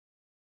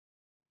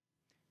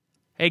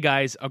Hey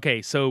guys,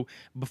 okay, so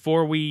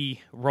before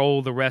we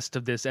roll the rest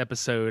of this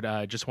episode,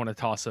 I just want to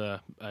toss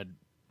a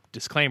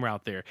disclaimer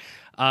out there.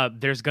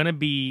 There's going to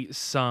be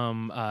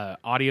some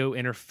audio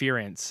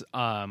interference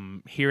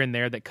here and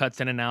there that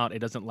cuts in and out. It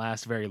doesn't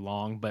last very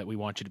long, but we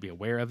want you to be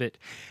aware of it.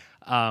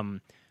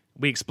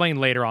 We explained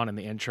later on in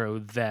the intro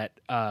that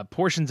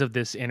portions of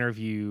this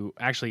interview,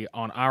 actually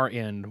on our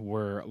end,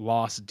 were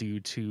lost due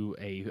to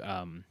a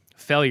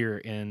failure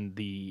in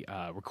the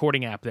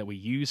recording app that we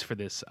use for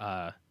this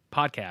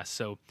podcast.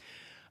 So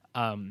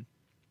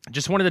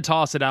just wanted to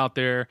toss it out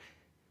there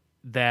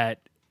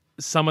that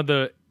some of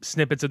the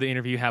snippets of the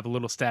interview have a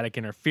little static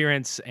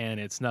interference,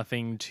 and it's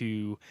nothing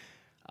to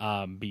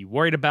be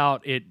worried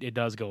about. It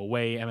does go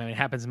away. I mean, it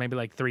happens maybe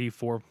like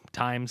 3-4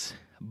 times,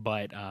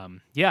 but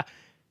yeah.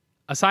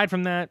 Aside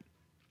from that,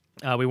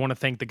 we want to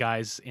thank the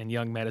guys in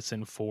Young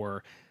Medicine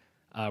for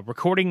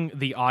recording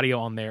the audio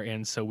on their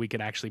end so we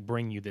could actually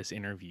bring you this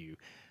interview.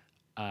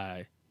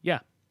 Yeah,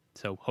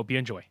 so hope you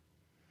enjoy.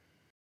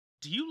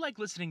 Do you like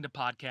listening to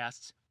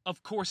podcasts?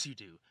 Of course you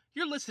do.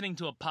 You're listening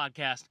to a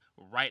podcast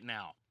right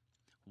now.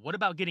 What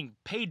about getting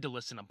paid to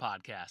listen to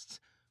podcasts?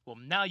 Well,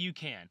 now you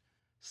can.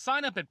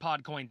 Sign up at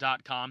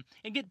podcoin.com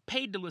and get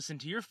paid to listen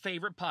to your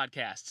favorite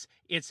podcasts.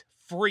 It's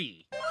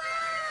free.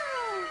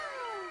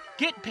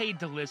 Get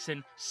paid to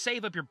listen,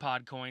 save up your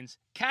Podcoins,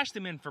 cash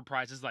them in for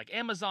prizes like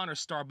Amazon or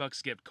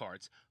Starbucks gift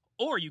cards,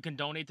 or you can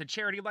donate to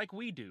charity like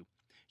we do.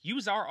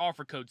 Use our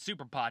offer code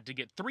SUPERPOD to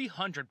get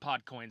 300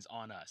 Podcoins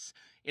on us.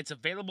 It's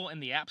available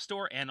in the App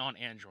Store and on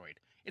Android.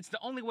 It's the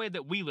only way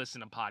that we listen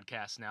to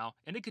podcasts now,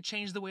 and it could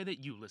change the way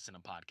that you listen to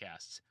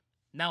podcasts.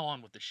 Now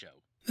on with the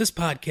show. This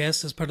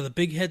podcast is part of the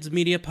Big Heads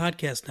Media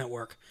Podcast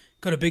Network.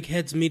 Go to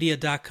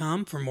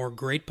bigheadsmedia.com for more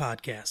great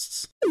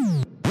podcasts.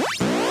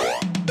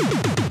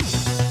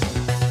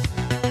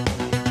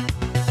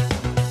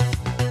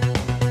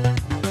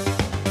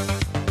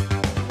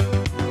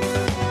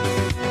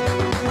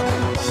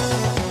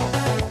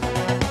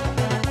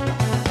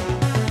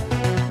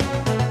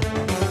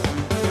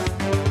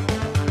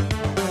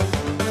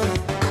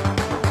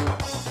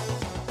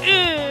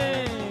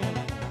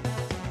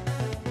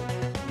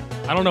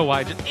 I don't know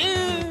why.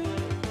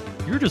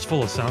 You're just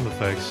full of sound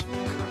effects.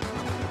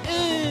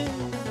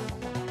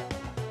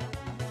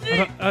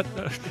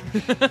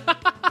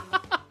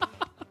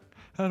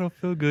 I don't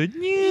feel good.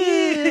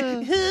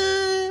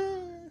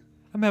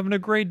 I'm having a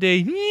great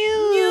day.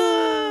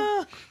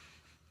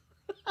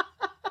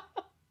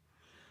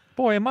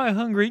 Boy, am I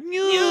hungry.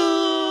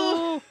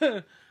 You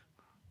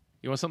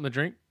want something to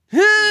drink?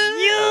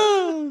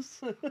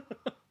 Yes.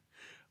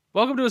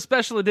 Welcome to a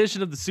special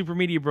edition of the Super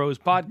Media Bros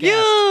podcast.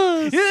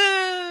 Yes!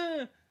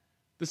 Yeah!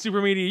 The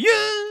Super Media,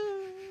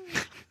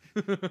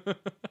 yeah!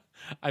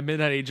 I'm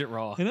Midnight Agent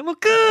Raw. And I'm a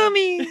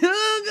gummy.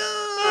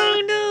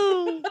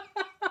 Oh, no.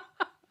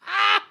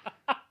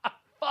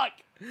 Fuck.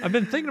 I've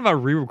been thinking about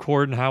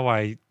re-recording how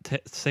I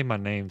say my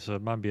name, so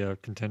it might be a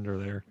contender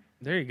there.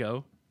 There you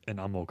go.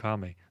 And I'm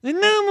Okami. And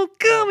I'm a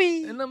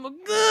gummy. And I'm a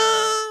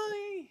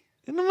guy.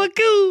 And I'm a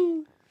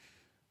goo.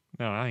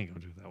 No, I ain't gonna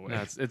do it that way.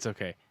 No, it's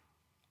okay.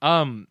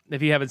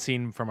 If you haven't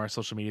seen from our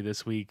social media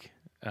this week,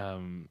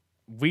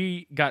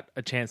 we got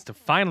a chance to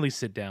finally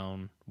sit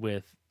down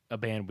with a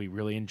band we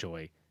really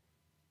enjoy,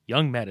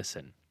 Young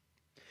Medicine.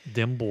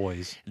 Dem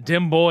boys.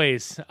 We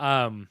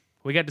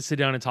got to sit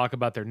down and talk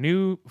about their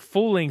new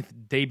full-length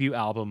debut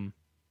album,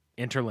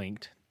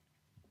 Interlinked.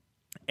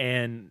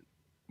 And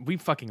we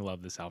fucking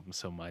love this album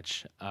so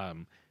much.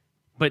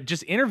 But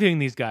just interviewing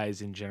these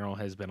guys in general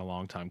has been a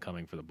long time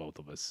coming for the both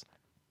of us.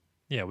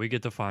 Yeah, we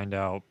get to find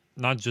out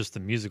not just the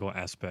musical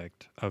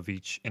aspect of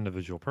each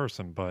individual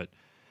person, but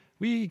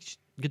we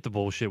get to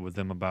bullshit with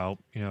them about,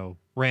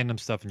 random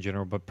stuff in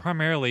general, but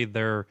primarily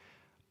their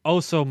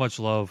so much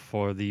love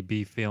for the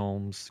B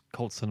films,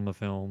 cult cinema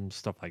films,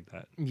 stuff like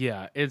that.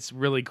 Yeah, it's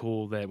really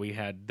cool that we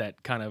had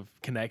that kind of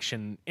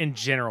connection in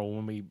general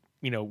when we,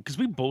 because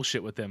we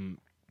bullshit with them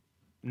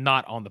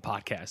not on the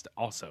podcast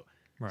also.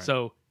 Right.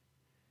 So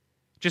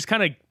just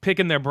kind of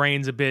picking their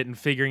brains a bit and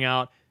figuring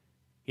out,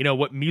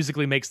 what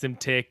musically makes them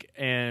tick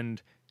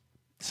and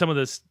some of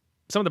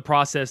the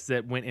process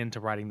that went into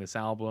writing this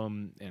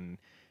album. And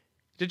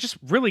they're just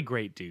really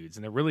great dudes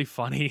and they're really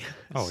funny.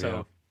 Oh,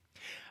 so,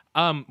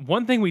 yeah.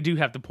 One thing we do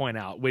have to point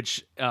out,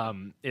 which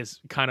is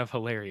kind of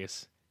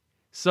hilarious.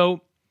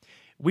 So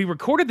we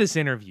recorded this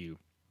interview,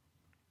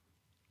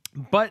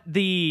 but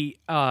the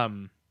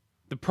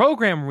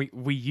program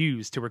we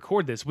used to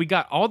record this, we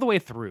got all the way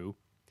through,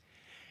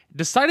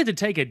 decided to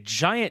take a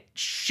giant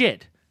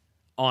shit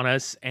on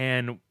us,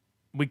 and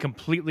we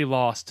completely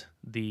lost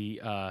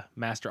the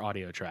master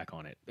audio track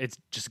on it. It's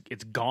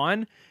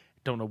gone.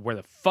 Don't know where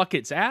the fuck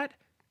it's at.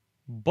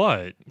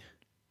 But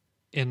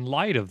in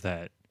light of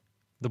that,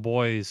 the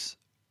boys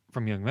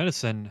from Young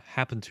Medicine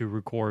happened to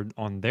record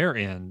on their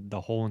end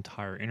the whole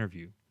entire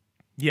interview.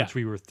 Yeah. Which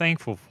we were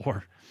thankful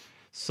for.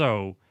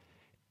 So,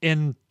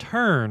 in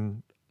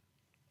turn,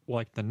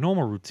 like the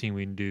normal routine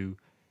we do,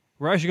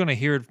 we're actually going to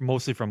hear it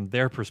mostly from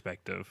their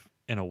perspective,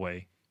 in a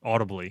way,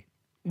 audibly.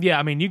 Yeah,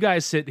 I mean, you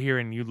guys sit here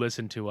and you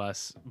listen to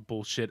us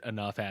bullshit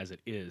enough as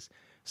it is.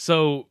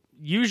 So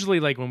usually,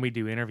 like when we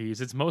do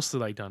interviews, it's mostly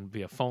like done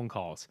via phone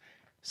calls.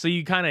 So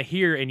you kind of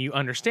hear and you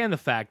understand the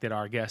fact that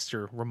our guests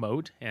are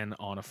remote and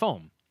on a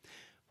phone.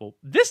 Well,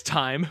 this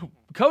time,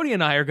 Cody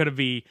and I are going to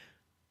be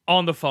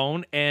on the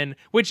phone, and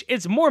which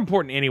it's more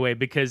important anyway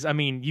because I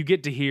mean, you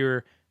get to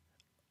hear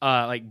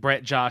like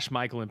Brett, Josh,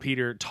 Michael, and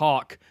Peter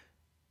talk.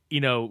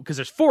 Because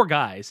there's 4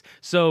 guys,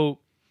 so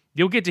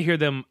you'll get to hear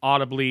them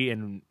audibly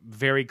and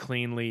very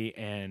cleanly,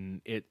 and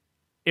it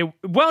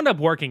wound up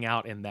working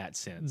out in that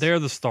sense. They're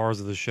the stars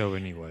of the show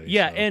anyway.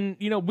 Yeah, so.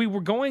 and we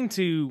were going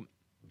to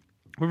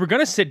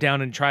sit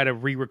down and try to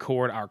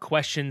re-record our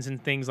questions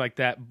and things like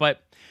that,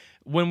 but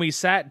when we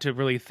sat to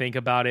really think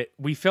about it,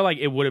 we feel like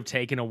it would have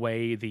taken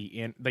away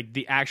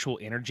the actual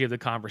energy of the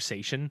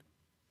conversation.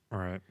 All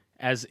right.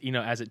 As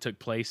it took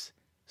place.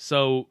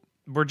 So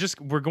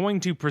we're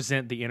going to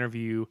present the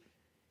interview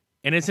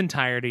in its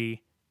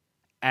entirety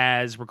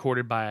as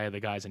recorded by the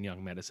guys in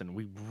Young Medicine.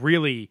 We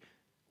really,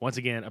 once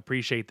again,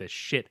 appreciate the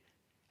shit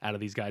out of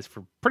these guys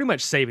for pretty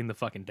much saving the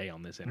fucking day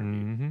on this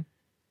interview. Mm-hmm.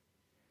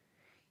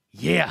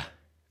 Yeah.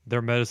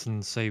 Their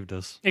medicine saved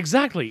us.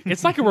 Exactly.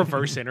 It's like a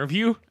reverse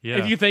interview. Yeah.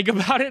 If you think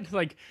about it.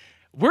 Like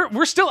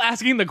we're still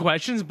asking the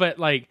questions, but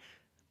like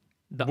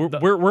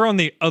we're on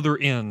the other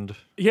end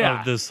Yeah.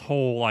 of this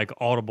whole like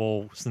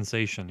audible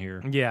sensation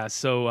here. Yeah,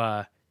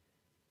 so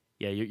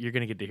you're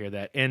going to get to hear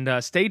that.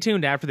 And stay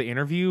tuned after the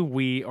interview.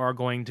 We are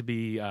going to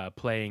be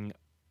playing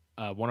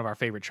one of our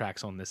favorite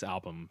tracks on this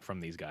album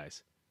from these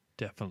guys.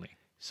 Definitely.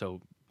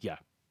 So, yeah.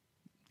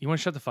 You want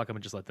to shut the fuck up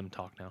and just let them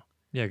talk now?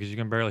 Yeah, because you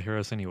can barely hear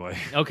us anyway.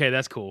 Okay,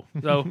 that's cool.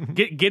 So,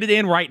 get it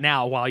in right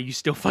now while you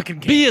still fucking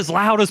can. Be as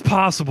loud as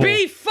possible.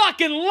 Be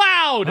fucking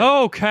loud!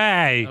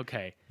 Okay.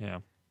 Okay.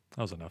 Yeah,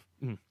 that was enough.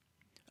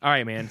 All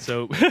right, man.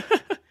 So,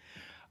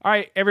 all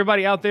right,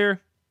 everybody out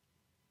there,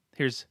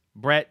 here's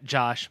Brett,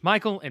 Josh,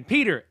 Michael, and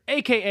Peter,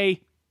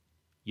 a.k.a.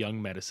 Young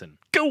Medicine.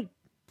 Go!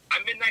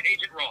 I'm Midnight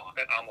Agent Raw.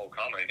 And I'm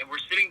O'Connor. And we're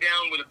sitting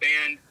down with a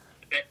band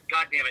that,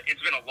 goddamn it,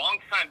 it's been a long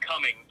time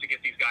coming to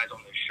get these guys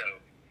on this show.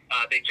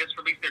 They just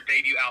released their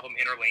debut album,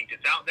 Interlinked.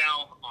 It's out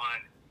now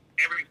on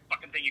every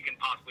fucking thing you can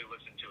possibly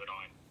listen to it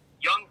on.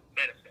 Young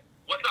Medicine.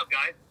 What's up,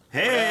 guys?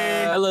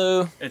 Hey!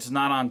 Hello. It's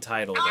not on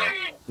title, though.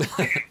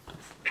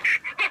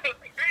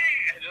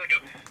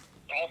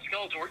 All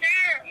Skeletor,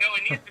 yeah! No,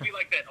 it needs to be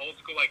like that old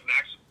school, like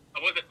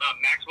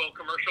Maxwell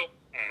commercial?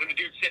 When the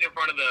dude sit in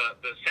front of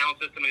the sound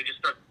system and it just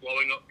starts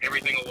blowing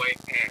everything away.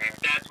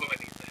 That's what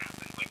needs to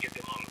happen. Like, get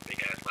them on the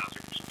big ass louser.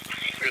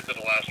 Get to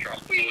the last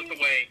drop. Blow it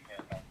away.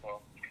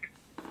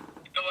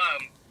 So,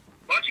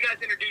 why don't you guys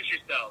introduce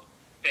yourselves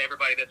to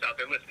everybody that's out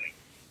there listening?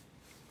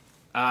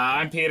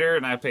 I'm Peter,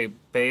 and I play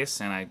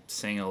bass, and I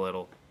sing a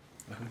little.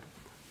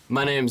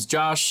 My name's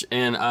Josh,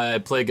 and I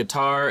play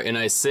guitar, and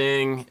I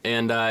sing,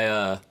 and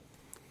I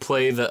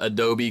play the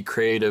Adobe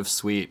Creative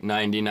Suite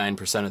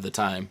 99% of the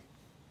time.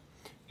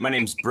 My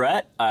name's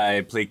Brett.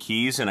 I play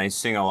keys and I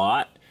sing a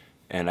lot.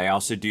 And I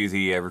also do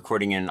the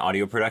recording and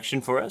audio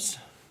production for us.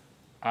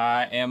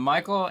 I am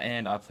Michael,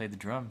 and I play the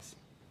drums.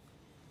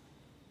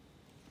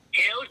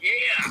 Hell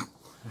yeah!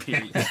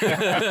 Exciting.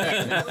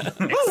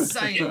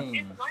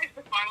 It's nice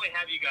to finally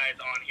have you guys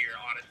on here,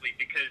 honestly,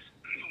 because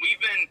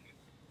we've been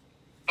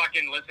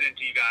fucking listening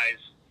to you guys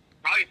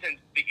probably since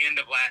the end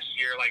of last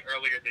year, like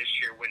earlier this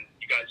year when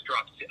you guys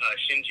dropped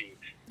Shinju.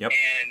 Yep.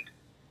 And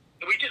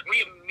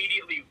we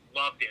immediately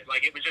loved it.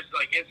 Like, it was just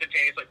like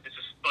instantaneous, like, this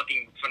is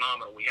fucking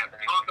phenomenal. We have to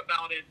talk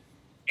about it.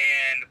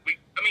 And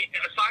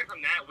aside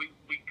from that, we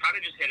kind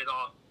of just hit it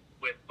off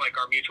with like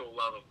our mutual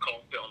love of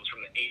cult films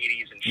from the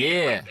 80s and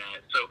shit like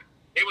that. So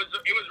it was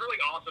really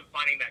awesome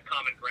finding that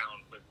common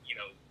ground with,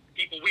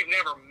 people we've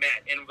never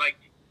met. And like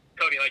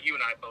Cody, like you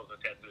and I both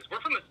attest to this.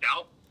 We're from the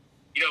South.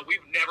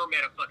 We've never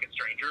met a fucking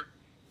stranger.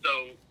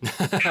 So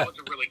that was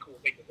a really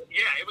cool thing.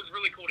 Yeah, it was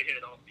really cool to hit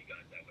it off with you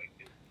guys that way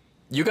too.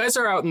 You guys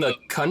are out in the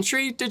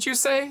country, did you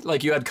say?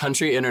 Like you had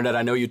country internet.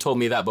 I know you told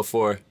me that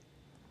before.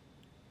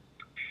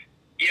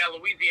 Yeah,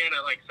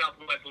 Louisiana, like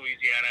Southwest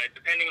Louisiana,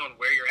 depending on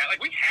where you're at. Like,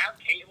 we have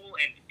cable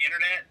and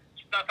internet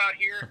stuff out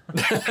here.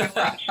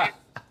 Shit.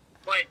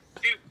 But,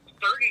 dude,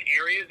 certain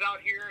areas out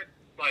here,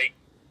 like,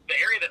 the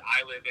area that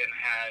I live in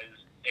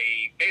has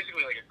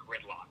basically like a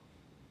gridlock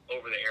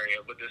over the area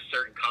with this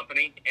certain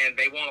company, and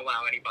they won't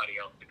allow anybody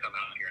else to come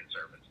out here and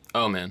service.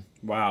 Oh, man.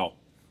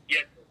 Wow.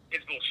 Yeah,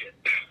 it's bullshit.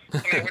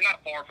 We're not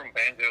far from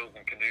banjos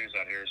and canoes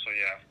out here, so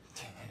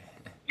yeah.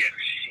 Yeah,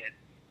 shit.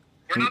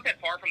 We're not that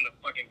far from the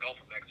fucking Gulf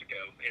of Mexico.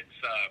 It's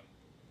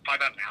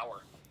probably about an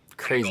hour.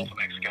 Crazy. From the Gulf of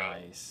Mexico.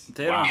 Nice.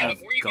 They don't have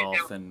the more you get golf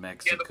down- in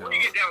Mexico. Yeah, the more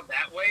you get down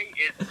that way,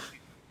 it's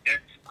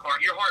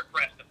hard. You're hard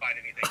pressed to find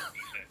anything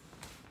decent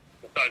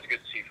besides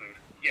good seafood.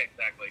 Yeah,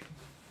 exactly.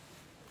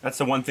 That's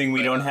the one thing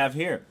we don't have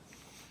here.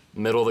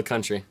 Middle of the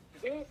country.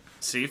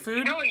 Seafood?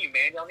 I'm telling you,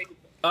 man. Y'all need to.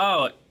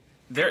 Oh,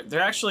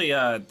 they're actually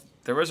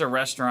there was a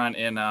restaurant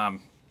in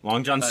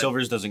Long John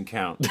Silver's doesn't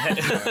count.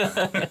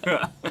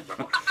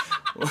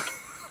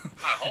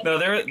 No,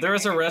 there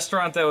was a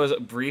restaurant that was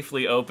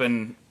briefly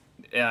open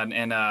in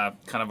kind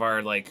of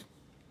our like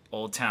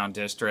Old Town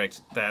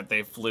district that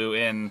they flew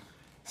in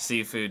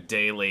seafood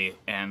daily,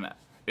 and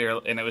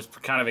it was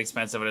kind of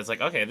expensive. And it's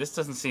like, okay, this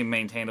doesn't seem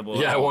maintainable.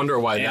 Yeah, I wonder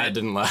why that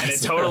didn't last. And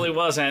it totally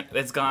wasn't.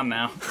 It's gone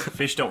now.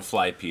 Fish don't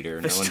fly,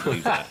 Peter. No one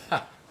believes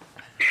that.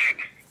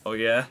 Oh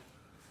yeah.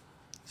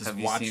 Just Have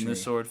you watch seen me. the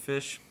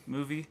Swordfish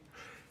movie?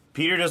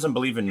 Peter doesn't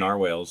believe in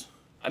narwhals.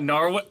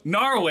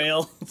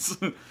 Narwhals.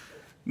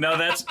 No,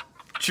 that's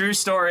true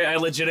story.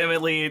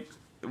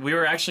 We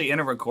were actually in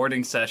a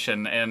recording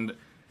session, and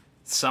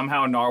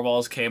somehow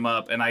narwhals came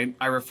up, and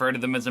I referred to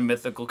them as a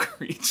mythical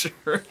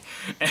creature.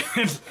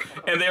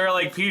 And they were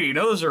like, Peter, you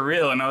know those are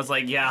real? And I was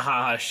like, yeah,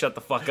 haha, shut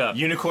the fuck up.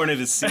 Unicorn of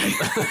the sea.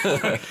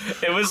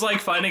 It was like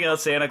finding out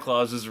Santa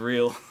Claus is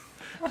real.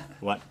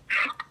 What?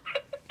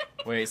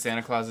 Wait,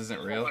 Santa Claus isn't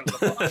real?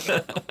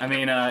 I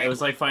mean, it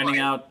was like finding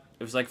out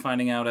Like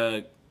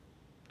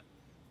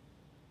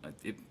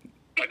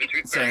the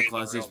tooth Santa fairy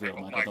Claus is real.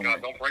 Oh Michael, my don't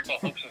god, worry. don't break my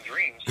hopes and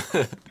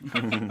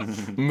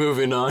dreams.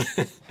 Moving on.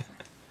 Yeah.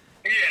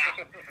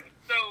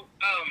 So,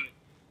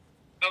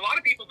 a lot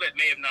of people that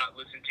may have not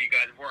listened to you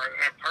guys or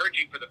have heard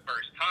you for the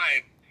first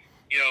time,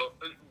 you know,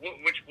 what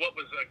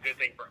was a good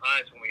thing for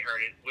us when we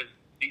heard it was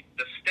the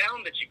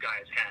sound that you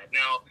guys had.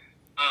 Now,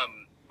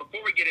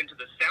 before we get into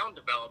the sound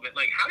development,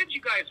 like, how did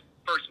you guys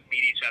first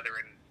meet each other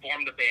and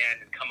form the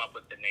band and come up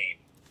with the name?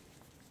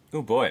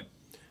 Oh boy.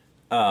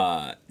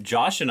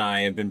 Josh and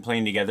I have been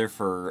playing together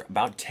for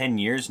about 10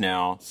 years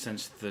now.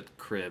 Since the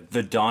crib.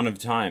 The dawn of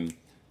time.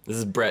 This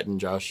is Brett and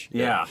Josh.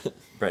 Yeah.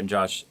 Brett and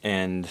Josh.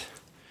 And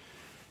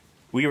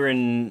we were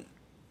in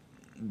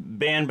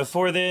band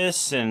before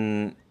this,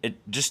 and it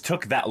just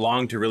took that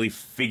long to really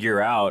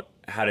figure out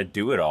how to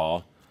do it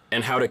all.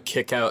 And how to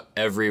kick out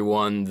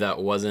everyone that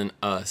wasn't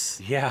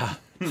us. Yeah.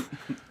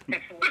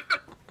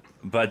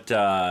 But,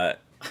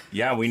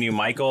 yeah, we knew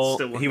Michael.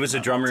 He was a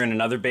drummer in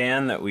another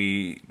band that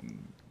we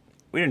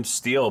didn't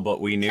steal, but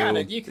we knew.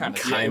 You kind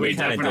of Yeah, we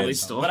definitely did.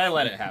 stole. But I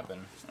let it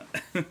happen.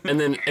 And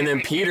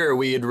then Peter,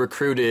 we had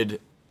recruited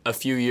a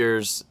few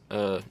years,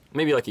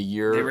 maybe like a They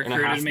year and a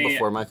half recruited me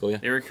before Michael. Yeah.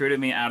 They recruited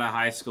me out of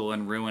high school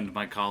and ruined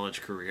my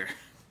college career.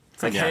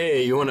 It's like, Yeah.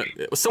 hey, you want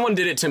to? Someone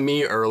did it to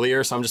me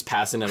earlier, so I'm just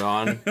passing it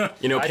on.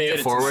 You know, pay did it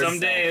it forward.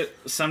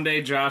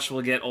 Someday Josh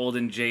will get old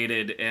and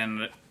jaded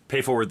and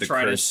Pay forward the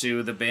try to curse.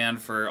 sue the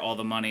band for all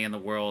the money in the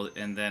world,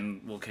 and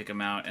then we'll kick him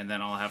out, and then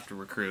I'll have to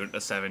recruit a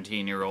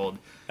 17-year-old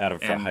Out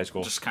of and high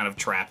school. just kind of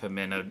trap him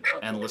in an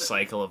endless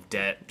cycle of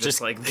debt, Just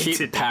like they keep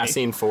did to me.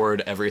 passing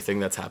forward everything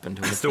that's happened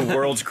to us. It's the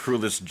world's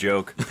cruelest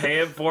joke. Pay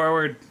it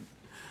forward.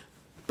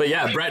 But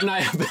yeah, Brett and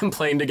I have been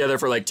playing together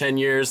for like 10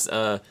 years.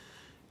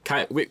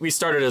 We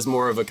started as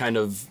more of a kind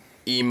of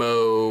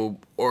emo,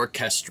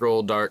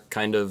 orchestral, dark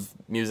kind of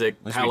music,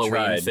 Least we Halloween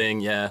tried. thing,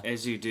 yeah.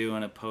 As you do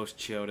in a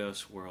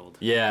post-Chiodos world.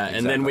 Yeah,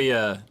 and then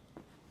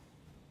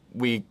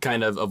we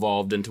kind of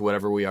evolved into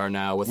whatever we are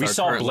now with We our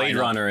saw current Blade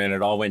lineup. Runner, and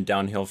it all went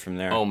downhill from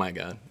there. Oh my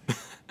god.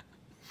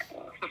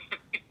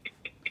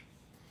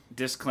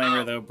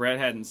 Disclaimer, though, Brett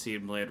hadn't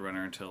seen Blade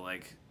Runner until,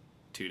 like,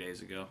 2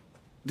 days ago.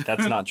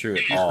 That's not true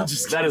at all.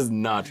 That is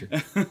not true.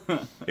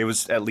 It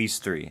was at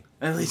least 3.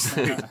 At least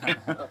Brett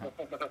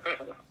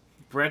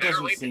Better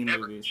hasn't late than seen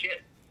never. movies.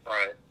 Shit.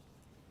 Right.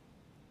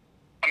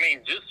 I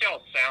mean, just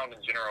y'all's sound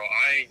in general,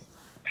 I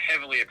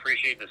heavily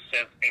appreciate the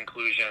synth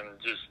inclusion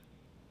just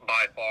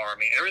by far. I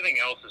mean, everything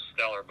else is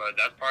stellar, but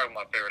that's probably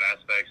one of my favorite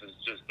aspects is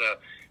just the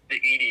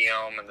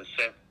EDM and the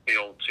synth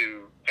feel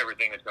to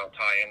everything that's going to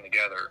tie in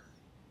together.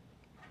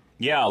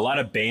 Yeah, a lot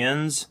of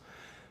bands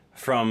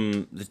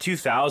from the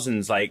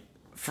 2000s, like,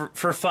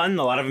 for fun,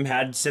 a lot of them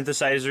had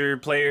synthesizer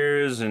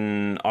players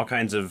and all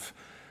kinds of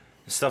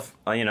stuff,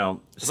 you know,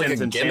 It's like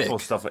synth a and gimmick. sample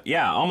stuff.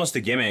 Yeah, almost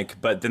a gimmick,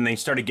 but then they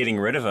started getting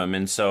rid of them.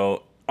 And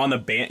so on the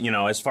band, you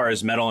know, as far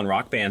as metal and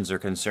rock bands are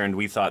concerned,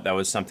 we thought that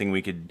was something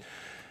we could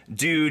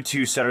do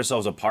to set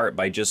ourselves apart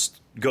by just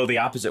go the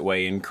opposite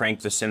way and crank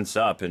the synths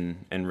up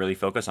and really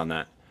focus on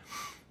that.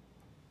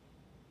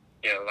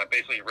 Yeah, like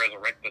basically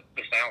resurrect the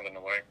sound in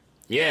a way.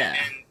 Yeah.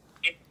 And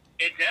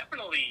it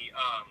definitely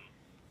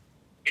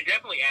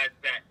adds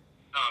that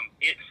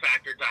it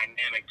factor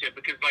dynamic to it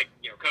because, like,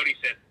 you know, Cody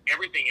said,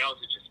 everything else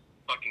is just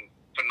fucking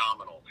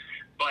phenomenal.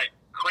 But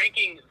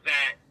cranking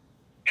that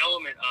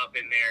element up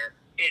in there,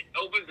 it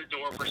opens the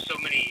door for so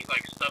many,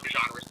 like,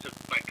 subgenres to,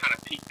 like, kind of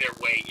peek their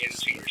way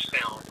into your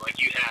sound. Like,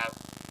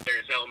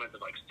 there's elements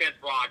of, like, synth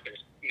rock,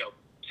 there's, you know,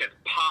 synth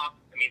pop.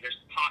 I mean, there's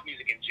pop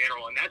music in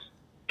general, and that's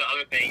the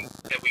other thing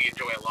that we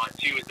enjoy a lot,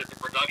 too, is that the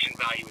production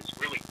value is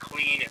really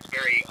clean. It's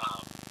very,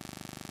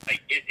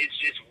 it's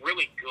just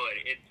really good.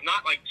 It's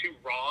not, like, too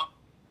raw,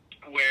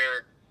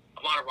 where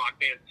a lot of rock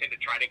bands tend to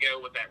try to go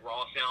with that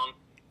raw sound.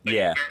 But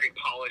Yeah. it's very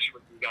polished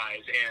with you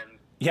guys, and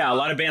Yeah, a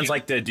lot of bands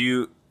like to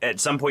do, at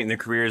some point in their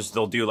careers,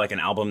 they'll do like an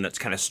album that's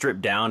kind of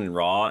stripped down and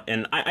raw.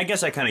 And I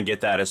guess I kind of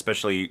get that,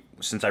 especially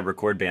since I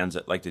record bands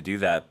that like to do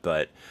that.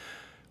 But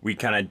we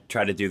kind of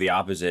try to do the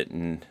opposite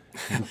and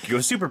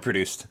go super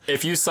produced.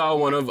 If you saw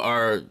one of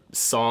our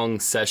song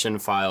session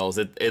files,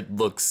 it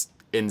looks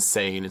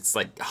insane. It's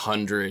like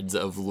hundreds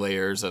of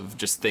layers of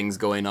just things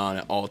going on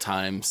at all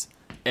times.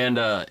 And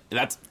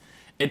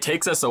it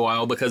takes us a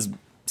while because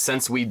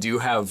since we do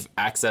have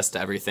access to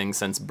everything,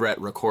 since Brett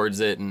records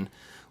it and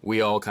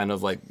we all kind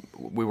of like,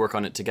 we work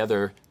on it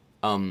together,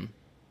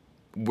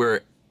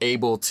 we're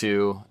able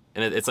to,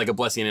 and it's like a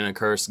blessing and a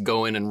curse,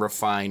 go in and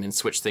refine and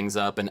switch things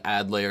up and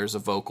add layers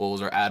of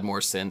vocals or add more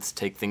synths,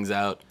 take things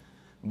out.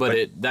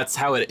 But that's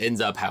how it ends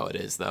up how it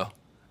is, though.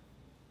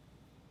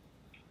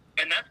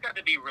 And that's got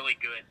to be really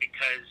good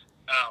because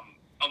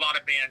a lot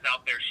of bands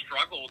out there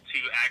struggle to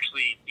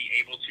actually be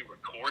able to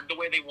record the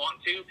way they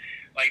want to.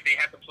 Like, they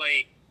have to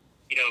play,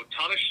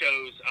 ton of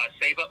shows,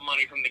 save up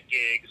money from the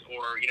gigs,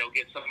 or,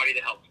 get somebody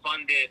to help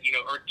fund it,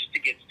 or just to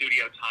get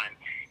studio time.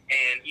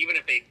 And even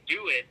if they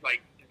do it,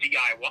 like,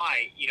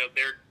 DIY,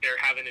 they're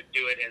having to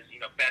do it as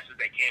best as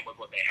they can with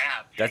what they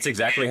have. That's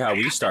exactly how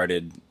we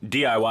started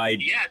DIY.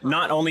 Yeah,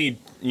 not only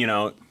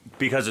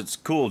because it's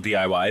cool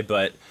DIY,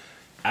 but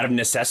out of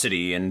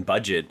necessity and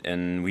budget,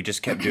 and we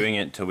just kept doing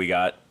it till we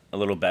got a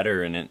little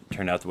better, and it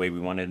turned out the way we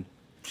wanted.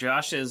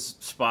 Josh is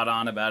spot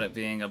on about it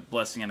being a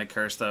blessing and a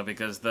curse, though,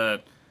 because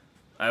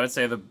I would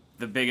say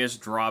the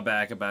biggest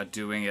drawback about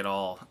doing it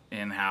all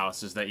in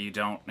house is that you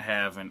don't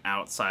have an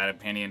outside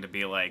opinion to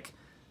be like,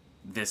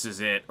 this is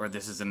it, or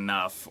this is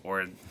enough,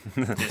 or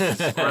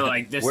this is, or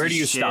like this. Where is do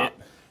you shit, stop?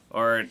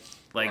 Or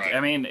like, Right. I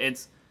mean,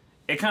 it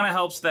kind of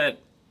helps that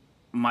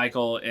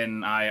Michael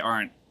and I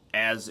aren't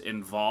as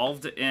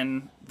involved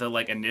in the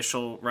like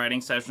initial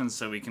writing sessions,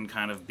 so we can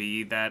kind of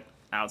be that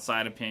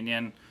outside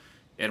opinion,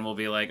 and we'll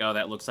be like, oh,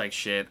 that looks like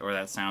shit, or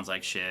that sounds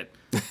like shit,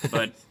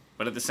 but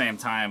at the same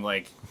time,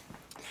 like,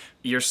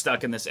 you're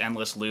stuck in this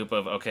endless loop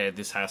of, okay,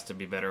 this has to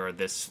be better, or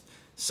this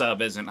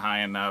sub isn't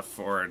high enough,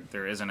 or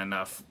there isn't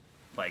enough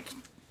like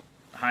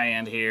high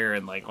end here,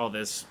 and like all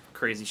this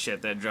crazy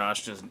shit that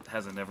Josh just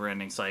has a never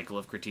ending cycle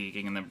of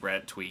critiquing and then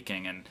Brett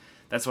tweaking, and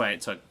that's why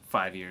it took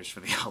 5 years for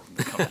the album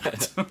to come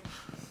out.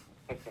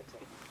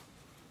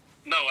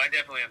 No, I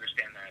definitely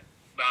understand that.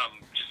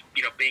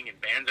 Just being in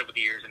bands over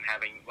the years and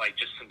having like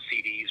just some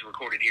CDs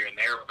recorded here and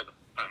there over the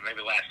maybe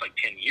the last like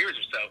 10 years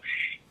or so,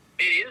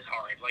 it is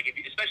hard. Like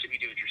especially if you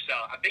do it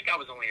yourself. I think I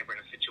was only ever in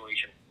a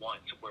situation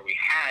once where we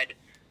had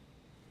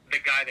the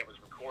guy that was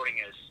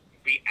recording us.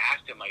 We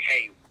asked him, like,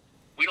 hey,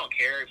 we don't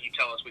care if you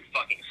tell us we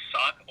fucking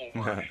suck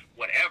or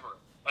whatever.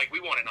 Like,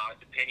 we want an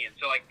honest opinion.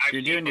 So, like,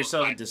 You're doing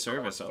yourself a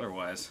disservice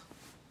otherwise.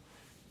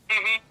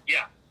 Mm-hmm.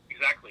 Yeah,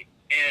 exactly.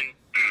 And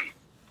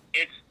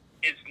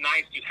it's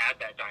nice to have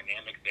that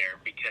dynamic there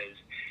because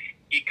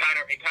it kind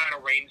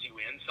of reins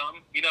you in some,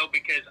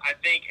 because I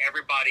think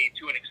everybody,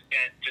 to an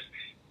extent,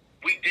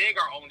 we dig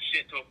our own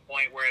shit to a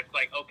point where it's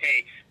like,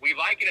 okay, we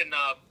like it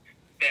enough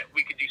that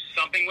we could do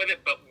something with it,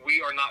 but we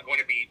are not going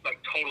to be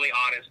like totally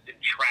honest and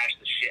trash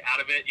the shit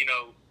out of it.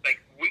 Like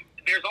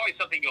there's always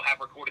something you'll have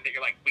recorded that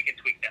you're like, we can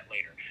tweak that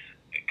later.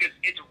 Because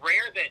it's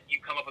rare that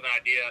you come up with an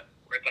idea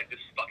where it's like,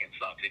 this fucking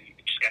sucks and you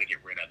just got to get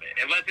rid of it.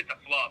 Unless it's a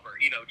flub or,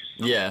 just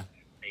something of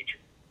that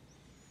nature.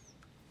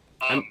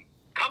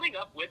 Coming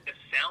up with the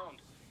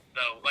sound,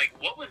 though, like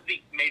what was the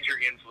major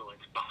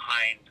influence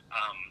behind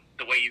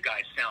the way you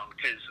guys sound?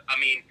 Because, I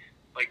mean,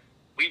 like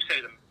we've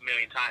said it a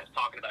million times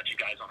talking about you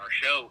guys on our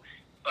show,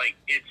 like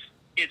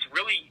it's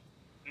really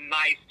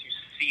nice to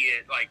see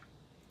it like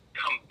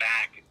come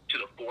back to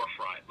the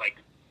forefront, like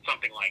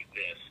something like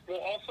this.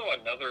 Well, also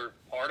another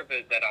part of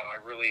it that I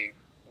really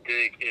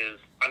dig is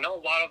I know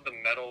a lot of the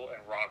metal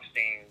and rock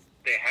scene,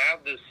 they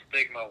have this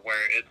stigma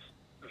where it's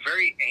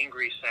very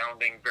angry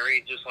sounding,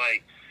 very just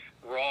like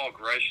raw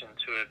aggression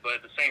to it, but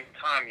at the same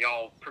time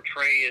y'all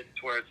portray it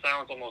to where it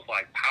sounds almost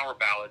like power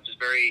ballads, just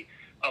very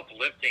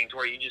uplifting, to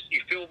where you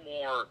feel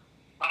more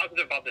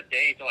positive about the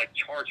day, to like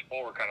charge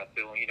forward kind of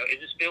feeling.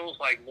 It just feels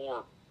like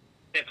more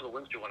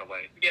influential in a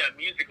way. Yeah,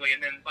 musically,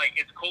 and then like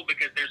it's cool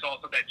because there's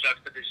also that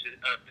juxtaposition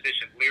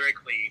position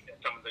lyrically in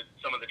some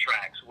of the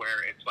tracks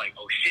where it's like,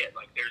 oh shit,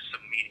 like there's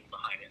some meaning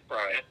behind it,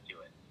 Right. to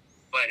it.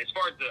 But as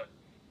far as the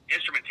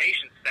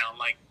instrumentation sound,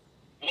 like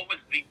what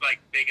was the like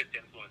biggest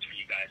influence for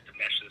you guys to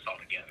mesh this all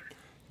together?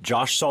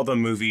 Josh saw the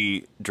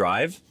movie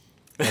Drive,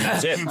 and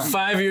that's it.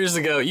 5 years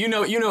ago, you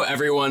know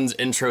everyone's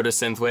intro to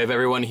synthwave.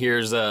 Everyone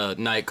hears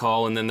Night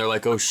Call, and then they're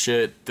like, "Oh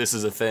shit, this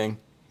is a thing."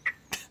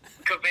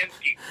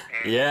 Kavinsky.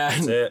 Yeah,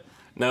 That's it.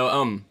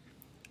 no,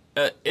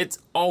 it's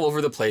all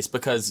over the place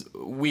because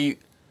we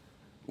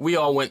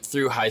all went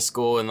through high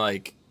school and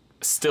like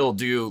still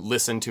do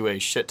listen to a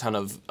shit ton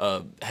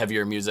of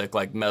heavier music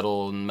like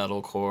metal and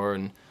metalcore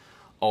and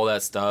all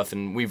that stuff,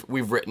 and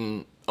we've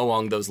written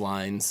along those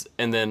lines,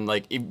 and then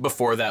like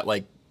before that,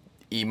 like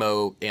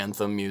emo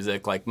anthem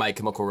music like My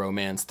Chemical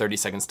Romance, 30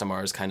 Seconds to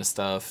Mars kind of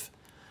stuff.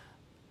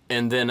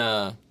 And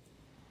then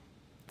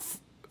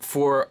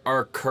for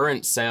our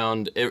current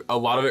sound, a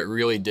lot of it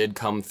really did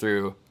come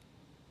through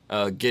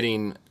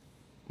getting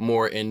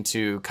more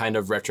into kind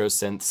of retro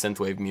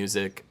synthwave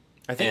music.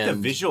 I think the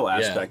visual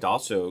aspect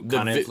also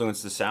kind of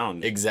influenced the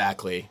sound.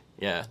 Exactly.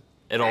 Yeah.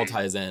 It all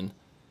ties in.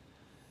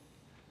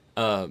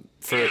 Yeah, I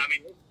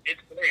mean,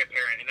 it's very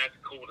apparent, and that's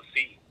cool to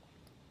see.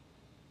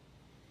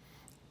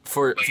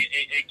 For Like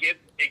it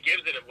it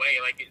gives it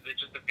away. Like it's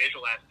just the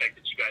visual aspect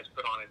that you guys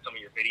put on in some of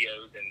your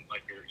videos and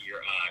like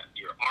your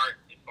art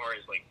as far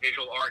as like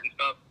visual art and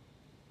stuff.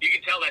 You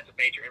can tell that's a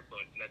major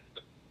influence, and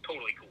that's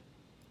totally cool.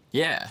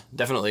 Yeah,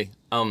 definitely.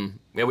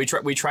 Yeah,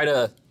 we try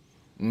to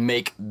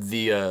make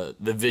the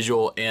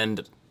visual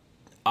and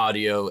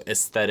audio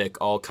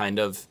aesthetic all kind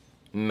of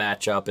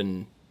match up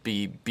and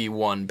be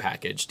one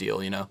package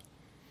deal, you know.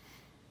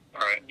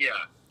 All right. Yeah.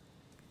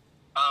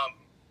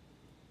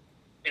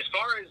 As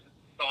far as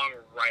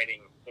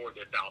songwriting for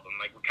this album,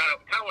 like we kind of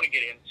want to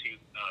get into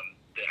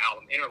the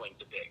album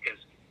Interlinked a bit because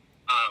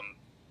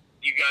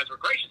you guys were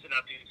gracious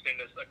enough to send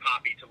us a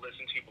copy to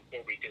listen to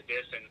before we did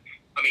this, and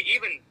I mean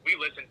even we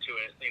listened to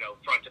it, you know,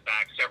 front to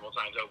back several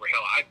times over.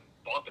 Hell, I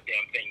bought the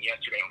damn thing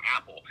yesterday on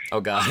Apple.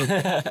 Oh God.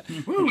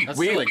 That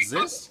still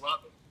exists?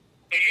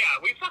 Yeah,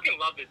 we fucking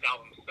love this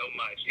album so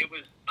much. It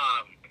was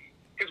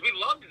because we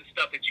loved the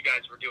stuff that you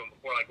guys were doing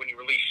before, like when you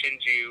released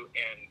Shinju,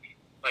 and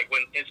like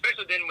when,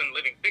 especially then when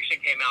Living Fiction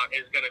came out,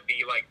 is gonna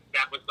be like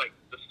that was like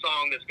the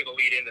song that's gonna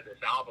lead into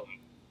this album.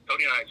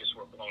 Cody and I just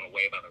were blown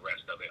away by the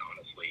rest of it,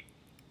 honestly.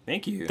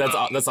 Thank you.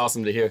 That's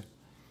awesome to hear.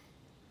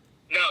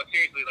 No,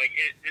 seriously, like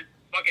it's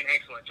fucking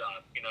excellent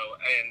job, you know,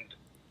 and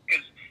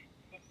because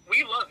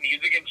we love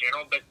music in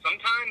general, but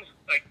sometimes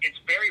like it's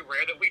very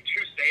rare that we do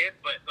say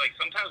it, but like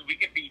sometimes we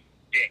can be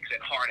dicks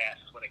and hard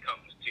asses when it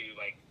comes to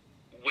like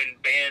when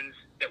bands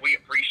that we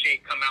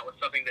appreciate come out with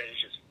something that is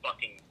just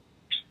fucking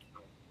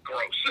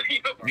gross,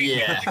 you know?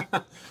 Yeah.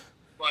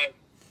 But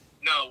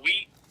no,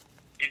 we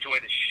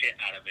enjoy the shit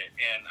out of it,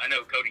 and I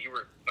know Cody, you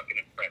were fucking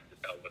impressed as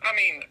hell with it. I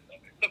mean,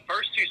 the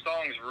first two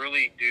songs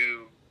really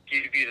do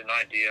give you an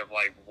idea of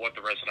like what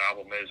the rest of the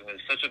album is, and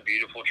it's such a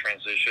beautiful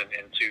transition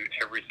into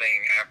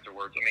everything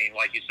afterwards. I mean,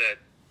 like you said,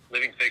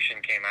 Living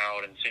Fiction came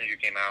out and Shinju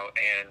came out,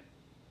 and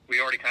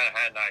we already kind of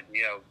had an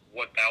idea of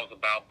what that was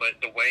about, but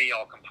the way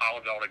y'all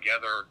compiled it all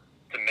together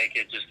to make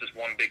it just this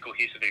one big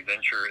cohesive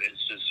adventure is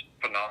just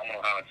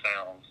phenomenal how it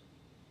sounds.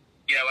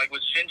 Yeah, like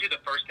was Shinju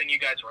the first thing you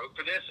guys wrote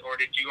for this, or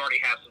did you already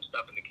have some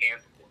stuff in the can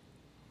before?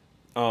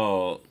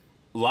 Oh,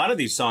 a lot of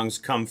these songs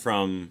come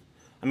from,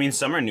 I mean,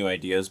 some are new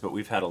ideas, but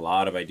we've had a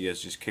lot of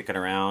ideas just kicking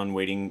around,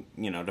 waiting,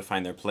 you know, to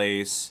find their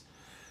place.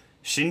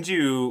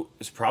 Shinju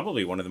is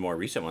probably one of the more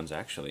recent ones,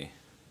 actually.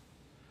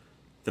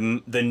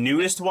 The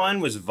newest one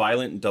was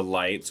Violent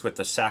Delights with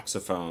the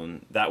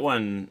saxophone. That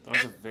one That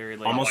was a very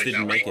late almost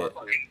didn't make it.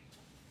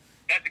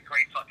 That's a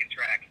great fucking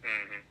track.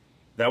 Mm-hmm.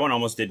 That one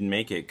almost didn't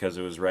make it because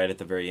it was right at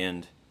the very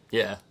end.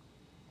 Yeah.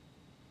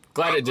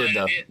 Glad it did,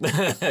 though.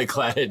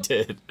 Glad it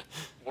did.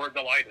 We're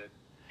delighted.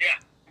 Yeah.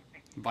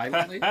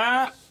 Violently?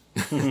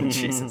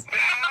 Jesus.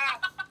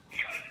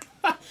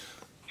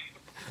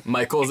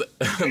 Michael's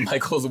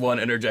one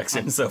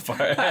interjection so far.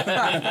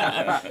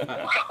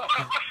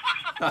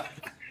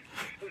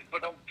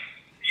 But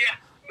yeah.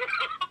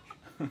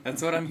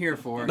 That's what I'm here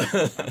for. I'll be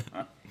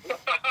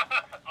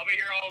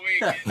here all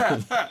week.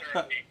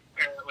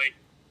 Apparently.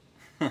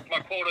 My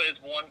quota is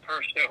one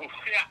per show.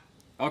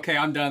 Yeah. Okay,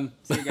 I'm done.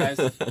 See you guys.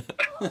 All right,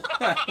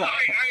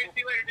 see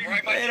you later, dude.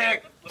 Write my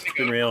check. Let me It's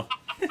go. been real.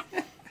 But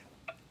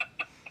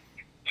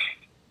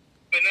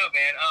no,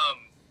 man.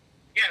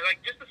 Yeah,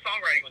 like just the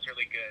songwriting was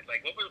really good.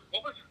 Like, what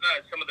was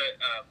some of the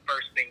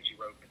first things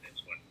you wrote for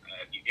this one,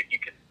 if you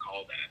could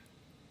call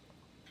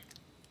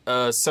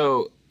that?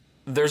 So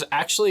there's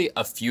actually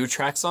a few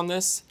tracks on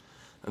this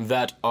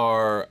that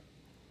are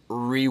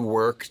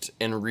reworked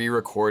and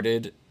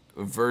re-recorded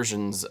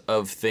versions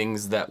of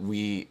things that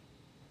we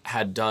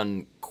had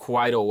done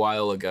quite a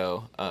while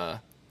ago,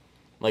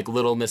 like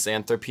Little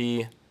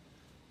Misanthropy,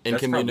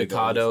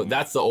 Incommunicado.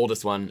 That's the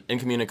oldest one.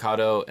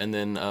 Incommunicado, and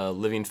then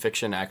Living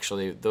Fiction.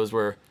 Actually, those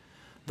were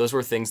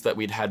things that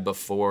we'd had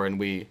before, and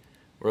we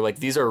were like,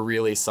 these are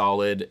really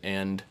solid,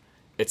 and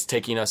it's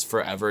taking us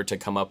forever to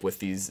come up with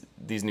these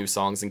new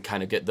songs and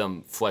kind of get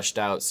them fleshed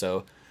out,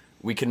 so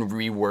we can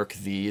rework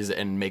these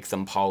and make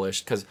them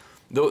polished. Because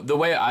the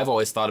way I've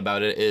always thought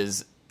about it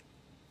is,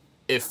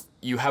 if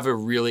you have a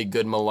really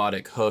good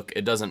melodic hook,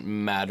 it doesn't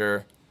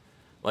matter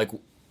like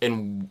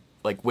in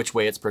like which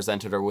way it's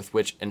presented or with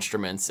which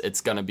instruments,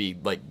 it's gonna be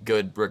like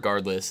good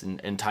regardless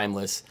and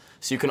timeless.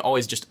 So you can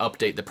always just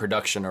update the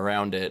production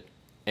around it,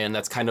 and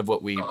that's kind of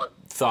what we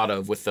thought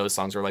of with those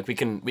songs. Or like we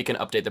can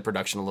update the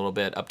production a little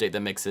bit, update the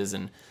mixes,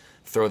 and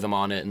throw them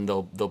on it, and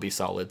they'll be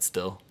solid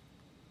still.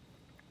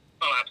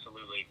 Oh,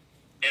 absolutely.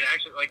 And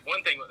actually, like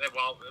one thing that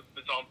while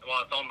it's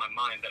on my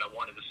mind that I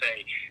wanted to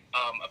say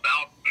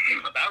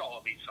about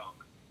all these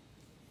songs,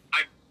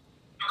 I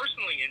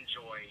personally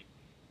enjoy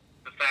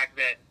the fact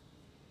that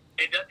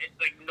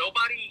like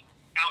nobody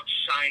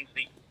outshines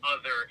the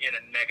other in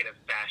a negative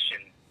fashion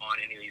on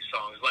any of these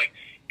songs. Like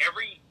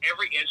every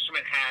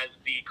instrument has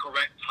the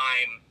correct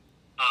time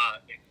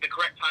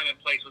and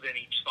place within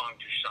each song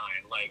to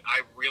shine. Like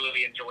I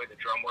really enjoy the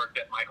drum work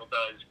that Michael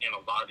does in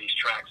a lot of these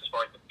tracks, as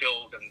far as the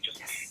build and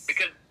just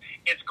because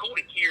it's cool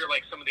to hear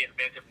like some of the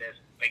inventiveness,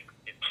 like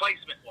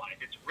placement wise.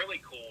 It's really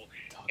cool.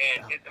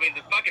 And I mean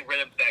the fucking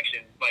rhythm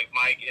section, like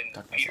Mike and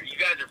Peter, you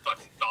guys are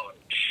fucking solid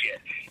as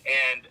shit.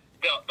 And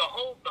the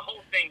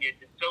whole thing is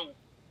so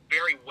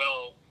very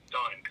well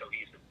done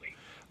cohesively.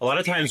 A lot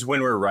of times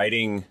when we're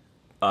writing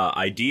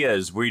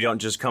ideas, we don't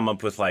just come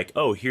up with like,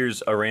 oh,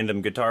 here's a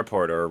random guitar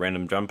part or a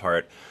random drum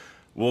part.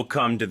 We'll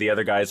come to the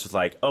other guys with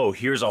like, oh,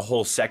 here's a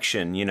whole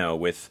section, you know,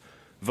 with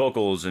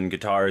vocals and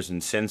guitars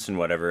and synths and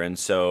whatever. And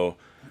so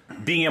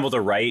being able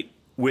to write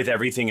with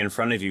everything in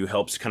front of you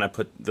helps kind of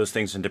put those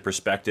things into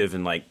perspective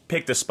and like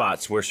pick the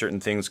spots where certain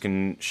things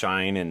can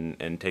shine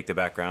and take the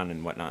background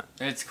and whatnot.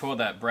 It's cool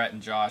that Brett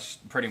and Josh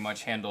pretty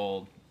much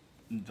handle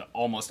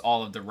almost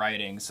all of the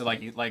writing. So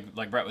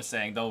like Brett was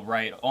saying, they'll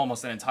write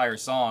almost an entire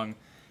song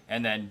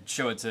and then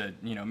show it to,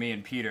 you know, me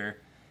and Peter,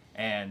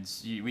 and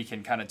we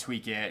can kind of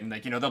tweak it, and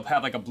like, you know, they'll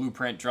have like a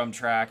blueprint drum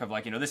track of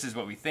like, you know, this is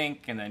what we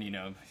think, and then, you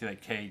know,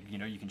 like, hey, you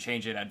know, you can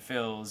change it, add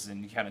fills,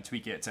 and kind of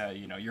tweak it to,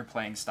 you know, your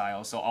playing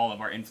style. So all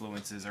of our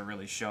influences are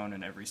really shown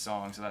in every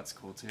song, so that's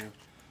cool too.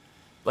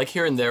 Like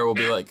here and there will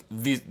be like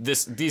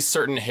these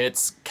certain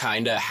hits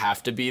kind of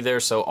have to be there,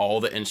 so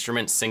all the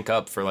instruments sync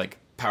up for like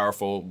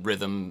powerful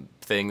rhythm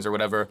things or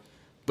whatever.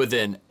 But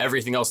then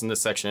everything else in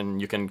this section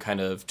you can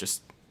kind of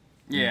just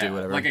do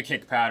whatever. Like a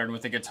kick pattern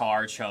with a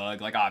guitar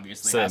chug, like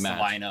obviously has to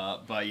line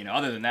up. But, you know,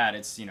 other than that,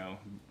 it's, you know,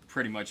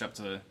 pretty much up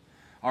to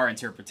our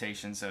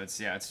interpretation. So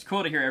it's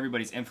cool to hear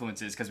everybody's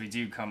influences, because we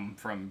do come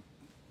from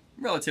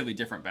relatively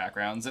different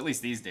backgrounds, at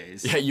least these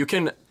days. Yeah, you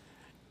can...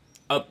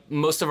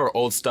 most of our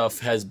old stuff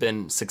has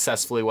been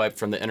successfully wiped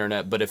from the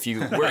internet, but if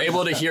you were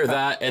able to hear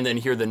that and then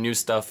hear the new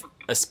stuff,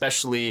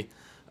 especially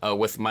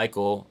with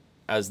Michael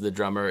as the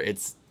drummer,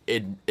 it's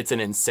an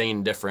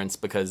insane difference,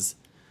 because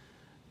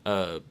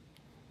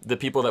the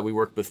people that we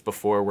worked with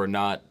before were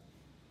not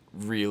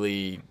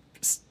really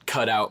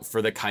cut out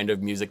for the kind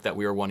of music that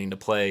we were wanting to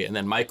play, and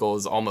then Michael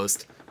is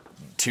almost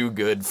too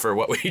good for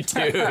what we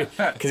do,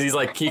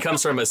 because he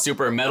comes from a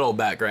super metal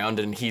background,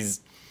 and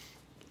he's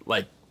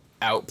like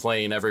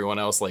outplaying everyone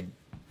else. Like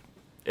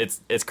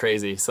it's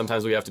crazy.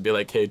 Sometimes we have to be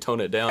like, hey,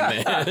 tone it down,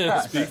 man.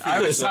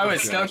 I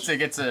was stoked to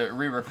get to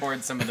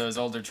re-record some of those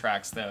older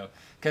tracks though,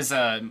 because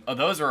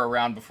those were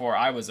around before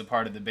I was a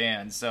part of the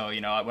band. So,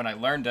 you know, when I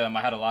learned them,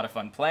 I had a lot of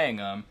fun playing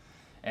them,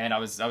 and I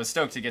was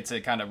stoked to get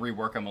to kind of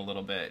rework them a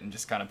little bit and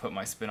just kind of put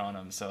my spin on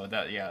them. So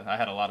that, yeah, I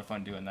had a lot of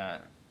fun doing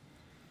that.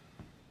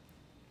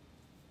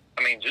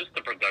 I mean, just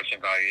the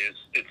production value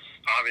it's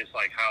obvious,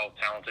 like how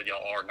talented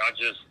y'all are, not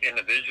just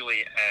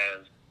individually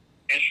as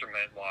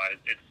instrument-wise.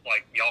 It's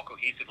like y'all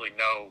cohesively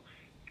know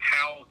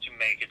how to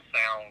make it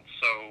sound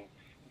so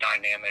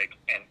dynamic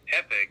and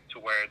epic to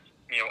where it's,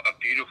 you know, a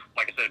beautiful,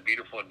 like I said, a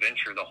beautiful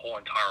adventure the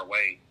whole entire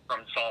way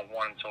from song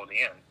one until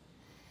the end.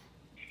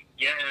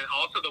 Yeah, and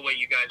also the way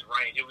you guys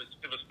write, it was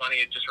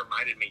funny. It just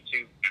reminded me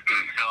too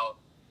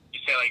how you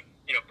say, like,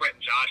 you know, Brett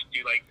and Josh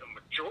do like the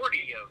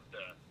majority of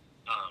the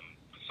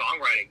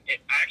songwriting.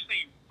 It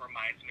actually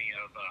reminds me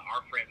of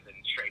our friends in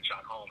Straight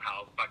Shot Home,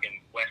 how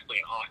fucking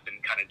Wesley and Austin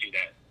kind of do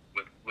that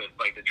with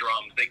like the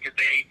drums.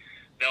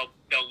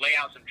 They'll lay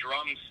out some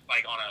drums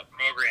like on a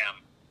program,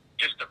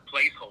 just a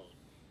placehold.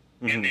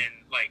 Mm-hmm. And then,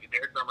 like,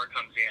 their drummer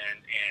comes in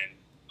and,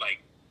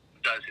 like,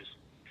 does his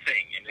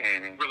thing.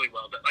 And it's really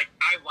well done. Like,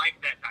 I like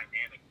that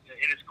dynamic.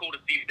 And it's cool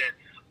to see that,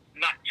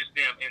 not just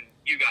them and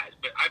you guys,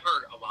 but I've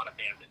heard a lot of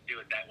bands that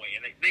do it that way.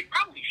 And they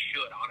probably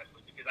should,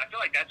 honestly, because I feel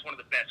like that's one of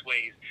the best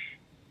ways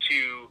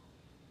to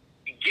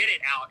get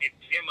it out and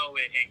demo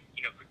it and,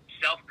 you know,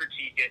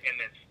 self-critique it and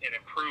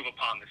improve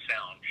upon the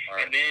sound.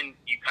 Right. And then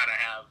you kind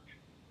of have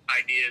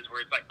ideas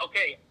where it's like,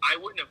 okay, I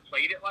wouldn't have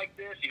played it like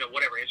this, you know,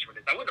 whatever instrument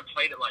it is, I wouldn't have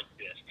played it like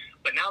this,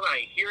 but now that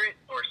I hear it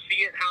or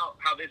see it how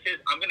this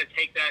is, I'm going to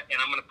take that and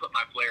I'm going to put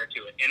my flair to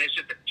it. And it's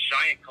just a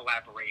giant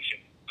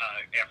collaboration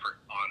effort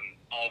on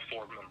all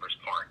four members'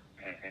 part.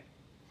 Mm-hmm.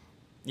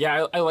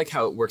 Yeah, I like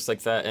how it works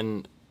like that,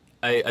 and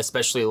I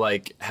especially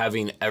like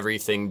having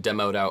everything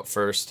demoed out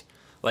first.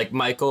 Like,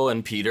 Michael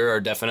and Peter are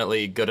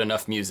definitely good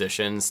enough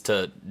musicians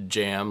to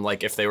jam,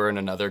 like if they were in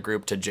another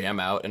group, to jam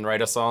out and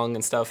write a song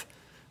and stuff.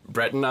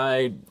 Brett and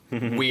I,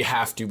 we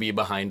have to be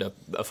behind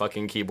a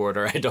fucking keyboard,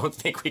 or I don't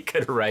think we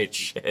could write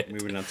shit.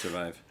 We would not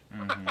survive.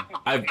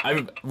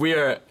 We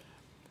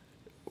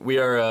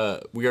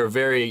are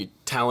very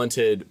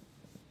talented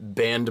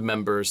band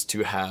members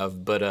to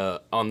have,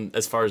 but on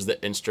as far as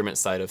the instrument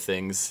side of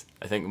things,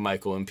 I think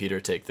Michael and Peter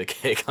take the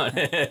cake on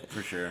it.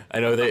 For sure. I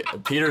know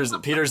Peter's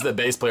the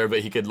bass player,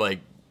 but he could like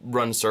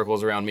run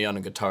circles around me on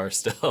a guitar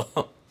still.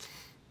 And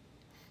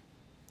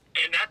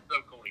that's so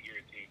cool to hear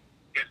too,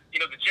 because, you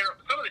know,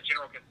 some of the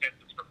general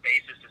consensus for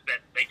bassists is that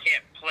they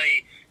can't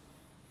play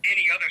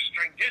any other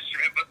stringed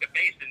instrument but the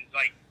bass, and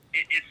like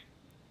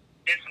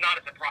it's not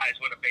a surprise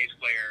when a bass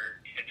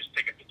player can just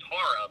pick a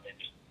guitar up and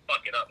just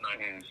fuck it up,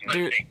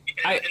 Dude, in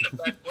the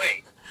best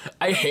way.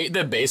 I hate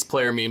the bass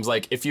player memes.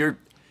 Like, if you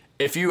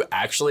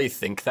actually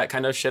think that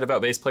kind of shit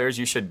about bass players,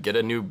 you should get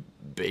a new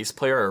bass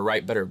player or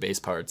write better bass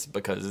parts,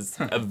 because it's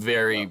a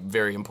very,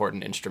 very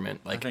important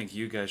instrument. Like, I think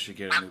you guys should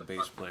get a new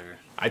bass player.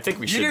 I think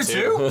we should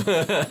too.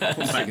 Back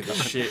at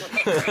this shit.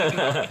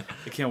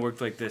 It can't work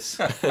like this.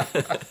 No,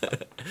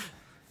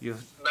 100%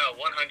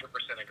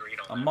 agreed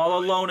on I'm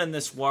all alone in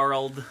this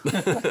world.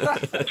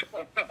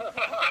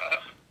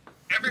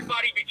 Everybody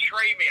everybody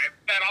betray me. I'm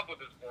fed up with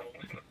this world.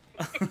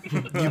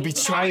 You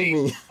betrayed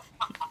me.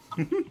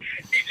 He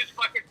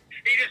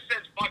just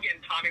says fuck it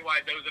and Tommy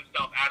Wiseau's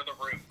himself out of the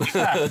room.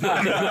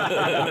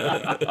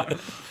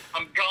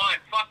 I'm gone.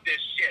 Fuck this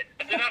shit.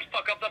 I did not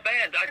fuck up the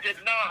band. I did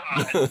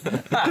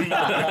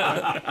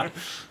not.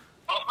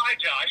 Oh, hi,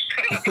 Josh.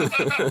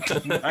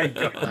 My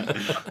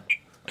God.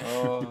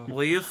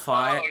 Will you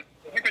fight?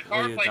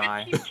 Will you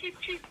die?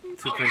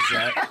 To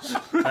present.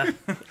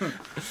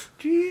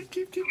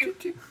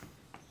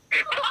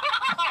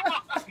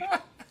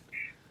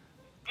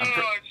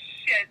 Oh,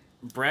 shit.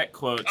 Brett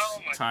quotes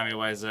my Tommy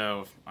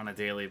Wiseau on a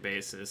daily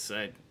basis.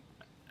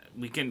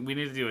 We need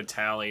to do a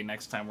tally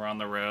next time we're on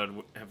the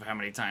road of how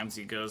many times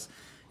he goes,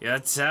 "You're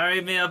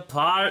tearing me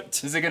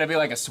apart." Is it gonna be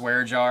like a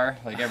swear jar?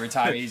 Like every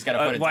time he's gotta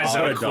put a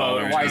Wiseau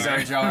dollar, quote.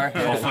 Wiseau jar.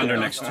 I'll fund our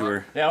next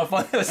tour. Yeah, I'll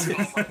fund this. Just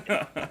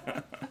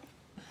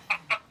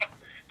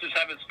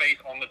have his face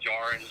on the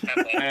jar and just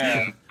have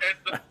Yeah.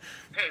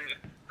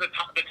 the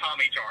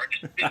Tommy jar.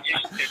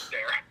 Just sit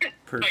there.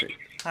 Perfect. Like,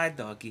 Hi,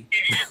 doggy.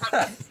 you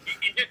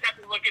just have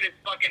to look at his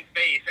fucking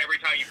face every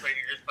time you play.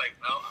 You're just like,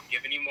 well, I'm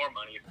giving you more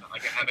money. It's not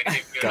like I haven't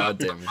given good God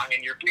damn it.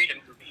 in your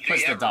kitchen.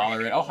 Puts the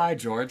dollar in. Oh, hi,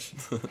 George.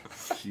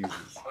 Jesus.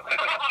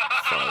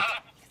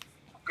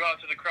 Go out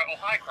to the crowd. Oh,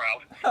 hi,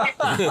 crowd.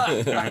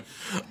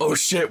 Oh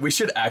shit, we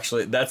should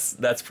actually.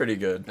 That's pretty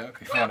good.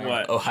 Okay, funny.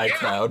 What? Oh hi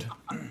crowd.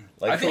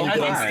 I think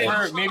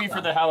hi. maybe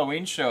for the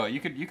Halloween show, you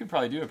could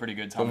probably do a pretty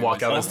good Tommy.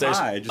 Walk out on Wiseau. stage.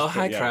 hi, just Oh put-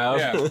 hi yeah. crowd.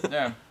 Yeah,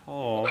 yeah.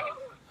 Oh.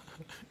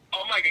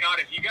 Oh my god,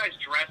 if you guys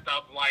dressed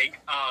up like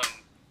all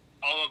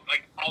of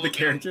The them,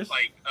 characters?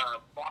 like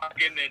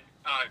Walken and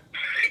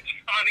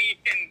Johnny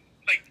and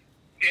like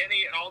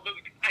Danny and all those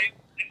guys,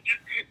 and just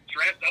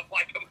dressed up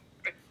like them.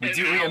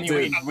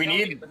 We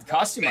need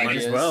costume Might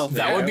ideas. as well.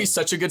 That would be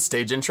such a good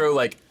stage intro.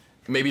 Like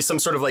maybe some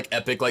sort of like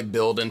epic like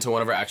build into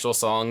one of our actual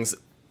songs,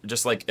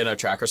 just like in a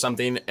track or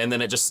something, and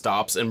then it just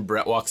stops and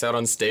Brett walks out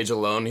on stage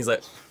alone. He's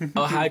like,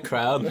 "Oh hi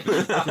crowd."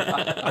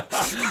 Start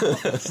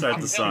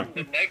the song.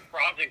 The next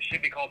project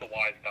should be called The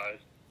Wise Guys.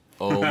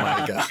 Oh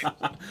my god.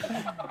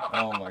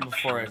 Oh my god.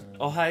 Before it.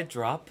 Oh, hi,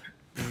 drop.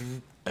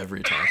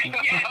 Every time.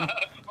 Yeah. Oh,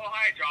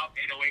 hi, drop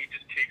 808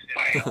 just kicks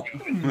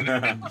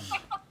in.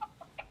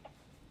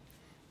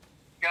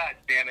 God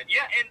damn it.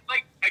 Yeah, and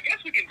like I guess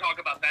we can talk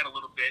about that a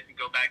little bit and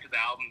go back to the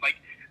album. Like,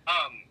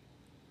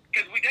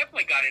 because we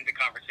definitely got into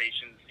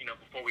conversations,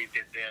 before we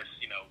did this,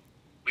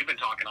 we've been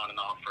talking on and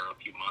off for a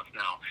few months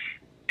now.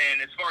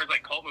 And as far as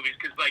like cult movies,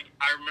 because like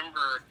I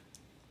remember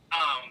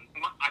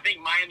I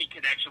think Miami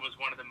Connection was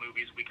one of the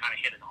movies we kind of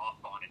hit it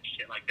off on and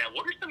shit like that.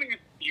 What are some of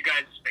you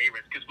guys'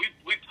 favorites? Because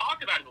we've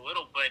talked about it a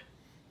little, but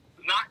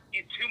not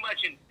too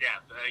much in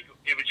depth. Like,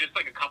 it was just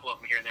like a couple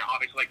of them here and there.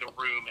 Obviously, like The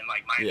Room and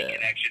like Miami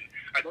Connection.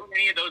 Are there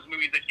any of those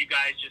movies that you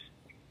guys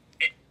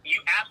you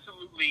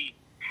absolutely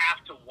have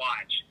to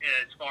watch?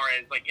 As far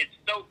as like, it's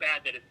so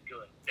bad that it's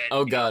good.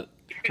 Oh god.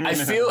 I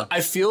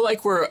feel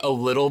like we're a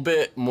little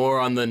bit more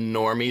on the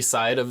normie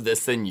side of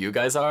this than you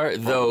guys are,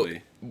 though.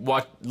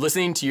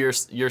 Listening to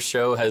your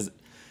show has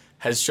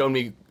shown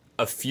me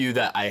a few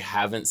that I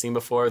haven't seen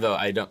before, though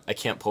I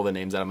can't pull the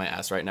names out of my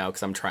ass right now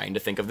because I'm trying to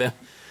think of them.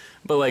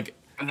 But like,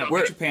 Put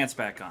your pants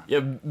back on. Yeah,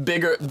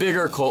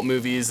 bigger cult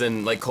movies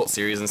and like cult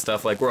series and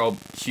stuff. Like we're all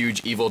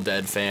huge Evil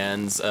Dead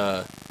fans.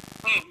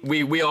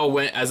 We all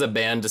went as a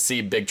band to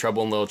see Big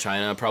Trouble in Little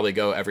China. Probably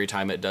go every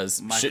time it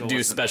does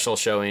do special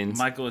showings.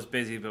 Michael was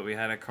busy, but we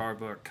had a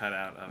cardboard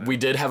cutout of it. We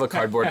did have a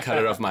cardboard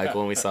cutout of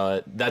Michael when we saw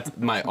it. That's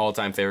my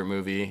all-time favorite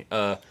movie.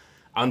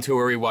 On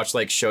tour, we watched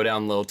like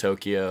Showdown Little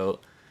Tokyo,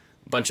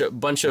 bunch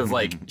of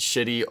like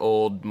shitty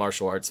old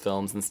martial arts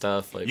films and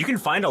stuff. Like You can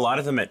find a lot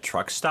of them at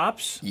truck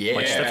stops. Yeah.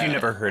 Like stuff you've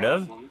never heard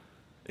of.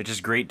 It's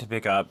just great to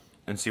pick up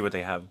and see what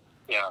they have.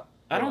 Yeah.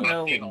 I don't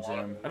know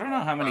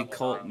how many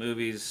cult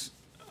movies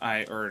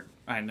I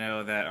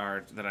know that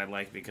I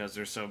like because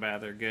they're so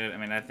bad they're good. I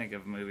mean, I think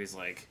of movies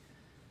like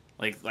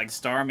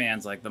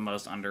Starman's like the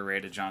most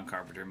underrated John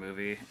Carpenter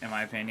movie in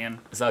my opinion.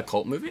 Is that a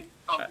cult movie?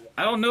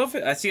 I don't know if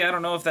I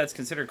don't know if that's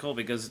considered cult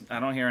because I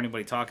don't hear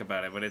anybody talk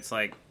about it, but it's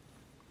like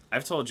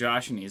I've told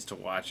Josh he needs to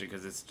watch it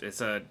because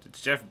it's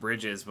Jeff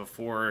Bridges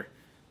before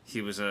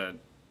he was a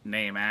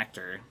name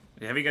actor.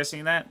 Have you guys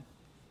seen that?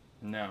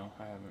 No,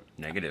 I haven't.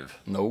 Negative.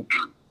 Nope.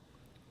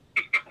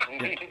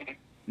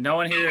 No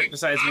one here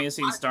besides me has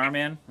seen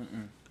Starman.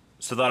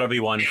 So that'll be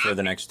one for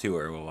the next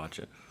tour. We'll watch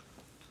it.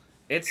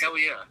 Hell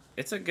yeah.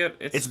 It's a good.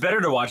 It's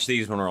better to watch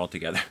these when we're all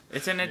together.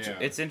 It's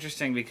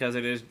interesting because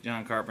it is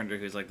John Carpenter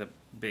who's like the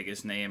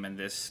biggest name in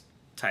this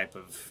type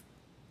of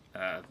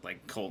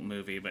like cult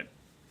movie, but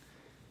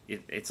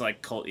it's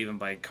like cult even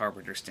by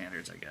Carpenter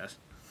standards, I guess.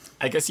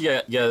 I guess you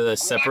gotta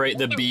separate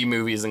the B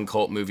movies and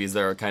cult movies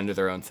that are kind of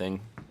their own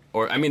thing.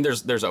 Or I mean,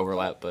 there's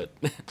overlap, but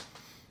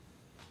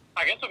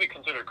I guess if we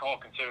consider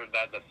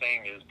that The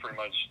Thing is pretty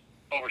much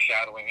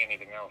overshadowing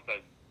anything else that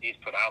he's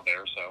put out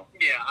there. So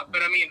Yeah,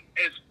 but I mean,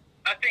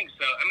 I think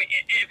so. I mean,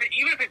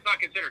 even if it's not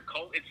considered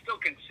cult, it's still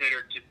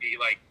considered to be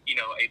like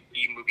a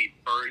B movie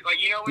version. Like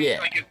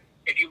like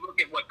if you look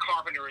at what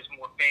Carpenter is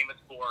more famous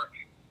for,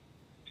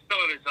 some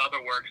of his other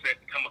works that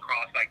come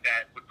across like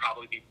that would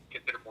probably be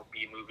considered more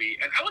B movie,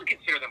 and I wouldn't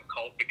consider them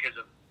cult because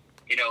of,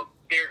 you know,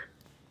 they're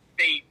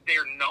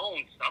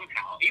known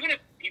somehow, even if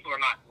people are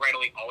not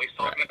readily always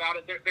talking about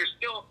it.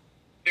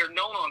 They're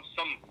known on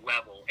some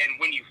level, and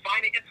when you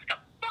find it, it's like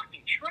a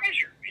fucking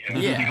treasure. You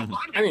know? Yeah. A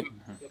lot of I mean,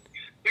 movies,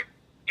 they're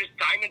just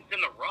diamonds in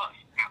the rough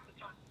half the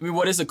time. I mean,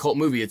 what is a cult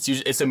movie?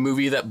 It's a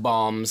movie that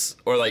bombs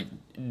or like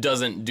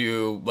doesn't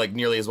do like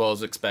nearly as well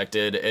as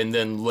expected, and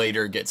then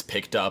later gets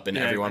picked up and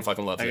everyone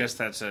fucking loves it. I guess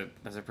that's a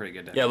pretty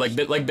good Yeah,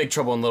 definition. like Big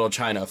Trouble in Little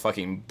China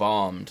fucking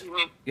bombed.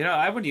 You know,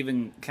 I would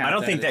even count I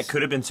don't think that as-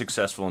 could have been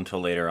successful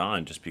until later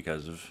on, just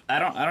because of. I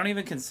don't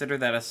even consider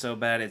that a so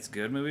bad it's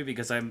good movie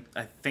because I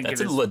think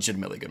That's it a is,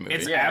 legitimately good movie.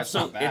 it's it's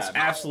not bad. it's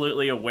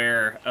absolutely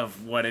aware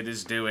of what it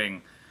is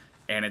doing,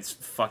 and it's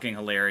fucking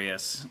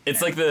hilarious.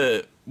 It's like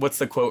what's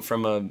the quote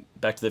from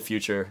Back to the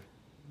Future?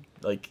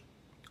 Like,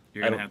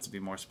 You're gonna have to be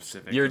more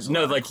specific. you're There's a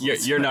lot of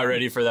quotes. you're not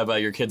ready for that,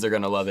 but your kids are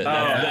gonna love it.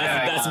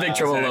 That's Big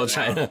Trouble in Little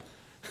China.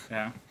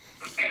 Yeah.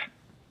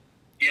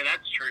 Yeah,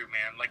 that's true,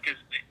 man. Like,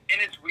 and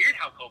it's weird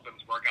how cult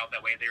films work out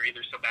that way. They're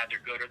either so bad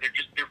they're good, or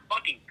they're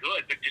fucking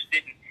good, but just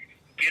didn't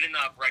get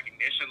enough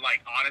recognition.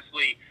 Like,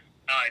 honestly,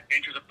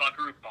 Adventures of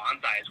Buckaroo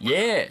Banzai is one of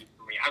the movies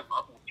for me. I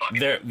love the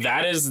fucking movie.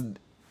 That is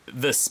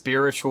the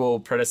spiritual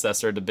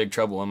predecessor to Big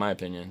Trouble, in my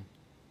opinion.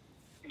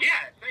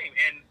 Yeah, same.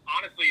 And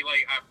honestly,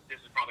 like, this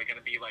is probably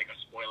going to be like a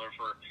spoiler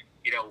for,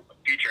 you know, a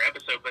future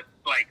episode, but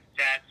like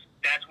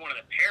that's one of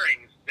the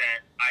pairings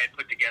that I had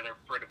put together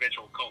for an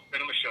eventual Cult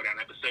Cinema Showdown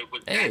episode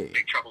was that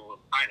Big Trouble in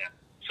Little China.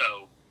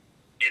 So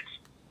it's,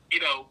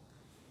 you know,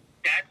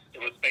 it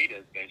was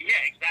betas, basically.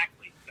 Yeah,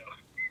 exactly.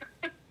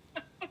 So,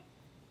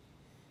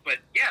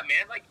 but yeah,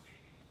 man, like,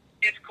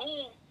 it's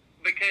cool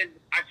because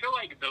I feel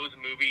like those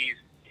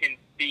movies can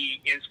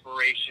be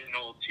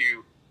inspirational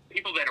to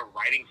people that are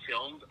writing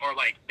films, or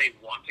like they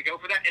want to go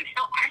for that. And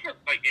hell, I have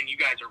like, and you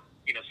guys are,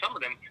 you know, some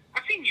of them.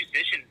 I've seen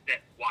musicians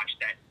that watch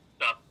that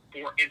stuff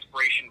for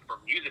inspiration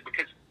for music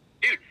because,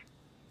 dude,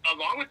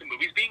 along with the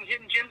movies being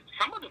hidden gems,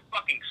 some of the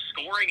fucking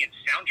scoring and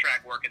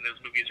soundtrack work in those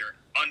movies are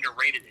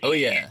underrated. Oh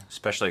yeah,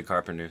 especially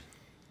Carpenter.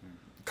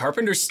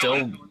 Carpenter's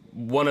still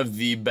one of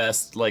the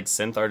best like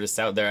synth artists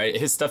out there.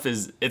 His stuff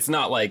it's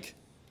not like.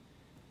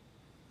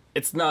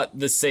 It's not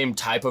the same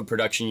type of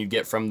production you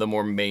get from the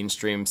more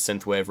mainstream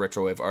synthwave,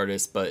 retrowave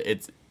artists, but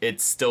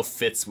it still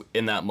fits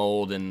in that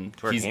mold, and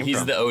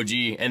he's the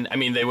OG. And I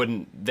mean, they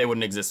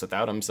wouldn't exist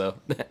without him. So.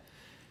 Let's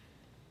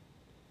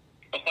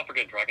not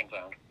forget Dragon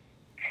Sound.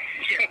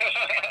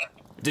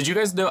 Did you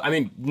guys know? I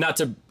mean, not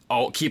to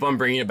keep on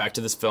bringing it back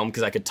to this film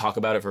because I could talk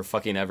about it for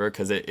fucking ever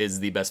because it is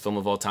the best film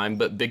of all time.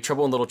 But Big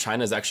Trouble in Little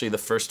China is actually the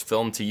first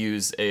film to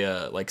use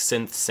a like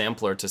synth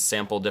sampler to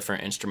sample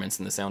different instruments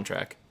in the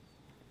soundtrack.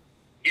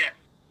 Yes,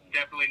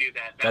 definitely knew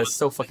that. That is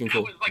so fucking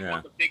cool. That was like one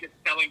of the biggest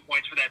selling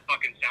points for that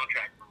fucking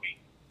soundtrack for me.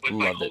 Was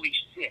like, Loved it. holy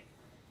shit.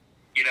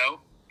 You know?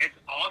 It's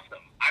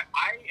awesome. I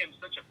am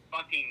such a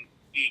fucking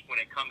geek when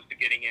it comes to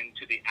getting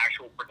into the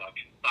actual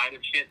production side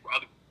of shit,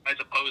 as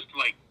opposed to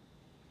like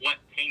what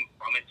came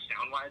from it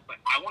sound-wise.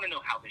 Like, I want to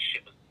know how this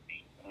shit was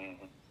made.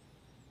 Mm-hmm.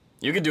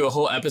 You could do a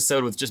whole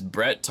episode with just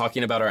Brett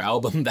talking about our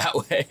album that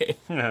way.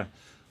 Yeah.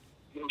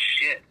 No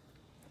shit.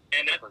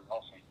 And that's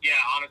awesome. Yeah,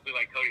 honestly,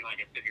 like Cody and I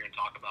can sit here and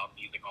talk about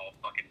music all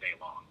fucking day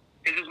long.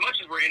 Because as much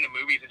as we're into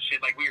movies and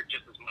shit, like, we are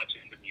just as much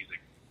into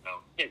music.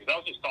 So. Yeah, because I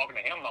was just talking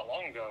to him not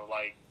long ago.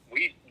 Like,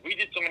 we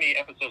did so many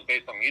episodes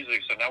based on music,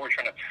 so now we're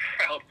trying to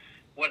figure out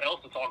what else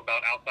to talk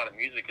about outside of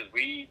music, because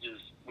we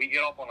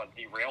get off on a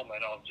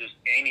derailment of just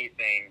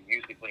anything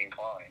musically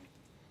inclined.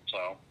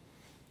 So.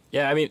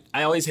 Yeah, I mean,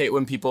 I always hate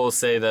when people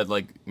say that,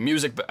 like,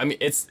 music, I mean,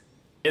 it's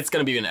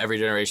going to be in every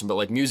generation, but,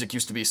 like, music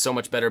used to be so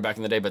much better back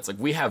in the day, but it's like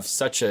we have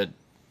such a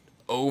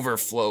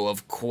overflow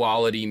of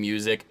quality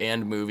music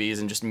and movies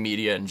and just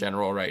media in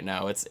general right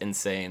now. It's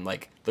insane,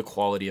 like, the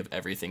quality of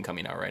everything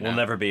coming out right now. We'll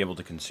never be able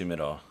to consume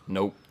it all.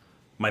 Nope.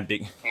 My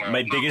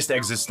biggest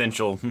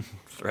existential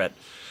threat.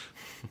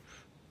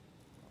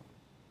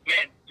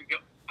 Man,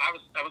 I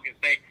was gonna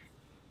say,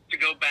 to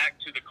go back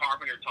to the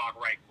Carpenter talk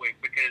right quick,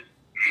 because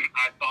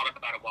I thought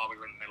about it while we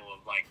were in the middle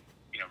of, like,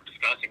 you know,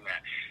 discussing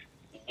that.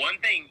 One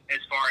thing as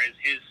far as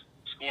his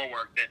score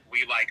work that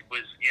we liked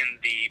was in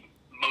the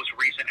most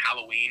recent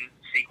Halloween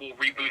sequel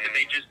reboot that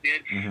they just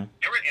did. Mm-hmm.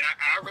 And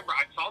I remember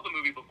I saw the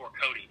movie before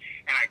Cody,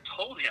 and I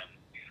told him,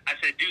 I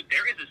said, dude,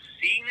 there is a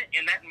scene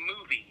in that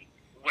movie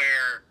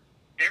where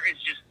there is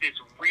just this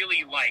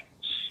really, like,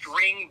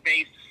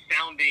 string-based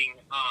sounding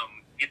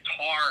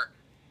guitar,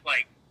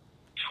 like,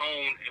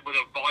 tone with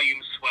a volume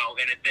swell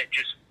in it that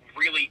just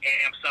really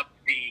amps up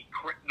the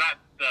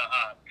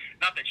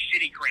not the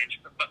shitty cringe,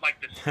 but like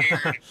the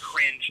scared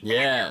cringe.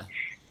 Yeah.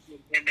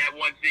 In that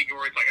one scene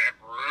where it's like,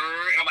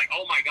 and I'm like,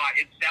 oh my god,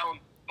 it sounds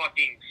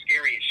fucking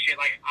scary as shit.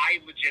 Like, I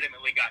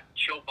legitimately got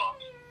chill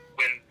bumps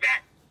when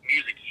that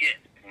music hit.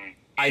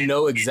 I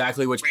know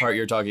exactly which part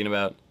you're talking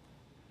about.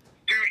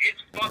 Dude,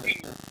 it's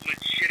fucking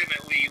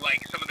legitimately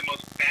like some of the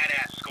most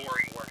badass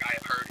scoring work I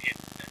have heard in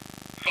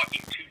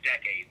fucking 2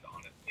 decades,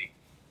 honestly.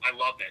 I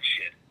love that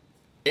shit.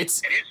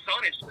 It's And his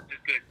son is just as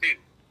good too.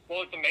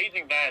 Well, it's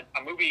amazing that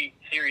a movie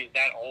series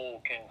that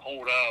old can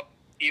hold up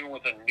even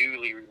with a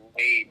newly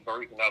made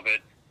version of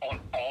it on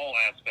all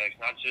aspects,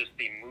 not just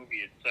the movie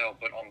itself,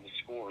 but on the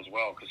score as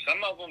well. Because some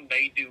of them,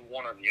 they do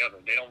one or the other.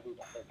 They don't do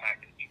the whole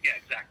package. Yeah,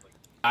 exactly.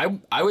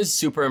 I was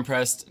super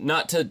impressed,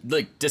 not to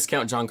like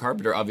discount John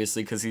Carpenter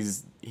obviously because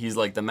he's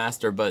like the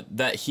master, but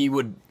that he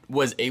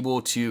was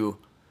able to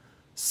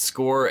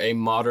score a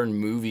modern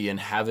movie and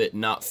have it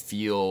not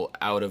feel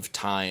out of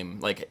time.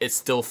 Like it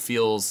still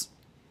feels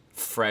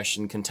fresh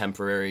and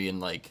contemporary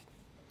and like,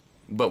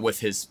 but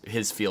with his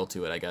feel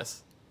to it, I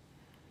guess.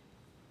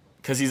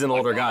 Because he's an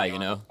older guy, you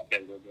know.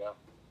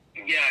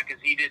 Yeah, because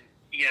he didn't.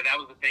 Yeah, that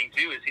was the thing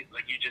too. Is he,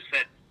 like you just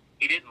said,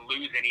 he didn't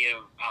lose any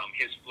of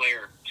his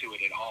flair to it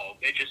at all.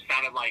 It just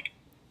sounded like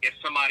if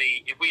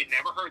we had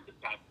never heard this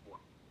guy before,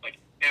 like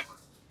never,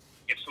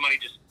 if somebody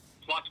just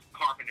plucked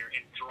Carpenter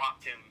and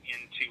dropped him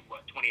into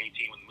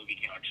 2018 when the movie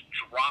came out, just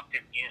dropped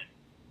him in,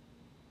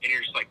 and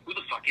you're just like, who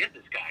the fuck is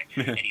this guy?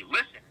 And he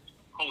listens.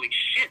 Holy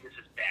shit, this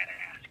is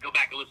badass. Go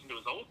back and listen to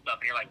his old stuff,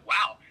 and you're like,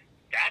 wow,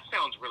 that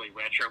sounds really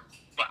retro,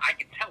 but I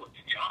can tell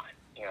it's John.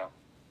 Yeah.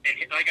 And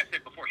like I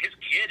said before, his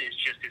kid is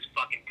just as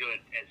fucking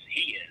good as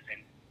he is,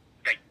 and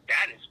like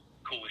that is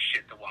cool as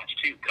shit to watch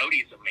too.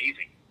 Cody is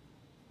amazing.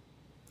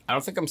 I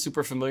don't think I'm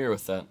super familiar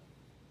with that.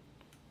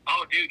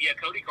 Oh, dude, yeah,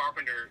 Cody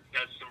Carpenter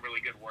does some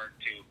really good work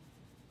too.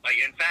 Like,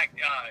 in fact,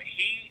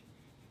 he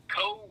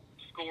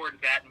co-scored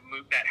that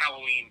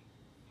Halloween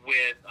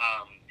with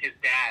his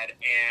dad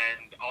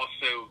and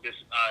also this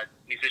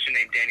musician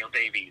named Daniel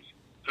Davies,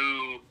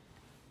 who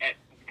at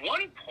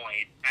one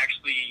point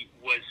actually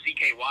was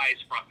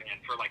CKY's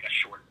frontman for like a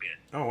short bit.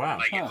 Oh wow!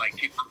 Like in like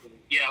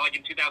like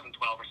in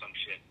 2012 or some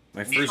shit.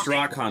 My first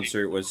rock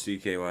concert was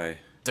CKY.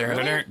 It's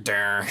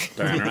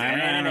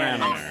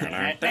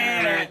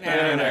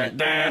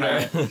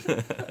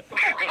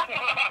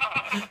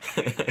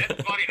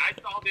funny. I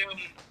saw them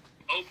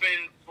open,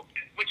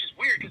 which is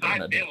weird because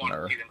I didn't want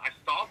to see them. I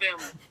saw them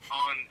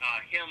on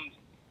Hymn's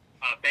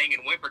Bang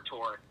and Whimper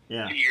tour 2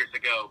 years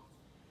ago,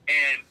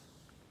 and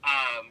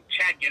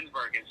Chad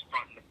Ginsburg is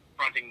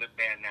fronting the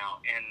band now,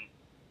 and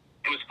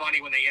it was funny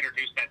when they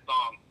introduced that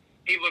song.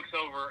 He looks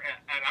over,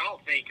 and I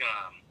don't think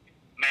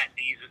Matt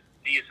Diaz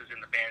is in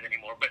the band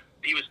anymore, but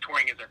he was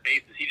touring as their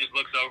bassist. He just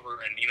looks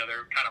over, and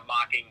they're kind of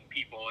mocking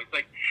people. It's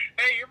like,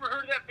 hey, you ever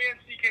heard of that band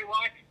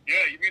CKY?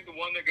 Yeah, you mean the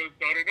one that goes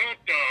da da da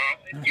da?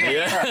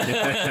 Yeah.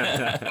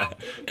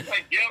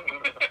 Like, yeah.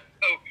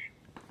 So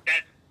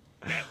that's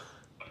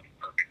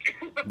fucking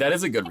perfect. That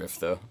is a good riff,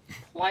 though.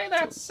 Play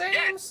that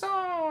same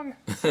song.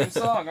 Same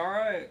song, all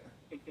right.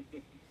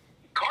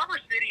 Carver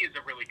City is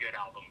a really good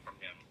album from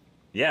him.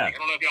 Yeah. Like, I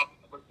don't know if y'all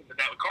listened to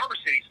that, but Carver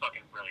City's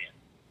fucking brilliant.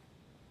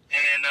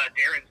 And then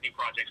Darren's new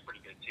project's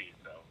pretty good too.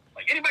 So,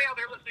 like, anybody out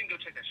there listening, go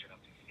check that shit out.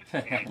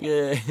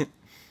 Yeah.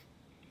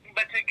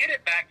 But to get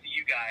it back to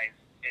you guys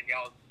and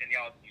y'all's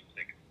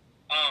music,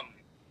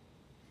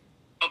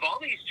 of all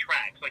these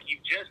tracks, like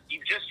you've just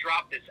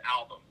dropped this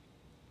album.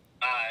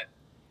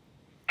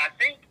 I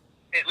think,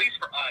 at least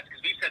for us,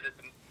 because we've said this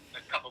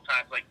a couple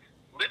times, like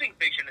Living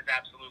Fiction is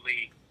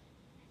absolutely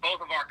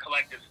both of our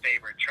collective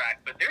favorite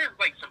tracks. But there's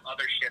like some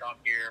other shit on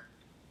here.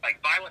 Like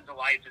Violent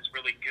Delights is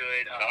really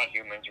good. Not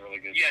Human's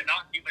really good. Yeah,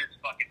 Not Human is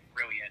fucking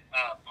brilliant.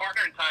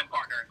 Partner in Time,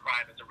 Partner in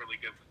Crime is a really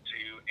good one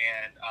too.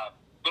 And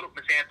Little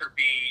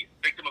Misanthropy,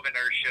 Victim of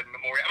Inertia,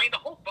 Memorial. I mean,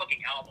 the whole fucking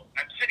album.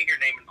 I'm sitting here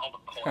naming all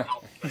the whole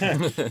album.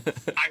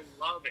 I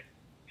love it.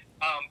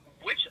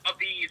 Which of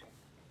these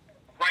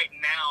right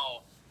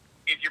now,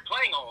 if you're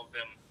playing all of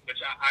them,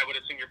 which I would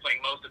assume you're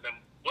playing most of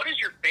them, what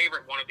is your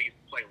favorite one of these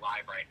to play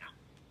live right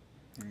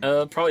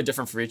now? Probably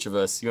different for each of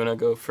us. You want to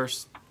go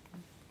first?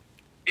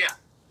 Yeah.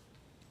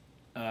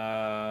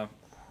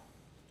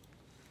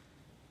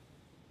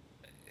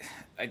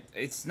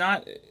 It's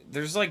not.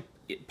 There's like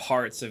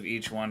parts of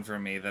each one for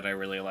me that I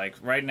really like.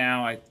 Right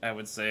now, I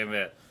would say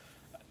that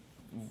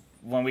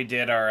when we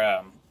did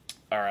our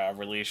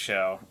release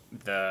show,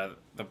 the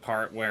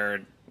part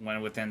where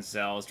When Within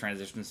Cells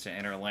transitions to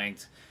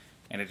Interlinked,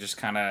 and it just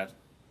kind of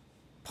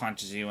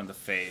punches you in the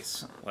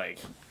face, like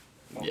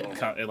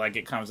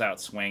it comes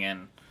out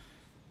swinging.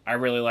 I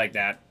really like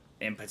that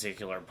in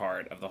particular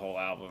part of the whole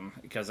album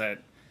because it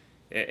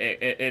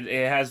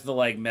has the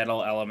like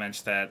metal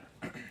elements that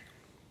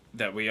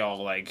we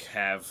all like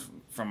have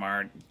from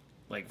our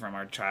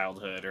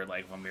childhood or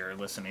like when we were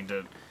listening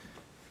to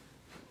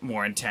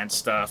more intense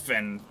stuff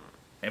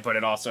but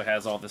it also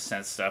has all the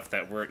synth stuff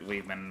that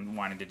we've been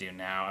wanting to do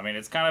now. I mean,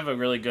 it's kind of a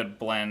really good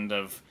blend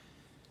of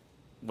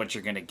what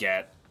you're gonna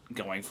get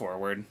going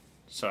forward.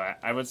 So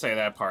I would say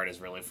that part is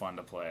really fun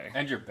to play.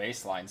 And your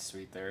bass line's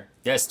sweet there.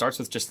 Yeah, it starts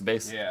with just the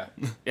bass. Yeah.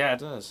 Yeah, it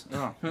does.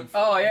 Oh,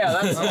 oh yeah,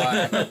 that's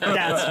why.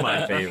 That's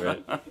my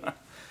favorite.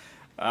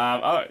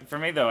 For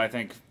me, though, I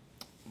think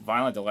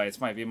Violent Delights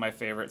might be my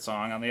favorite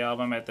song on the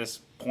album at this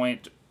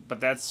point.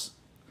 But it's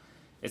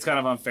kind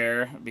of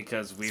unfair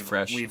because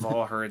we've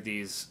all heard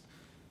these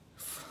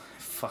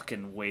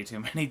fucking way too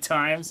many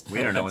times.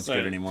 We don't know what's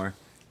good anymore.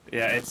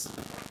 Yeah,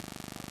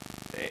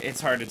 it's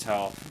hard to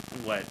tell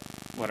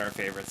what our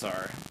favorites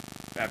are.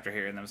 after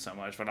hearing them so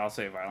much, but I'll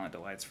say Violent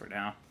Delights for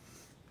now.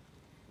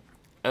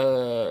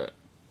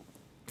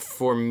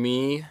 For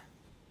me,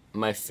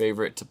 my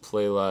favorite to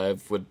play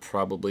live would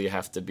probably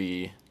have to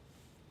be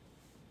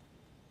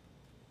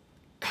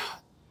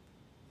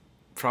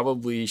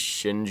probably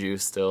Shinju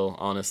still,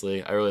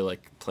 honestly. I really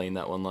like playing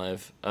that one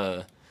live.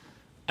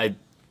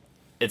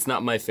 It's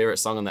not my favorite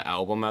song on the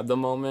album at the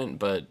moment,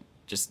 but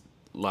just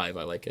live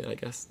I like it, I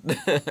guess.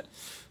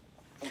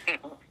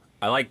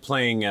 I like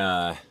playing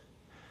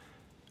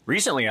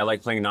recently I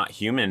like playing Not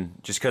Human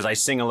just because I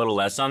sing a little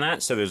less on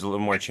that, so there's a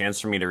little more chance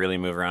for me to really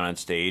move around on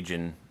stage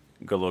and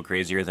go a little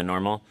crazier than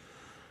normal.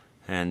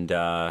 And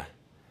as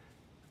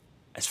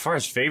far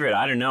as favorite,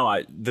 I don't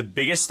know. The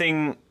biggest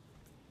thing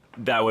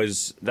that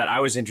I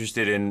was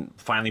interested in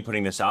finally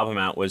putting this album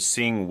out was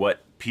seeing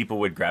what people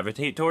would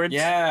gravitate towards.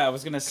 Yeah, I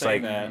was gonna say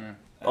that.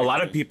 A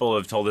lot of people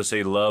have told us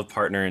they love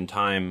Partner in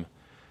Time,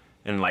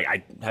 and like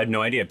I had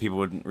no idea people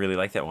would really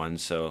like that one.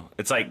 So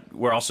it's like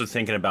we're also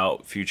thinking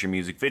about future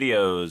music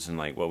videos and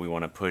like what we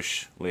want to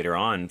push later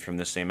on from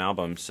the same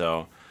album.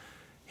 So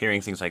hearing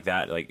things like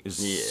that like is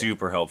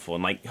super helpful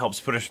and like helps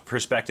put a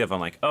perspective on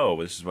like,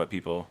 oh, this is what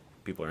people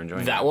are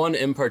enjoying. That one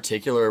in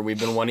particular, we've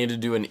been wanting to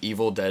do an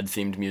Evil Dead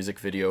themed music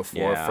video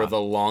for the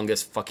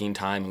longest fucking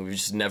time, and we've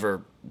just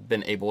never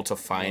been able to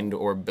find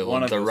or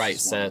build the right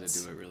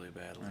sets. To do it really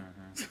badly.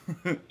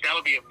 That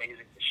would be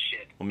amazing as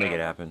shit. We'll make it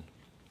happen.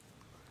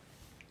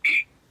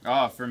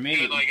 Oh, for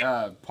me,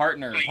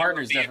 Partner's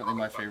Partner's definitely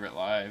my favorite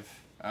live.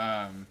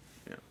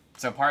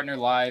 So Partner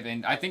live,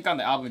 and I think on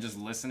the album, just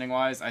listening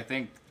wise, I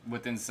think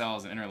Within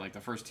Cells and Interlinked,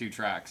 the first two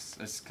tracks,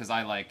 because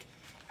I like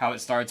how it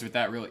starts with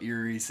that real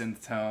eerie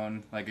synth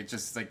tone. Like it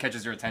just like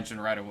catches your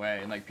attention right away,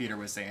 and like Peter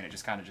was saying, it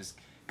just kind of just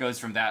goes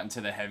from that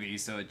into the heavy.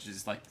 So it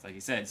just like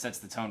you said, sets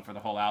the tone for the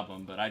whole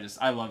album. But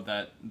I love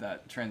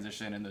that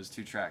transition in those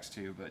two tracks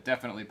too. But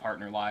definitely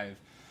Partner live,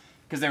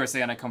 because they were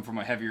saying I come from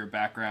a heavier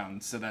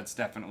background, so that's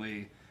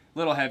definitely a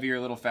little heavier,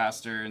 a little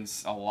faster, and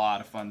it's a lot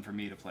of fun for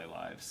me to play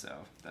live. So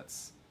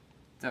that's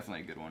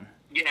definitely a good one.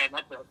 Yeah,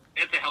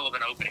 that's a hell of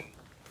an opening,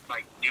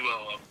 like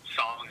duo of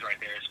songs right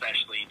there.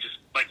 Especially just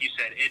like you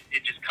said,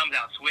 it just comes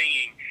out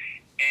swinging,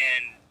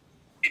 and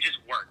it just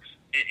works.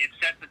 It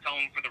sets the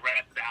tone for the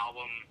rest of the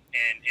album,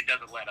 and it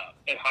doesn't let up.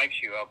 It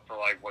hypes you up for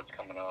like what's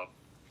coming up.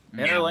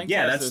 Interlinked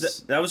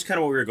that was kind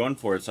of what we were going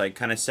for. It's like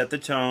kind of set the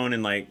tone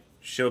and like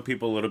show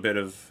people a little bit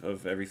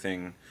of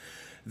everything.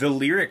 The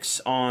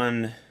lyrics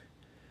on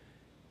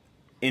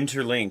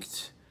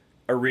Interlinked,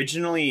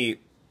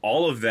 originally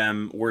all of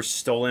them were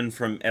stolen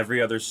from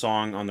every other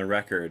song on the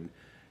record,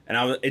 and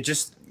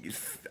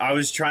I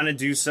was trying to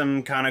do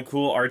some kind of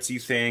cool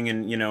artsy thing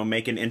and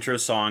make an intro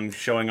song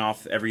showing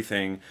off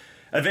everything.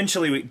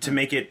 Eventually, to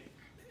make it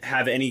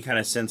have any kind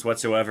of sense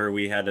whatsoever,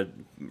 we had to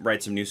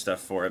write some new stuff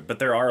for it. But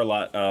there are a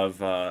lot of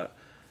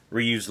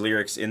reused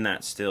lyrics in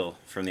that still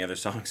from the other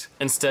songs.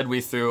 Instead,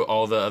 we threw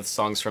all the other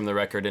songs from the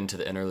record into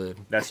the interlude.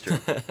 That's true.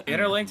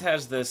 Interlinked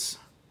has this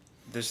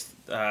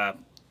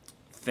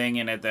thing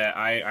in it that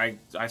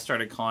I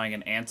started calling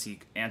an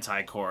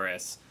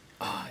anti-chorus.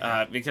 Oh,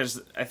 yeah.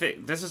 Because I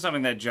think this is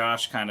something that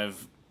Josh kind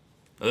of...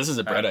 This is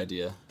a Brett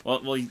idea.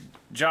 Well,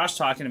 Josh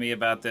talking to me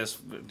about this,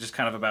 just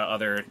kind of about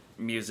other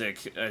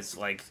music, is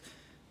like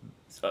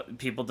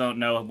people don't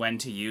know when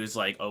to use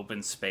like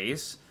open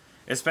space,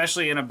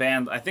 especially in a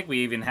band. I think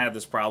we even had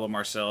this problem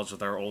ourselves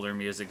with our older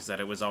music, is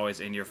that it was always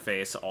in your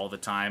face all the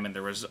time, and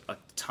there was a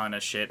ton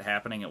of shit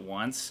happening at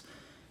once.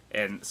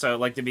 And so,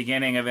 like the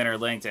beginning of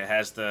Interlinked, it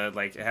has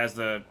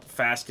the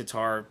fast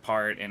guitar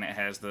part, and it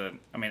has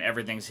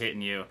everything's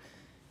hitting you.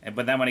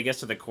 But then when it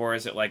gets to the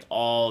chorus, it like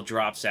all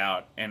drops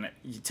out, and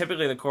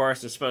typically the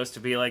chorus is supposed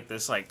to be like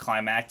this like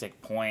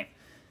climactic point,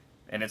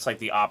 and it's like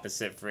the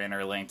opposite for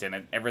Interlinked,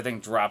 and everything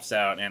drops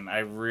out. And I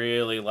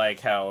really like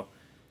how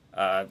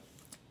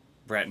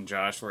Brett and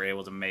Josh were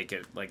able to make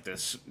it like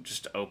this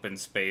just open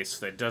space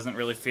that doesn't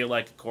really feel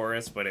like a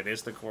chorus, but it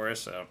is the chorus.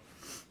 So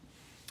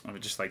I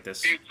would just like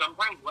this. Dude,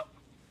 sometimes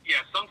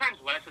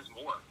less is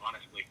more,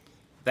 honestly.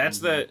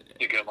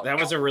 That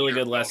was a really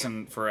good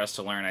lesson for us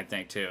to learn, I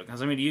think, too.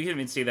 Because you can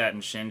even see that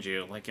in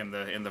Shinju, like in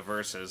the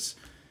verses.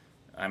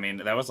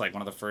 That was like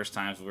one of the first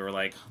times we were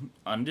like,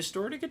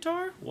 undistorted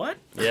guitar? What?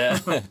 Yeah,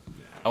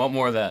 I want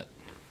more of that.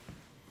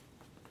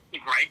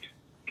 Right.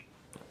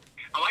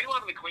 I like a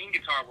lot of the clean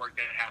guitar work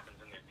that happens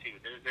in there too.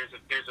 There's a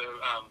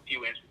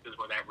few instances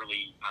where that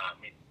really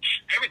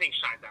everything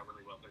shines out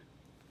really well. But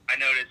I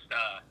noticed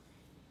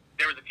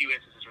there was a few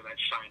instances where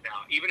that shined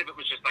out, even if it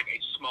was just like a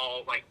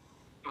small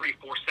 3-4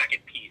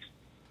 second piece.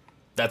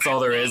 That's all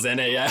there is in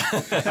it, yeah.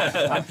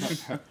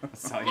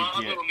 That's all you get.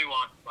 Little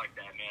nuances like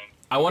that, man.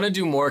 I want to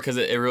do more because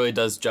it really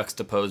does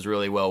juxtapose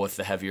really well with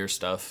the heavier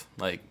stuff.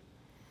 I'm a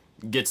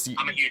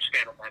huge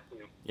fan of that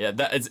too. Yeah,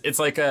 it's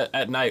like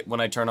at night when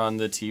I turn on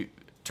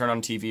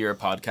TV or a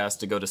podcast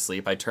to go to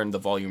sleep. I turn the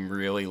volume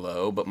really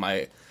low, but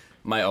my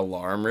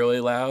alarm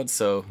really loud,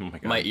 so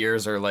my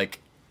ears are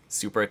like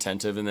super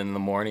attentive, and then in the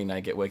morning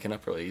I get waken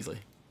up really easily.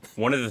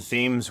 One of the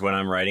themes when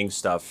I'm writing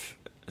stuff,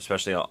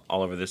 especially all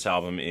over this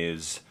album,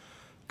 is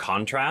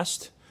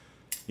contrast.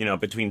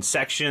 between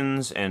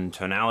sections and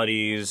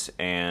tonalities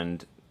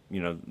and,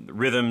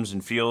 rhythms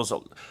and feels.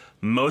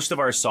 Most of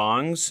our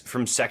songs,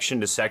 from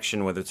section to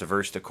section, whether it's a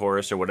verse to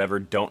chorus or whatever,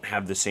 don't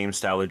have the same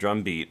style of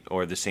drum beat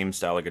or the same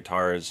style of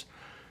guitars.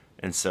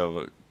 And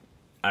so,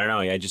 I don't know,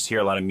 I just hear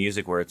a lot of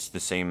music where it's the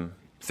same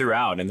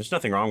throughout, and there's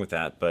nothing wrong with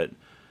that, but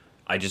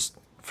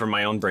for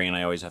my own brain,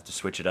 I always have to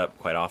switch it up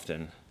quite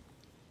often.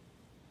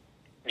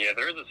 Yeah,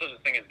 there is such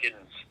a thing as getting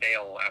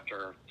stale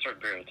after a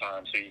certain period of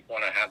time, so you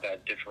want to have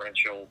that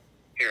differential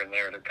here and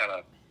there to kind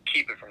of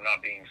keep it from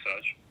not being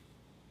such.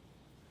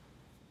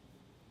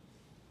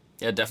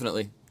 Yeah,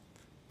 definitely.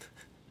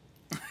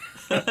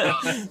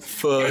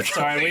 Fuck.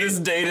 Sorry, this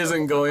date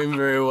isn't going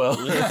very well.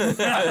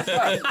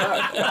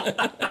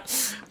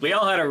 We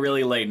all had a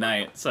really late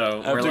night,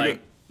 so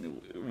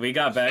we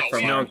got back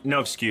from no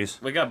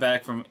excuse. We got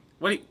back from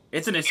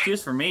it's an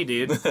excuse for me,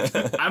 dude.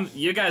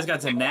 You guys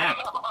got to nap.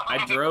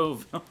 I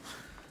drove.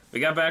 We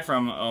got back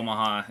from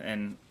Omaha,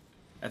 and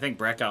I think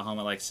Brett got home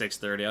at like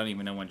 6:30. I don't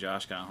even know when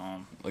Josh got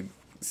home. Like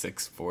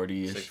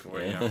 6:40-ish.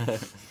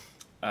 6:40.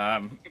 Yeah.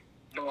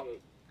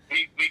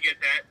 We get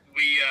that.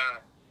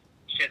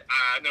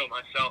 I know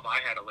myself, I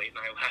had a late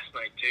night last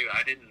night too.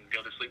 I didn't go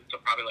to sleep until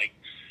probably like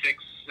 6,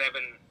 7,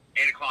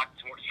 8 o'clock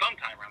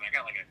sometime around there.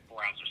 I got like 4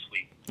 hours of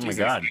sleep. Oh my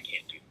God. I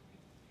can't do it.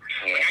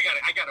 Like,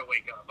 I gotta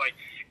wake up. Like,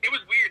 it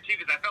was weird too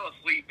because I fell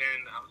asleep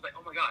and I was like,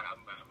 oh my God,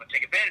 I'm gonna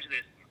take advantage of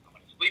this. I'm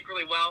gonna sleep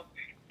really well.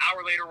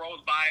 Hour later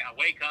rolls by, I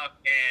wake up,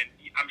 and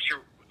I'm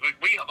sure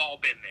we have all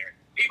been there.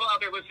 People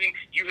out there listening,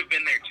 you have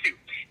been there too.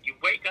 You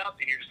wake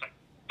up and you're just like,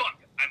 fuck,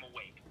 I'm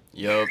awake.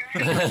 Yup.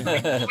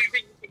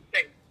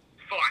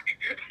 Fuck,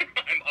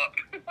 I'm up.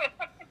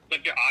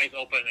 Let your eyes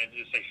open and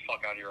just say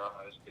fuck out of your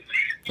eyes.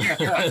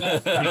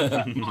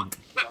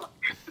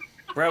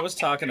 Brett was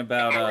talking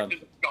about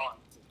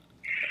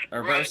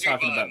Brett was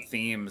talking about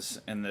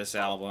themes in this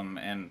album,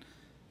 and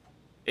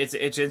it's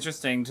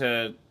interesting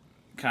to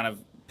kind of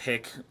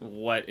pick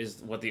what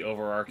the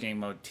overarching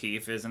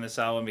motif is in this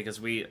album, because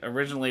we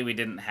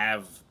didn't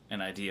have an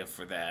idea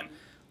for that.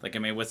 Like, I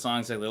mean, with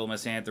songs like Little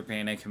Misanthropy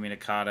and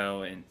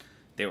Incommunicado, and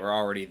they were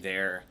already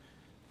there,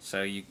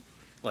 so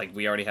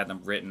we already had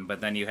them written.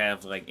 But then you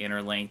have like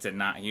Interlinked and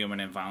Not Human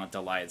and Violent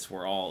Delights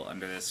were all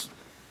under this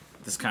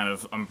kind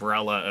of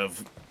umbrella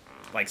of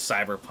like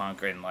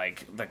cyberpunk and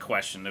like the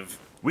question of,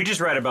 we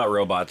just write about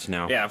robots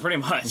now. yeah, pretty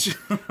much.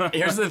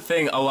 Here's the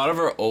thing, a lot of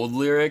our old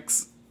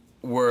lyrics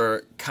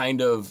were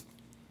kind of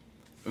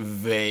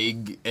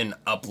vague and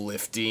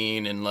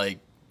uplifting and like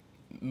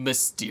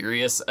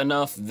mysterious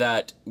enough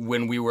that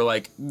when we were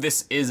like,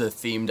 this is a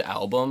themed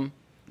album,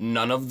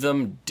 none of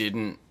them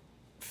didn't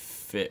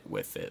fit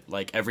with it.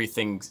 Like,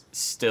 everything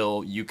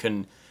still, you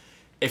can,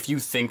 if you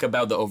think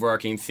about the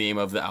overarching theme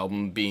of the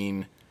album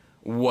being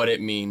what it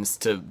means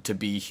to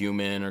be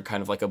human, or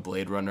kind of like a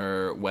Blade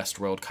Runner,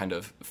 Westworld kind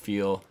of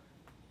feel,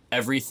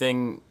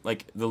 everything,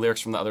 like the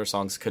lyrics from the other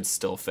songs could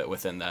still fit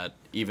within that,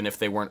 even if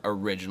they weren't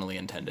originally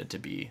intended to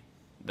be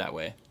that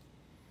way.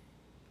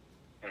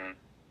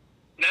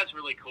 That's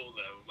really cool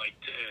though, like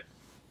to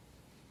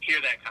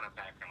hear that kind of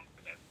background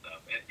for that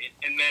stuff,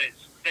 and that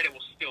it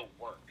will still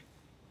work.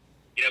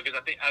 You know, because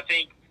I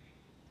think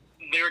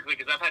lyrically,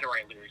 because I've had to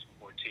write lyrics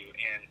before too,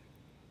 and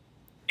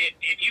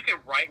if you can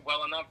write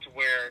well enough to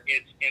where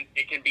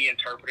it can be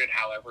interpreted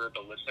however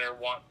the listener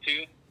wants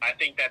to, I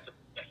think that's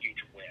a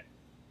huge win,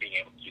 being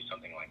able to do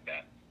something like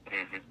that.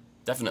 Mm-hmm.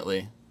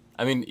 Definitely.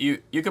 I mean,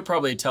 you could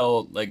probably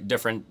tell like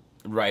different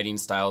writing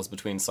styles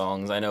between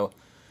songs. I know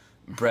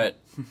Brett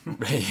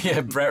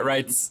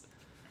writes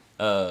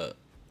a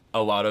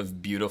lot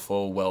of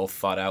beautiful, well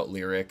thought out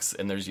lyrics,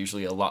 and there's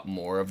usually a lot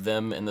more of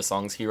them in the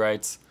songs he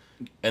writes.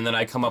 And then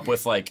I come up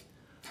with like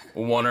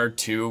one or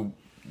two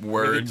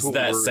words really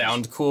cool words.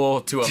 Sound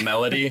cool to a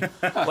melody.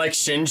 Like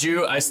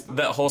Shinju,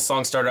 that whole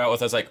song started out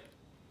with, I was like,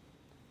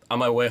 on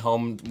my way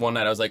home one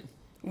night, I was like,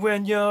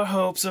 when your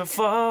hopes are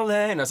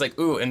falling. And I was like,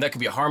 ooh, and that could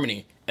be a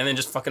harmony. And then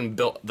just fucking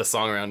built the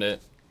song around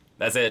it.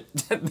 That's it.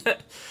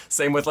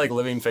 Same with like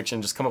Living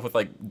Fiction. Just come up with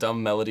like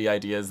dumb melody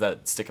ideas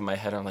that stick in my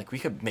head. I'm like, we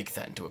could make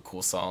that into a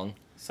cool song.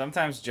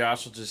 Sometimes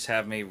Josh will just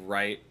have me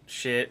write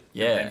shit.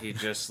 Yeah. And then he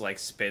just like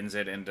spins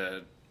it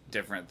into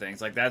different things.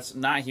 Like, that's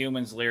Not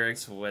Human's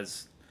lyrics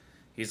was,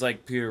 he's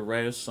like, Peter,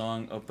 write a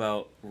song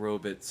about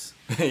robots.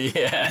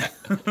 Yeah.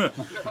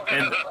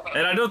 and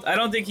I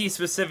don't think he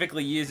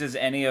specifically uses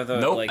any of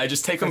those. Nope. Like, I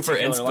just take them for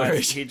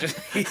inspiration.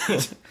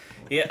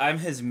 Yeah, I'm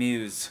his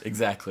muse.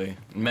 Exactly.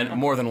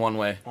 More than one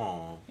way.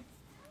 Aww.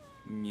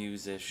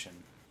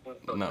 Musician.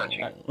 No.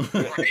 Did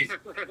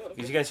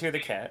you guys hear the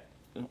cat?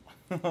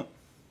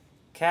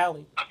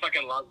 Callie. I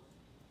fucking love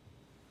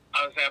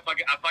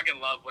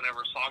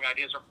whenever song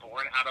ideas are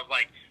born out of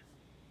like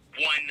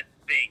one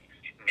thing,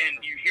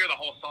 and you hear the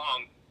whole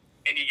song,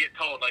 and you get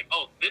told like,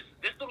 oh, this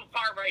little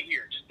part right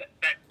here, just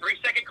that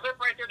 3-second clip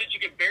right there that you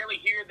can barely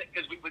hear,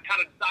 because we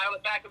kind of dial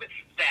it back a bit.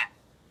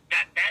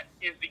 That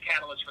is the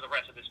catalyst for the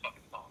rest of this fucking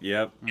song.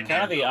 Yep. And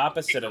kind of the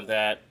opposite of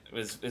that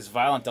is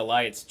Violent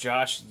Delights.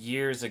 Josh,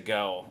 years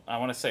ago, I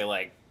want to say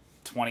like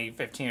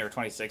 2015 or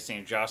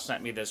 2016, Josh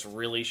sent me this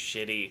really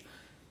shitty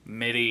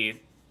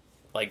MIDI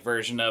like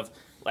version of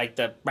like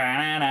the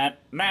and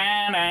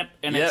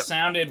it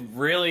sounded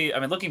really. I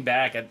mean, looking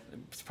back,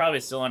 it's probably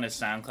still on his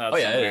SoundCloud. Oh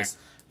yeah, somewhere, it is.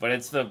 But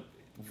it's the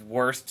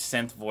worst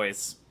synth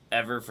voice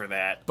ever for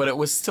that. But it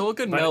was still a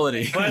good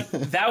melody. But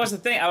that was the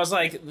thing. I was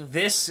like,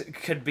 this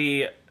could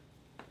be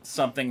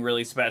something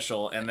really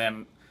special, and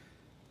then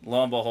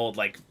lo and behold,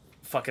 like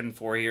fucking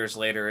 4 years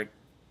later,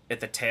 at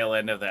the tail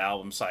end of the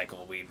album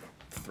cycle, we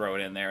throw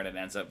it in there, and it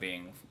ends up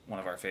being one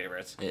of our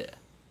favorites. Yeah.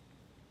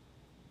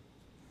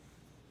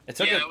 It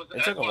took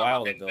a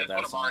while to build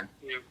that song.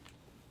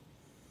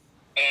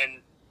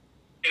 And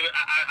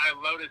I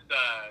noticed,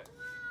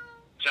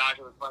 Josh,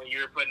 it was funny.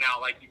 You were putting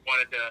out like you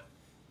wanted to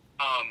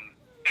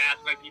ask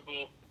like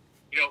people,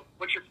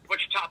 what's your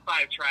top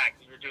 5 tracks?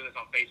 You were doing this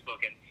on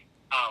Facebook, and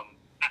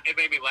it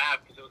made me laugh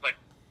because it was like,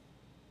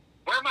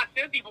 where are my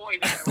Cynthia boys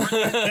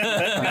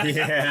at?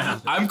 Yeah.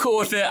 I'm cool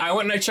with it. I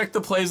went and I checked the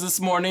plays this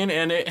morning,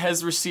 and it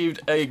has received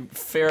a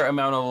fair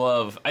amount of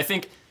love. I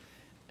think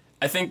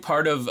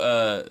part of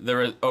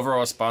the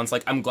overall response,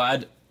 like, I'm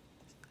glad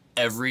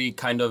every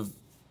kind of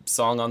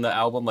song on the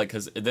album, like,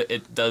 because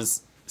it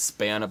does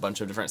span a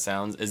bunch of different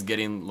sounds, is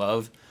getting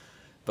love.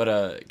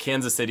 But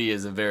Kansas City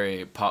is a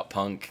very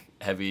pop-punk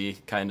heavy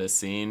kind of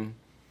scene.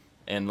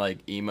 And, like,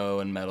 emo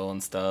and metal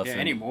and stuff. Yeah,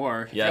 and,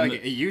 anymore. Yeah, I feel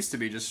like it used to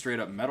be just straight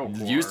up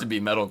metalcore. It used to be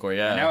metalcore,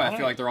 yeah. And now I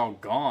feel like they're all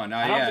gone.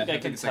 I don't think I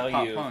can it's tell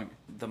like you pop-punk.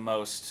 the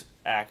most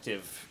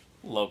active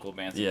local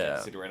bands in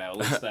Kansas City right now. At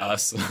least that.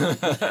 Us.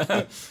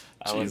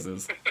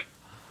 Jesus.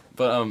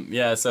 But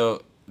yeah,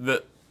 so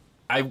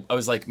I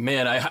was like,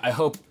 man, I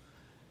hope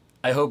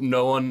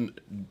no one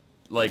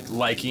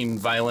liking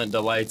Violent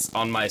Delights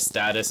on my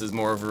status is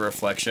more of a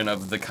reflection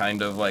of the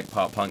kind of like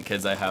pop punk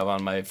kids I have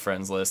on my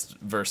friends list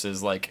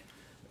versus like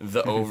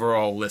the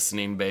overall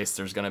listening base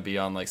there's gonna be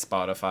on like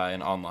Spotify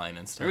and online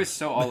and stuff.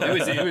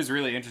 It was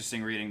really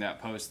interesting reading that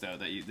post though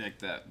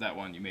that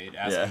one you made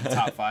asking the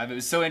top 5. It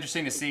was so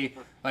interesting to see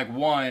like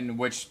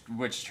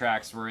which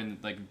tracks were in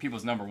like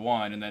people's number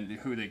 1 and then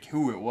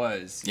who it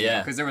was.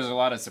 Yeah, because there was a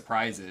lot of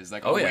surprises.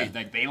 Like wait,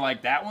 like they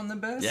like that one the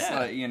best.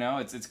 Yeah,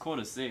 it's cool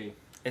to see.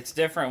 It's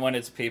different when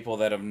it's people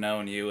that have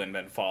known you and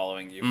been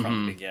following you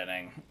from the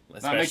beginning.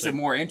 That makes it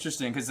more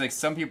interesting because like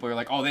some people are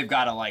like, oh, they've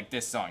got to like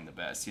this song the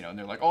best, and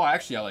they're like, oh,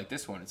 actually, I like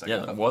this one. It's like,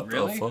 yeah, what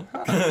really? the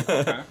fuck?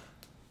 Okay.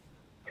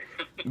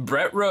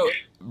 Brett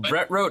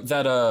wrote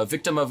that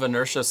 "Victim of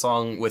Inertia"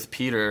 song with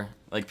Peter.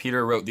 Like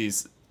Peter wrote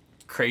these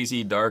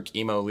crazy dark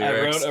emo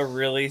lyrics. I wrote a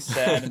really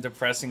sad and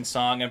depressing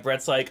song, and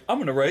Brett's like, I'm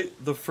gonna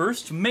write the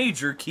first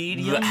major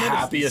keyed the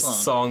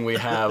happiest song we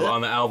have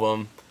on the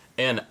album,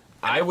 and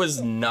I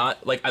was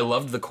not, like, I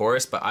loved the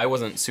chorus, but I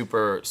wasn't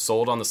super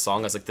sold on the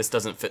song. I was like, this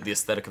doesn't fit the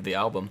aesthetic of the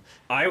album.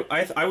 I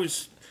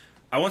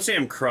won't say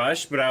I'm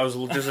crushed, but I was a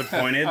little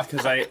disappointed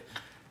because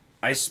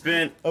I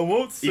spent... I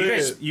won't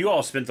say You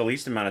all spent the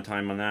least amount of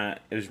time on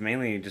that. It was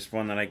mainly just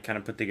one that I kind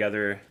of put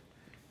together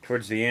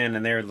towards the end,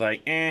 and they were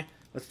like,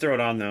 let's throw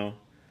it on, though.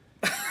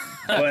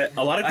 But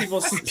a lot of people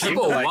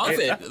love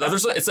it.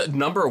 It's a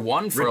number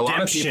 1 for a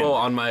lot of people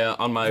on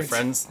my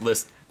friends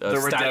list. The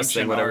status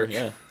thing, whatever. Arc.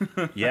 Yeah.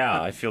 Yeah,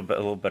 I feel a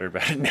little better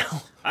about it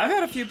now. I've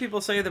had a few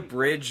people say the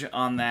bridge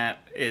on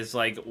that is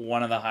like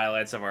one of the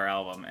highlights of our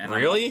album. And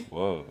really?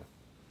 Whoa.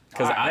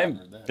 Because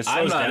I'm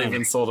not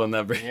even sold on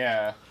that bridge.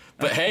 Yeah.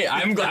 But hey,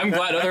 I'm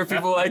glad other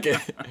people like it.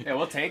 Yeah,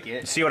 we'll take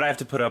it. See what I have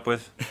to put up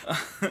with.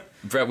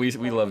 Brett, we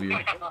love you.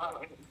 I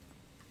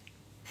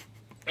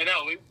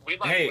know we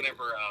like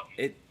whenever.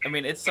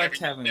 It sucks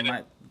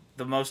having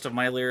the most of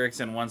my lyrics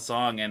in one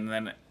song, and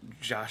then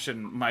Josh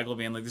and Michael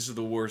being like, "This is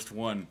the worst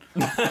one."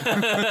 Go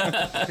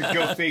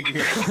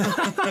figure.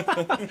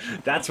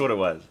 That's what it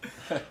was.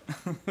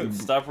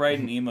 Stop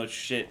writing emo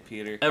shit,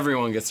 Peter.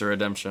 Everyone gets a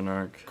redemption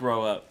arc.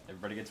 Grow up.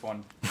 Everybody gets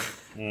one.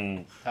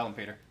 Tell him,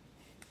 Peter.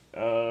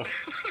 Fuck.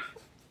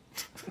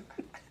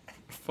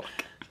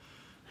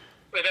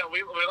 But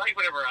we like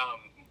whenever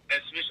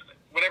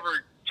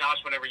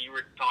Josh, whenever you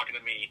were talking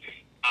to me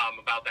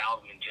about the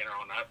album in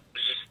general, and I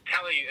was just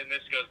telling you, and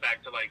this goes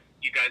back to like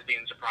you guys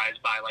being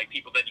surprised by like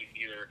people that you've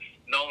either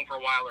known for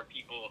a while or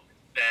people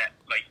that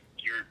like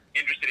you're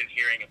interested in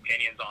hearing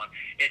opinions on.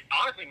 It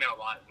honestly meant a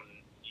lot when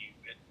you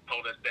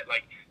told us that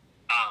like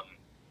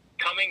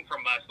coming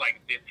from us, like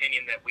the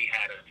opinion that we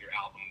had of your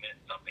album meant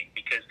something,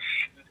 because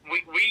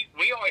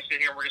we always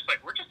sit here and we're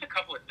just a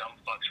couple of dumb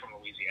fucks from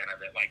Louisiana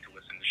that like to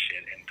listen to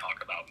shit and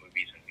talk about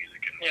movies and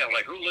music. And yeah,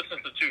 like who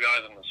listens to 2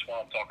 guys in the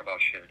swamp talk about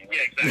shit? You know?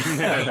 Yeah,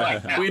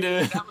 exactly. We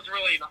do. That was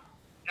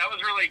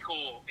really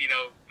cool,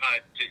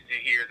 to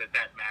hear that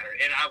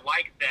mattered, and I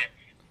like that.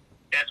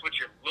 That's what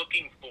you're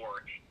looking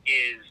for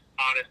is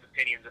honest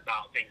opinions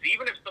about things.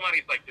 Even if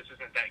somebody's like, "This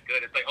isn't that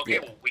good," it's like, okay,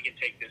 well, we can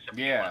take this. And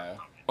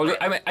Okay,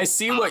 I mean, I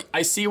see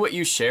what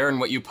you share and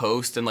what you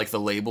post and like the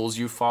labels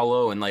you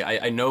follow, and like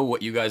I know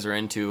what you guys are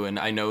into, and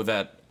I know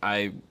that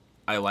I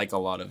like a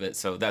lot of it.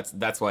 So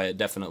that's why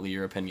definitely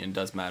your opinion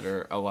does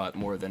matter a lot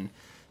more than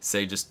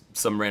say just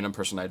some random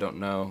person I don't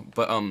know.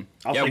 But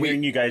also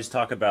hearing you guys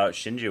talk about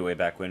Shinju way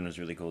back when was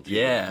really cool too.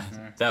 Yeah,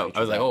 I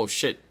was like, oh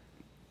shit.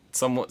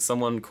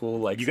 someone cool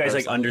like You guys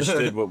like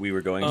understood what we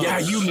were going Yeah,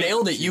 for. you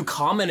nailed it. You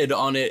commented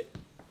on it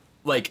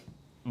like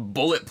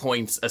bullet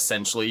points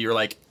essentially. You're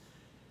like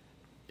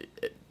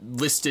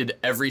listed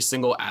every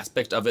single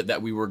aspect of it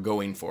that we were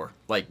going for.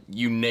 Like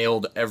you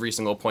nailed every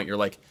single point. You're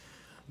like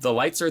the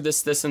lights are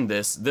this, this, and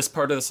this. This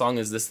part of the song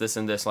is this, this,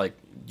 and this. Like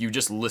you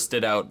just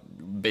listed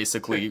out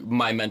basically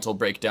my mental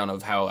breakdown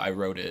of how I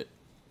wrote it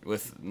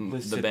with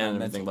the band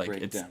and everything. Like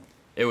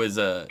it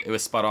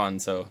was spot on.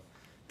 So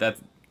that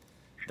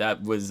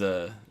was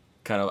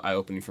kind of eye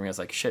opening for me. I was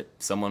like, shit,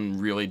 someone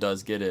really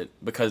does get it,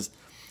 because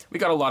we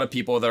got a lot of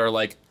people that are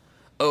like,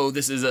 oh,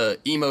 this is a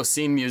emo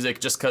scene music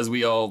just because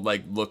we all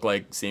like look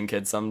like scene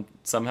kids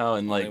somehow,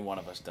 and like Only one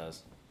of us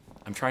does.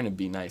 I'm trying to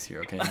be nice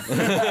here, okay? And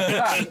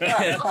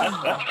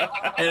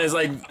it's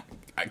like,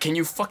 can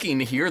you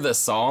fucking hear the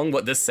song?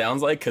 What this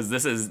sounds like? Because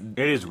it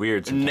is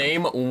weird. Sometimes.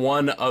 Name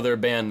one other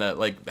band that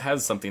like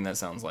has something that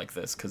sounds like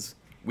this, because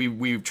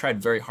we've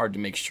tried very hard to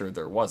make sure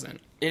there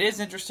wasn't. It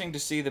is interesting to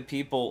see the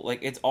people,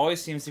 like, it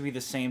always seems to be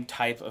the same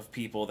type of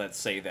people that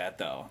say that,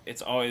 though.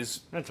 It's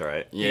always That's all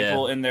right.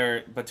 people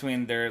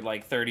between their,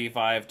 like,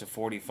 35 to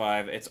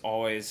 45. It's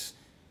always,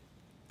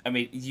 I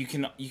mean, you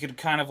could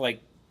kind of, like,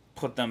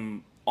 put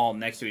them all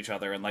next to each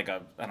other in, like,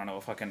 a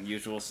fucking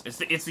usual,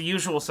 it's the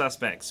usual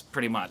suspects,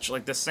 pretty much.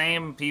 Like, the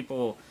same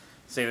people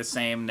say the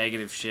same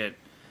negative shit.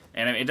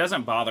 And it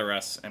doesn't bother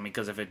us,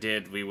 because if it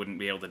did, we wouldn't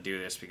be able to do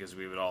this, because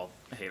we would all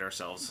hate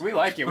ourselves. We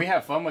like it. We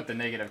have fun with the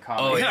negative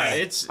comments. Oh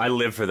yeah, I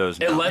live for those.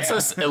 It lets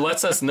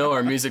us know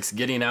our music's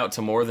getting out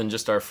to more than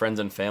just our friends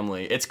and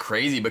family. It's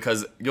crazy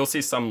because you'll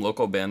see some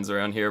local bands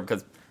around here,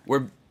 because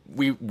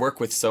we work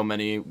with so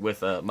many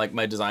with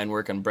my design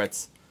work and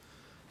Brett's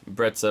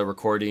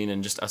recording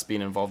and just us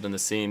being involved in the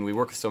scene. We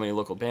work with so many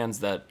local bands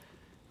that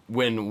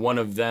when one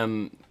of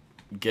them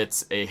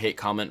gets a hate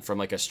comment from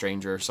like a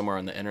stranger somewhere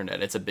on the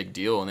internet, it's a big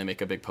deal, and they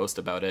make a big post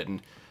about it.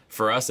 And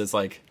for us, it's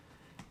like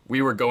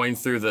we were going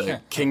through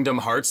the Kingdom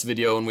Hearts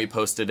video and we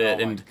posted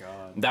it, and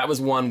that was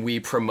one we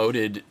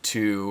promoted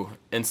to,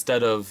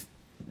 instead of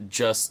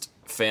just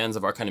fans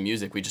of our kind of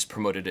music, we just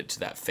promoted it to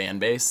that fan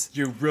base.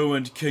 You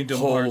ruined Kingdom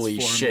Hearts. Holy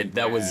shit,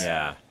 that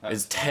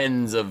was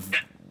tens of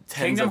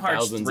Kingdom Hearts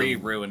thousands 3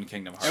 of ruined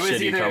Kingdom Hearts. It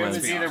was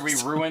either we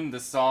ruined the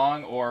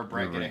song or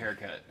Brett get a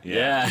haircut.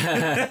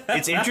 Yeah.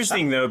 It's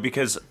interesting though,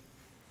 because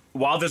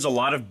while there's a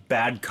lot of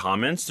bad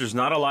comments, there's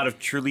not a lot of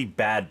truly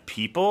bad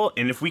people,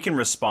 and if we can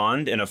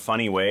respond in a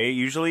funny way,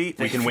 usually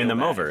we can win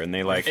them over, and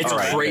they like. It's all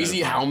right,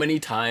 crazy how many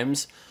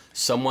times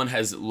someone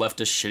has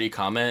left a shitty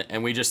comment,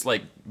 and we just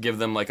like give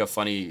them like a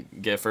funny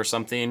GIF or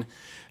something.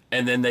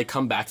 And then they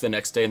come back the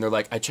next day and they're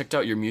like, I checked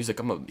out your music.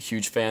 I'm a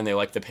huge fan. They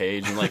like the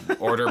page and like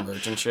order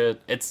merch and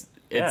shit. It's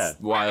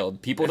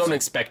wild. People don't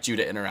expect you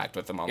to interact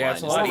with them online. Yeah,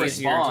 it's a lot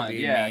easier to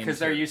be mean because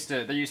they're used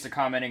to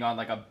commenting on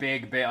like a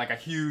big band, like a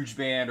huge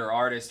band or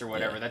artist or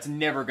whatever. That's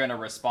never gonna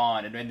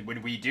respond. And then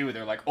when we do,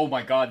 they're like, oh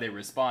my god, they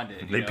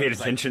responded. They paid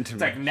attention to me.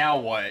 It's like, now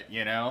what?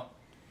 You know?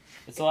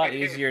 It's a lot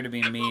easier to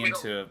be mean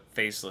to a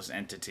faceless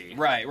entity.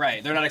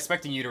 Right. They're not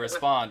expecting you to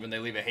respond when they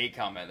leave a hate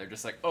comment. They're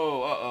just like,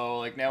 oh,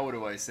 like, now what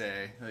do I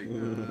say? Like,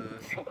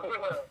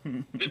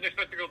 Didn't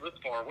expect to go this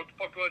far. What the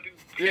fuck do I do?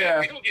 Yeah.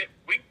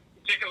 We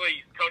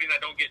particularly, Cody and I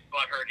don't get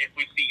butthurt if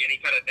we see any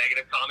kind of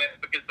negative comment,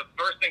 because the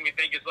first thing we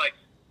think is like,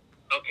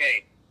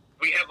 okay,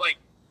 we have like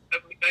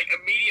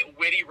immediate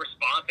witty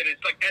response, and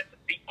it's like that's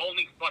the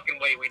only fucking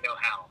way we know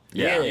how.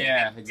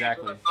 Yeah,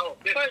 exactly. Oh,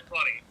 this is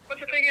funny. But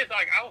the thing is,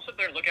 like, I'll sit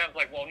there and look at it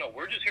like, well, no,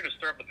 we're just here to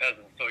stir up the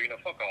peasants, so,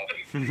 fuck off.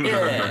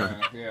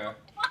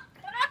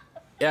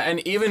 Yeah,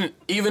 and even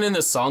in the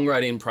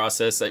songwriting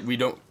process, like, we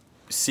don't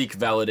seek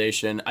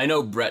validation. I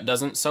know Brett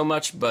doesn't so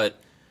much,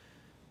 but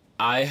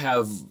I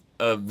have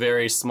a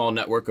very small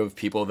network of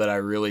people that I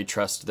really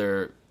trust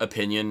their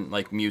opinion,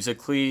 like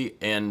musically,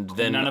 and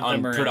then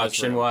on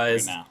production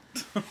wise. Right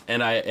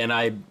and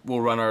I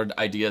will run our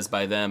ideas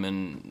by them,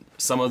 and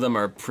some of them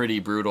are pretty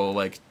brutal,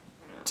 like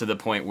to the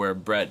point where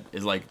Brett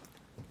is like,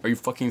 are you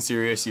fucking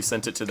serious? You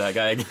sent it to that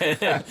guy again?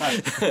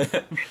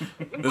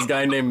 This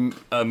guy named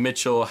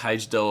Mitchell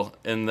Heidel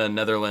in the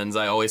Netherlands,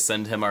 I always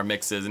send him our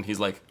mixes, and he's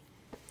like,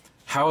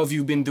 how have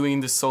you been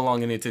doing this so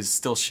long and it is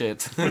still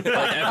shit? Like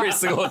every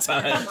single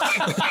time.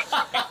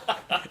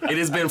 It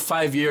has been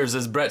 5 years.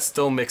 Is Brett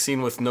still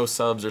mixing with no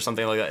subs or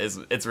something like that?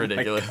 It's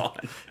ridiculous.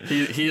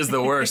 He is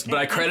the worst. But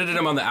I credited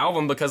him on the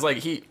album because like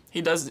he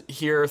does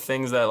hear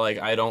things that like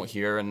I don't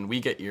hear, and we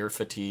get ear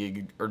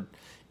fatigue or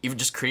even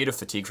just creative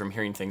fatigue from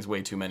hearing things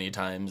way too many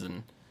times,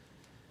 and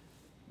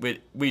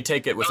we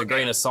take it with a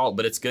grain of salt.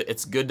 But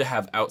it's good to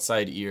have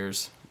outside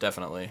ears,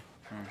 definitely,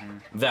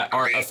 that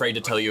aren't afraid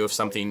to tell you if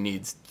something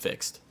needs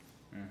fixed.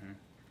 Oh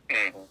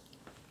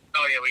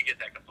yeah, we get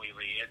that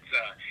completely. It's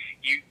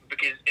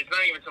because it's not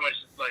even so much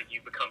like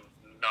you become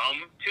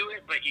numb to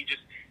it, but you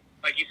just,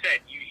 like you said,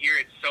 you hear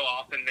it so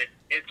often that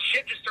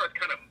shit just starts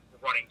kind of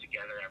running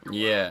together everywhere.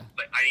 Yeah.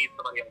 Like, I need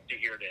somebody else to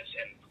hear this,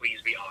 and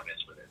please be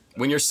honest with it.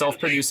 When you're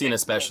self-producing,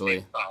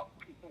 especially.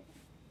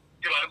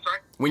 I'm sorry?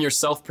 When you're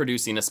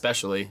self-producing,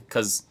 especially,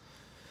 because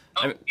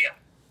I'm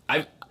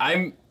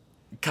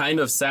kind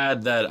of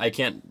sad that I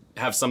can't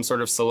have some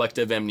sort of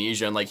selective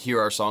amnesia and like hear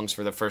our songs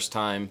for the first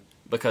time,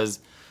 because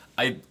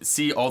I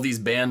see all these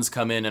bands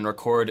come in and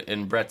record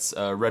in Brett's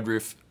Red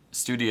Roof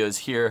Studios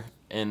here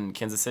in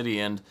Kansas City,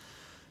 and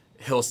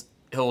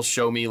he'll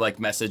show me like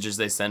messages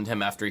they send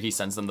him after he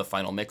sends them the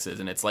final mixes,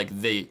 and it's like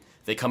they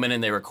come in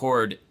and they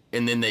record,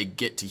 and then they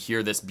get to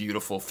hear this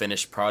beautiful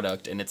finished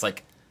product, and it's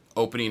like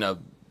opening a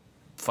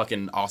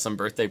fucking awesome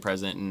birthday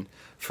present. And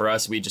for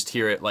us, we just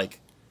hear it like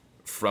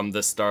from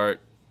the start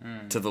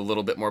to the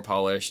little bit more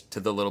polished to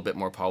the little bit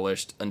more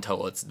polished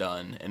until it's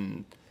done.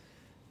 And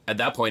at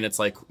that point, it's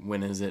like,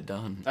 when is it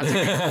done? That's a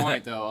good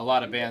point, though. A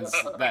lot of bands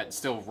that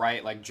still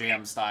write like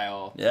jam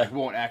style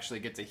won't actually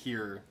get to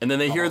hear. And then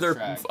they hear their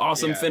track.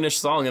 awesome finished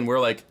song, and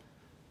we're like,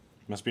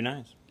 Must be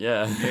nice.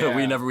 yeah.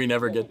 we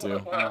never get to.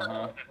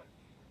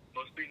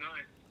 Must be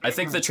nice. I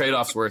think the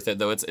trade-off's worth it,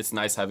 though. It's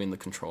nice having the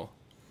control.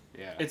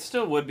 Yeah. It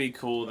still would be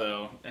cool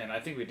though, and I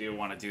think we do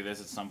want to do this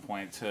at some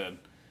point to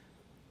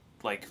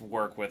like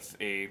work with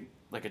a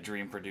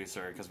dream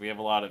producer, because we have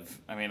a lot of.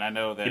 I mean, I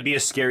know that It'd be a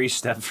scary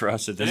step for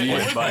us at this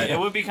point, but it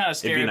would be kind of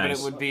scary, nice. but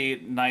it would be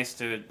nice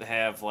to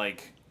have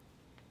like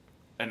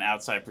an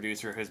outside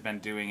producer who's been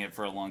doing it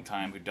for a long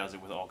time, who does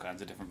it with all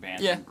kinds of different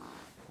bands. Yeah. And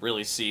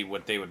really see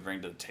what they would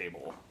bring to the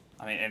table.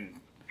 I mean,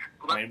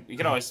 you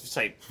can always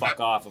say fuck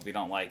off if we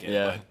don't like it.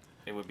 Yeah. But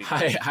it would be.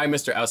 Hi,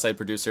 Mr. Outside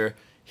Producer.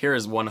 Here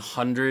is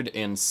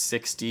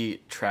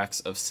 160 tracks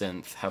of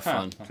synth. Have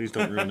fun. please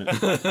don't ruin it.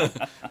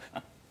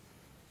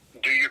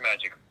 Do your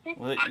magic.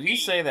 Well, you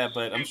say that,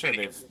 but I'm sure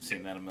they've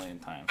seen that a million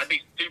times. I'd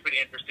be stupid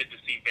interested to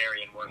see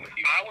Varian work with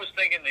you. I was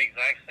thinking the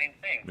exact same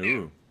thing. Dude.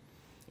 Ooh.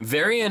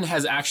 Varian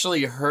has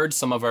actually heard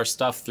some of our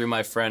stuff through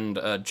my friend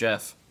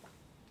Jeff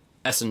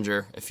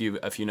Essinger, if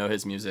you know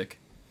his music.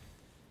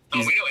 Oh,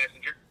 we know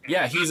Essinger.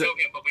 Yeah, We he's don't a- know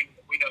him, but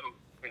we know who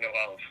we know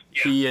of.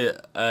 Yeah.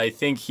 I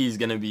think he's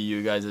gonna be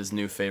you guys'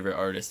 new favorite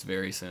artist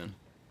very soon.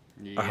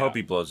 I hope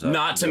he blows up.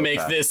 Not to real make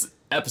fast. this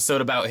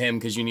episode about him,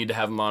 because you need to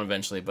have him on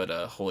eventually, but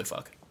holy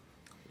fuck.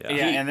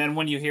 Yeah, and then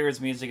when you hear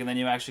his music and then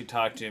you actually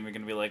talk to him, you're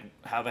gonna be like,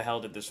 how the hell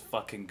did this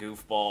fucking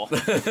goofball?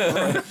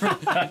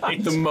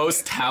 The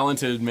most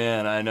talented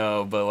man I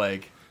know, but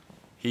like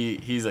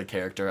he's a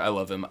character. I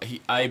love him.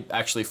 I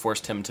actually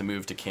forced him to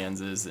move to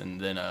Kansas, and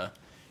then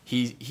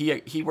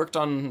he worked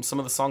on some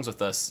of the songs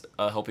with us,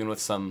 helping with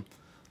some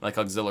like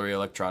auxiliary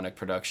electronic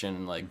production,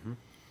 and like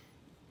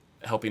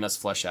helping us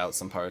flesh out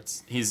some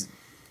parts.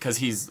 Because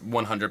he's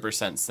 100%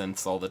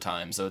 synths all the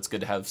time, so it's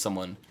good to have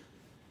someone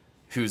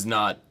who's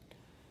not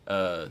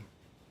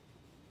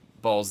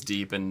balls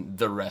deep and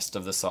the rest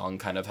of the song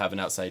kind of have an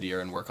outside ear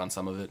and work on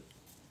some of it.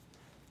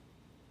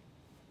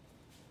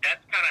 That's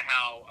kind of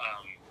how,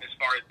 as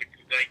far as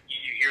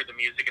you hear the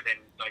music and then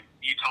like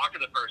you talk to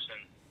the person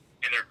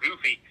and they're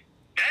goofy.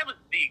 That was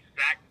the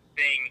exact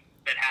thing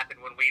that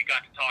happened when we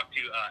got to talk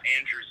to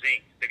Andrew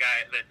Zink, the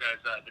guy that does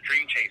the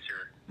Dream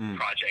Chaser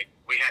project.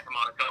 We had him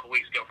on a couple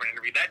weeks ago for an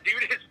interview. That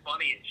dude is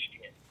funny as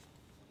shit.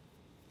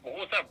 What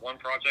was that one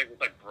project? It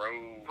was like Bro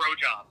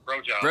Job.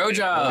 Bro Oh,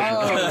 Job.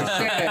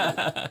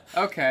 shit.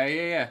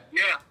 Okay, yeah.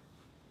 Yeah.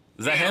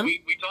 Is that Yeah, him?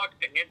 We talked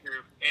to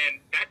Andrew,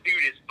 and that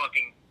dude is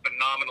fucking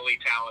phenomenally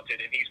talented,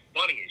 and he's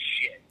funny as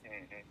shit.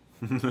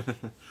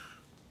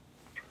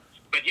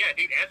 But yeah,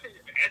 dude,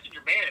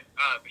 Essinger, man,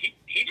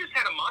 he just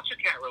had a Monster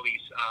Cat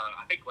release,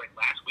 I think like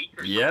last week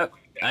or Yep.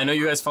 something like that. I know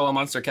you guys follow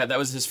Monster Cat. That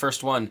was his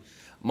first one.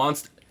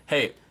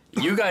 Hey,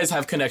 you guys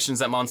have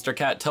connections at Monster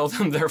Cat. Tell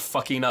them they're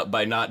fucking up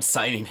by not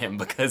signing him,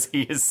 because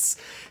his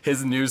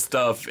new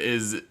stuff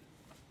is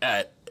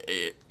at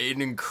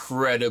an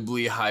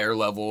incredibly higher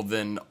level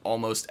than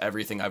almost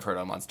everything I've heard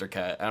on Monster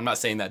Cat. I'm not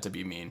saying that to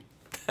be mean.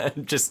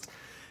 just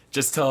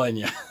telling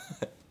you.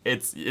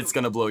 It's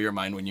gonna blow your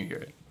mind when you hear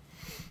it.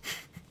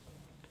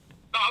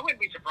 No, I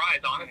wouldn't be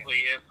surprised,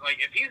 honestly,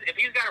 if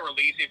he's got a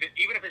release,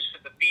 even if it's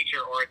just a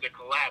feature or it's a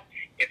collab,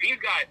 if he's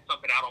got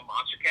something out on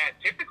Monster Cat,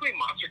 typically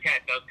Monster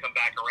Cat does come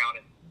back around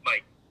and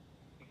like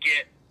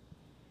get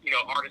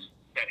artists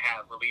that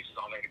have releases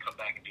on there to come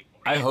back and do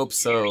more. I hope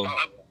so.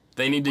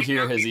 They need to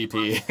hear his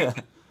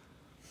EP.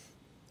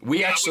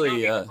 We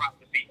actually,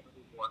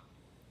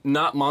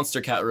 not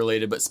Monster Cat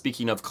related, but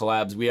speaking of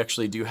collabs, we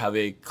actually do have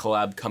a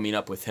collab coming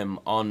up with him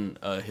on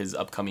his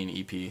upcoming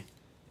EP.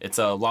 It's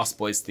a Lost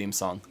Boys theme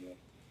song.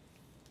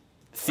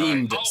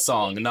 Themed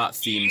song, not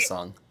theme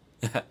song.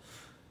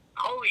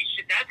 Holy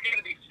shit, that's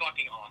gonna be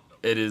fucking awesome.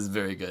 It is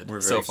very good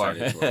We're very so far.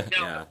 excited for it.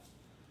 No, Yeah.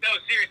 no,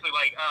 seriously,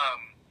 like,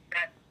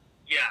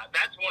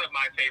 that's one of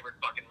my favorite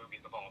fucking movies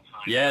of all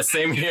time. Yeah,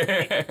 same here.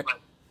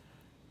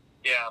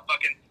 Yeah,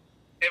 fucking.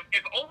 If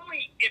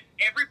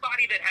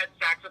everybody that had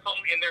saxophone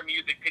in their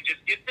music could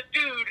just get the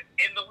dude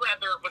in the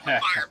leather with the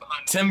fire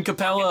behind him. Tim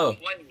Capello.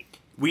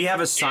 We have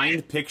a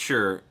signed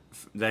picture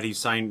that he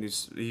signed.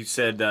 He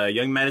said,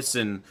 "Young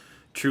Medicine,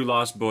 True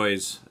Lost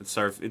Boys."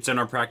 It's in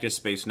our practice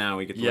space now.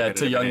 We get to look Yeah, at it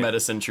to every Young day.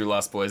 Medicine, True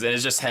Lost Boys, and it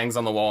just hangs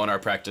on the wall in our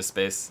practice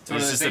space. So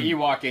It's it's just just you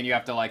walk in, you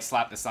have to like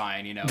slap the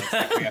sign, It's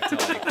like we have to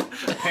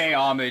like pay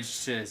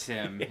homage to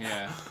him.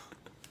 Yeah.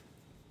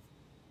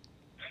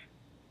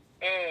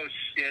 Oh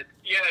kid.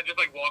 Yeah, just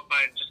like walk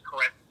by and just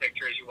correct the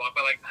picture as you walk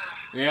by, like.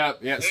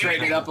 Yeah,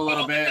 straighten it up a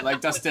little bit,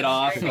 like dust it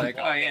off, like,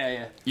 oh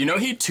yeah. You know,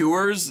 he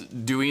tours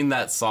doing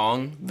that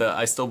song, the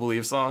I Still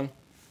Believe song.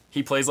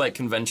 He plays like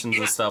conventions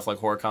and stuff, like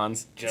horror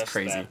cons. Just it's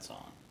crazy. that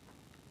song.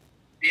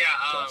 Yeah,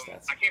 I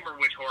can't remember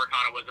which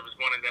HorrorCon it was. It was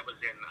one that was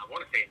in, I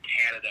want to say in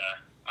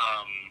Canada.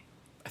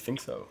 I think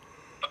so.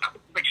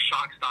 Like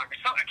Shockstock or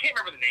something. I can't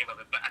remember the name of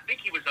it, but I think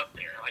he was up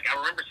there. Like, I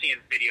remember seeing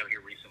video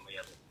here recently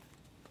of it.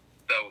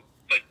 So,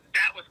 like,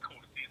 that was cool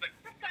to see. Like,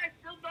 this guy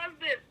still does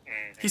this.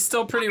 He's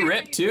still pretty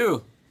ripped,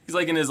 too. He's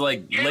like in his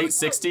like late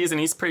 60s, and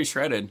he's pretty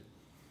shredded.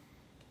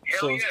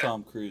 So is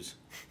Tom Cruise.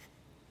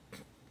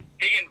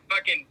 He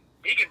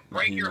can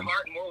break your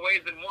heart in more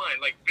ways than one,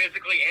 like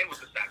physically and with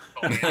the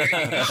saxophone.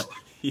 There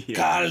you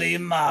go.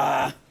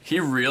 Kalima. He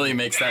really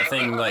makes that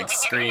thing like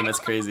scream. It's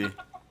crazy.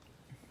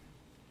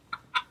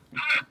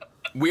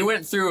 We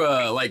went through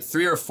like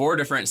 3 or 4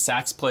 different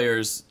sax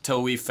players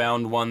till we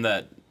found one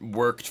that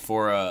worked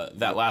for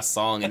that last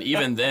song, and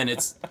even then,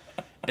 it's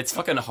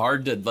fucking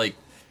hard to like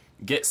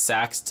get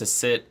sax to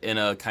sit in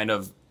a kind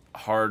of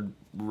hard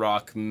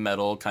rock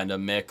metal kind of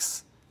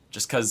mix,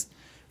 just because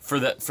for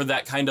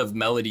that kind of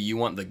melody, you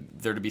want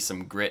there to be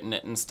some grit in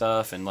it and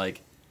stuff, and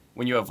like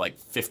when you have like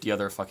 50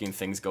 other fucking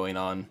things going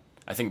on.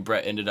 I think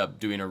Brett ended up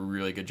doing a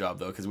really good job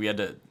though, because we had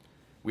to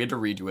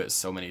redo it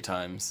so many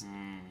times.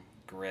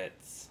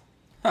 Grits.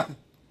 God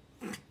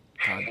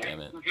damn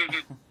it.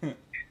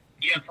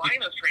 Yeah, finding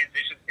those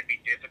transitions can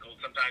be difficult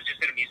sometimes,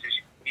 just in a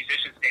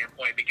musician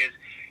standpoint, because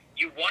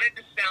you want it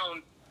to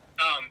sound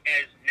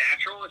as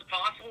natural as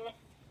possible,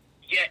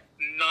 yet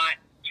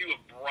not too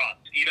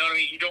abrupt. You know what I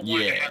mean? You don't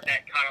want it to have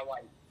that kind of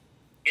like,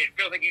 it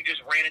feels like you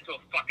just ran into a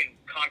fucking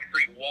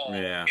concrete wall,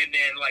 and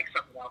then like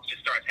something else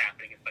just starts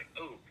happening. It's like,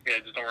 ooh, yeah,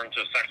 just don't run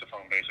into a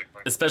saxophone,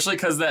 basically. Especially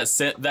because that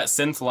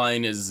synth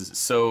line is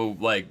so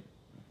like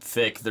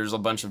thick. There's a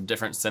bunch of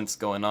different synths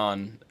going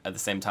on at the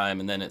same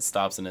time, and then it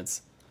stops and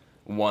it's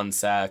one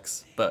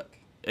sax. But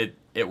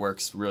it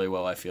works really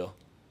well, I feel.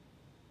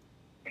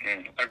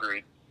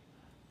 Agreed.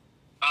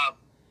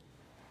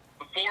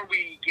 Before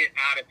we get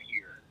out of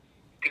here,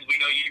 because we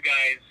know you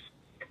guys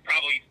are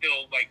probably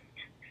still like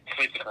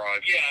sleep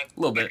deprived. Yeah, a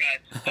little bit.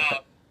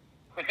 But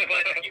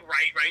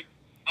right.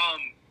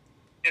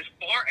 As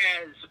far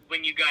as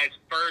when you guys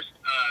first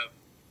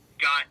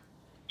got,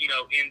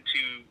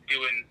 into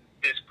doing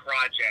this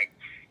project,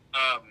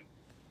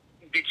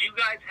 did you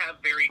guys have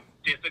very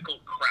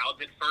difficult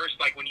crowds at first?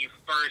 Like when you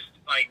first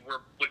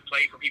would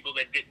play for people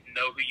that didn't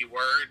know who you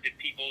were, did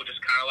people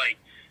just kind of like,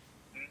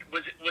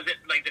 was it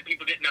like that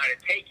people didn't know how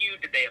to take you?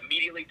 Did they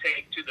immediately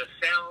take to the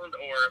sound,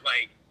 or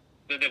like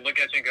did they look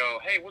at you and go,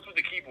 "Hey, what's with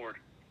the keyboard?"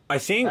 I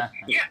think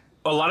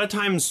a lot of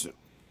times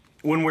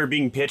when we're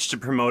being pitched to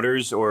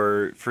promoters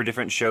or for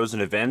different shows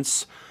and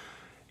events,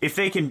 if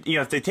they can,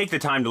 if they take the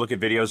time to look at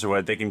videos or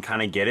what, they can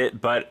kind of get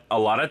it. But a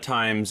lot of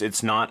times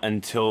it's not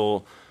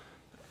until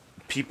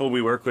people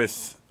we work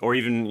with or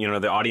even,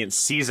 the audience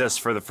sees us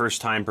for the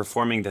first time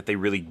performing that they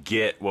really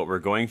get what we're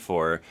going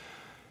for.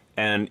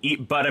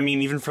 But I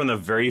mean, even from the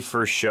very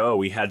first show,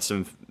 we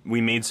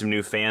made some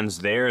new fans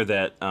there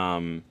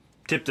that,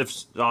 tipped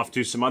us off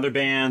to some other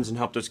bands and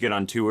helped us get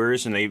on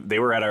tours, and they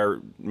were at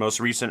our most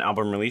recent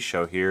album release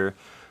show here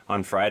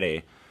on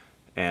Friday.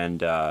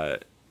 And I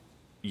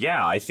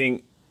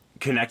think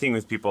connecting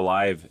with people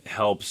live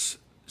helps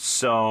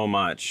so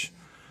much.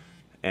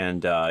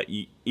 And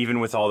even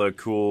with all the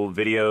cool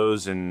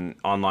videos and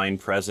online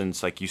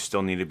presence, like you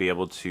still need to be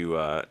able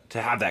to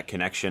have that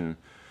connection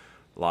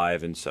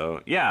live. And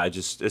so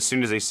just as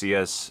soon as they see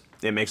us,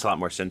 it makes a lot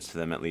more sense to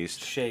them, at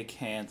least. Shake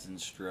hands and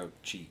stroke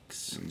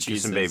cheeks.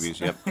 Kiss some babies,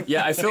 yep.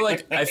 Yeah, I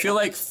feel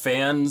like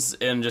fans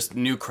and just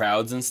new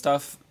crowds and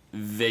stuff,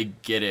 they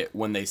get it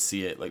when they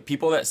see it. Like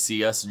people that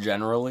see us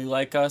generally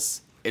like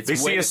us. They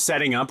see us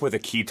setting up with a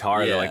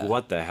guitar. They're like,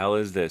 "What the hell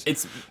is this?"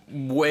 It's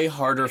way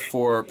harder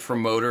for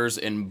promoters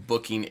and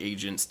booking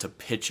agents to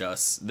pitch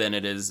us than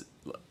it is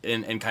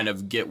and kind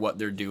of get what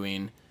they're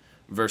doing,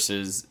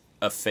 versus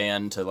a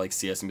fan to like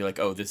see us and be like,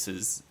 "Oh, this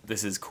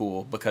is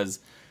cool," because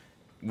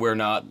we're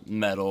not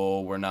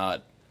metal, we're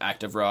not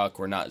active rock,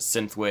 we're not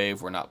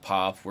synthwave, we're not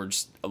pop, we're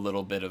just a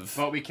little bit of...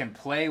 But we can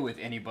play with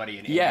anybody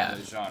in any of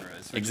those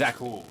genres, which is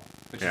cool.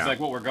 Which is like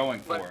what we're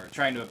going for,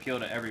 trying to appeal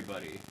to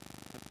everybody.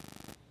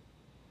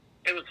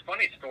 It was a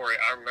funny story.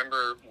 I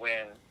remember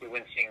when we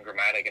went seeing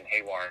Grammatic and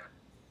Haywire,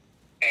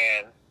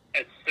 and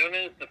as soon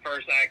as the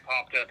first act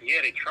popped up, he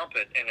had a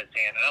trumpet in his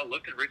hand, and I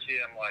looked at Richie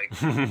and I'm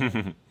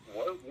like...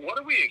 What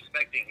are we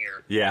expecting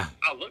here? Yeah.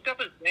 I looked up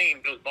his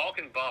name. It was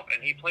Balkan Bump,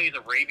 and he plays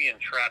Arabian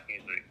trap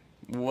music.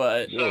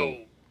 What? So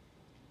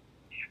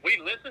we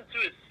listened to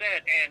his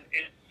set, and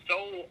it's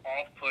so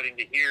off-putting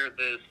to hear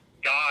this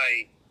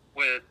guy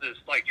with this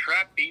like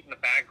trap beat in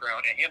the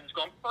background, and him just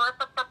going burr,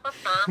 burr, burr,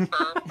 burr,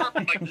 burr, burr,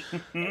 like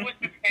it was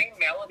the same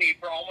melody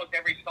for almost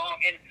every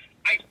song, and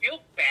I feel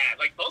bad.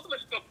 Like both of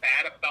us feel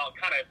bad about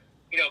kind of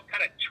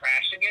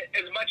trashing it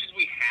as much as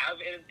we have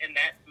in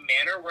that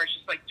manner, where it's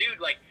just like,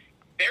 dude, like.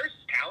 There's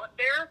talent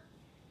there,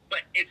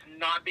 but it's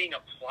not being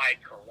applied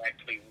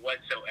correctly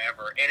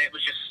whatsoever. and it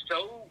was just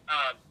so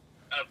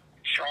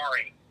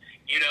jarring,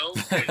 you know.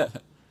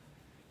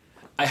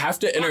 I have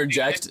to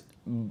interject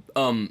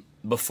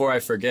before I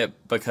forget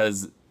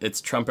because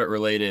it's trumpet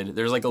related.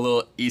 There's like a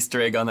little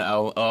Easter egg on the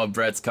album. Oh,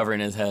 Brett's covering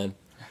his head.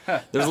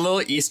 There's a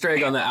little Easter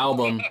egg on the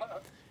album.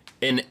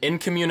 In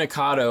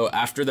Incommunicado,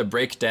 after the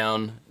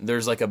breakdown,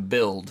 there's like a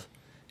build.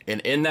 And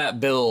in that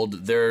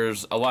build,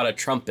 there's a lot of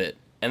trumpet.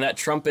 And that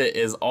trumpet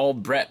is all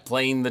Brett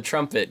playing the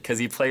trumpet because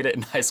he played it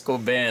in high school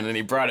band and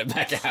he brought it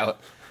back out.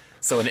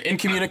 So in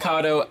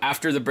Incommunicado,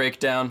 after the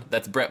breakdown,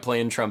 that's Brett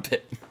playing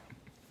trumpet.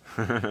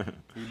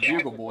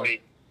 Bugle boy.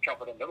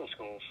 Trumpet in middle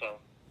school, so.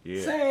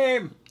 Yeah.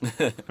 Same.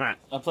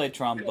 I played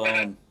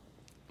trombone.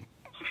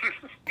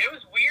 It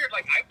was weird.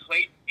 Like, I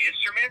played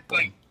instruments,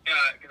 like,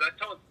 because I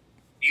told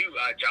you,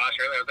 Josh,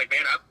 earlier, I was like,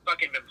 man, I've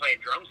fucking been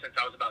playing drums since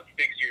I was about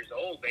 6 years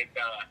old. And,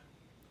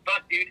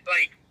 fuck, dude,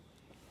 like,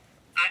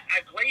 I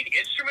played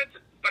instruments,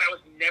 but I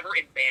was never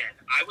in band.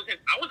 I was a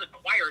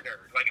choir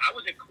nerd. Like, I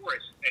was in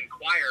chorus and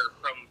choir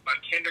from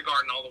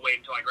kindergarten all the way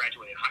until I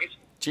graduated high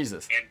school.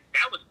 Jesus. And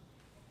that was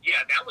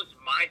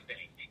my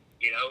thing,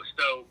 you know?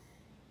 So,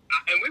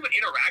 and we would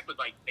interact with,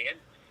 like,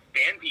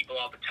 band people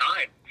all the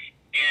time.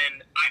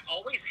 And I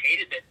always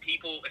hated that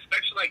people,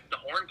 especially, like, the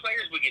horn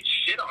players, would get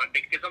shit on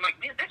because I'm like,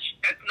 man, that's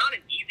not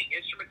an easy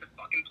instrument to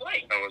fucking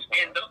play.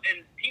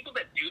 And people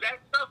that do that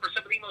stuff are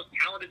some of the most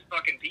talented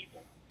fucking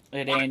people.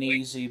 It ain't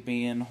easy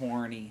being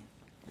horny.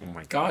 Oh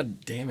my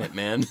God damn it,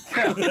 man.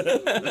 Sorry.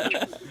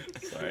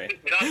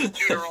 Not to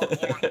toot our own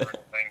horn or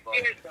anything, but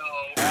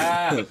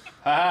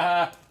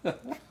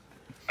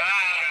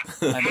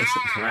I missed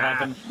it. What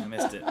happened? I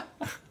missed it. That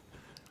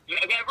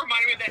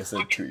reminded me of that It's a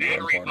fucking toot your own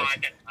battery horn.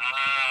 mod.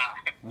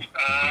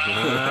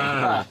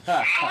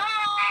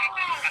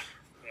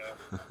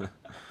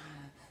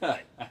 And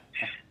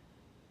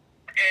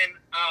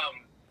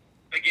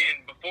again,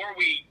 before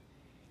we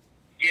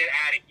get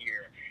out of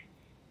here,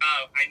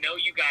 I know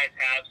you guys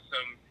have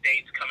some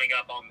dates coming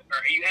up or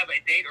you have a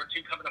date or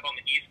two coming up on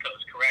the East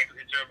Coast, correct?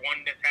 Is there one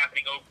that's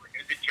happening over?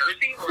 Is it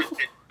Jersey or is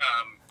it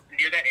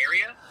near that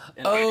area?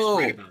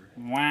 Oh,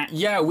 Wah.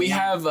 yeah, we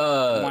have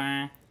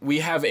Wah. we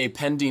have a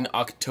pending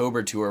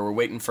October tour. We're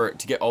waiting for it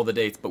to get all the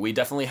dates, but we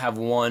definitely have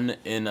one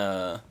in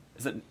is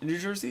it New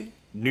Jersey?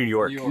 New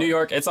York. New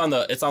York. It's on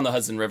the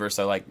Hudson River,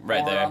 so like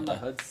right there. On the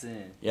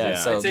Hudson. Yeah, Yeah.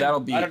 so I'd say- that'll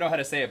be I don't know how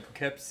to say it.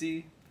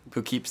 Poughkeepsie?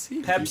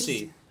 Poughkeepsie?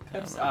 Pepsi.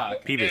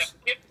 Peevish.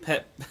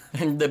 Pep.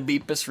 And the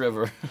Beepus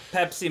River.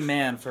 Pepsi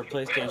Man for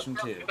PlayStation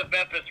 2. The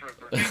Bepis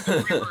River.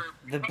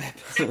 The Pep-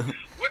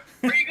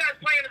 Where are you guys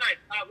playing tonight?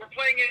 We're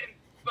playing in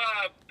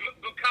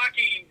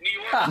Bukkake, New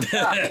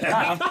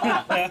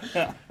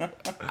York.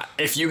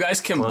 If you guys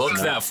can book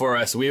that for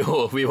us, we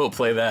will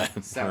play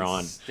that. Sounds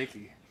on.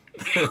 sticky.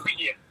 Yeah.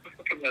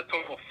 the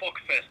total fuck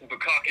fest in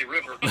Bukkake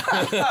River.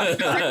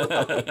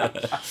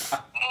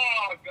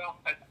 Oh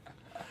god.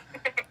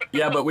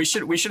 Yeah, but we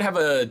should have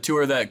a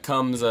tour that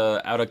comes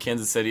out of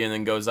Kansas City and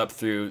then goes up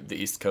through the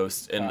East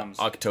Coast in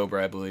October,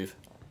 I believe.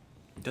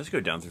 It does go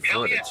down through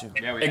Hell Florida yeah. too.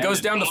 Yeah, we It goes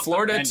ended- down to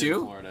Florida, ended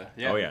too? Florida.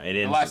 Yeah. Oh, yeah, it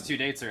The ends- last 2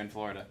 dates are in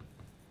Florida.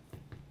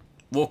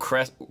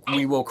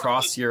 We will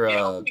cross your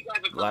Yeah, you guys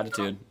are coming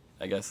latitude,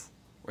 I guess.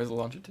 Where's the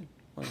longitude?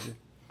 Longitude.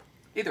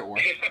 Either or.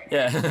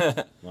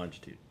 Yeah.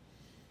 Longitude.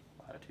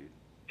 Latitude.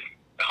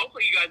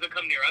 Hopefully you guys will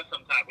come near us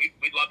sometime. We'd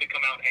love to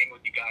come out and hang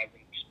with you guys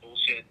and just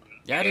bullshit. And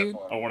Yeah, dude.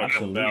 I want to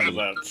come down to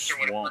that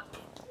swamp.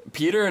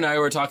 Peter and I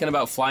were talking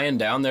about flying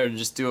down there to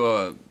just do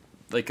a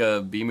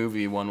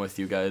B-movie one with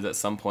you guys at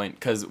some point,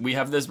 because we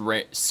have this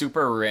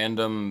super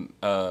random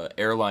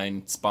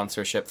airline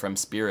sponsorship from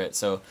Spirit,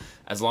 so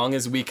as long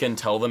as we can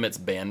tell them it's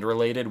band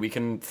related, we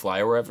can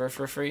fly wherever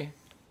for free.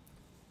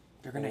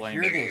 They're gonna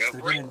Lame. hear this.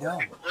 They're bring, gonna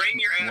know. bring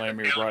your ass Let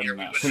me down run here.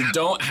 that. We would have-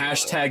 Don't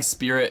hashtag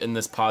Spirit in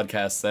this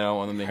podcast. I don't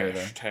want them to hear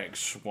that. Hashtag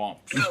swamp.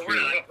 No,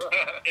 we're not.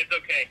 It's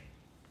okay.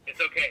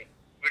 It's okay.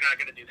 We're not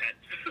gonna do that.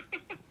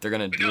 They're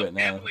gonna But do no, it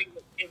now. definitely,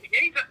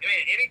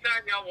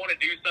 anytime y'all want to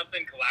do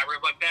something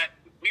collaborative like that,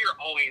 we are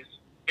always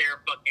fair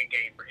fucking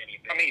game for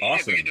anything. I mean,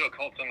 Awesome. if we could do a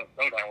Colts in the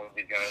Throwdown with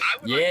these guys. I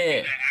would like to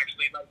Yeah. do that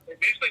actually. Like,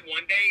 eventually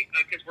one day,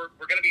 because we're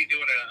going to be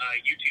doing a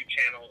YouTube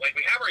channel. Like,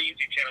 we have our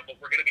YouTube channel, but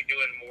we're going to be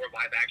doing more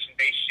live action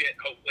based shit.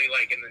 Hopefully,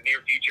 like in the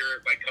near future,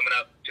 like coming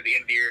up to the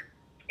end of the year,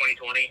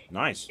 2020.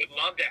 Nice. We would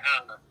love to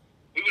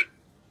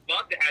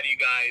have you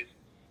guys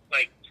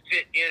like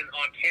sit in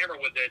on camera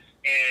with us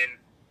and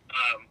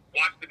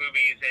watch the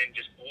movies and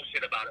just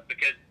bullshit about it,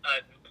 because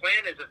the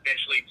plan is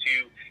eventually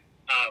to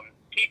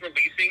keep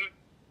releasing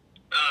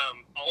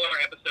all of our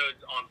episodes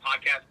on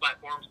podcast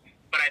platforms.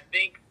 But I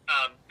think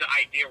the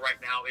idea right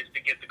now is to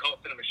get the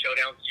Cult Cinema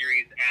Showdown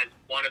series as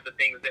one of the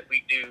things that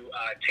we do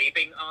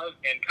taping of,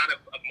 and kind of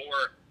a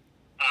more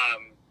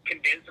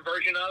condensed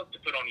version of to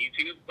put on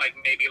YouTube, like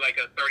maybe like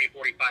a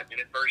 30-45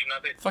 minute version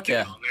of it. Fuck to put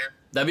yeah. on there.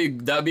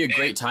 That'd be a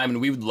great time,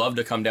 and we would love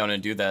to come down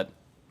and do that.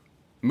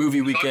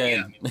 Movie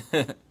weekend.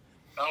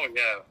 Oh,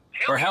 yeah.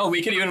 Or hell,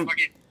 we could even,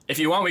 Fucking- if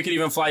you want, we could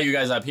even fly you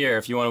guys up here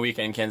if you want a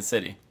weekend in Kansas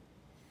City.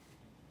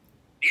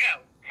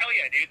 Yeah, hell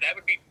yeah, dude. That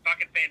would be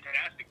fucking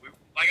fantastic.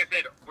 like I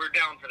said, we're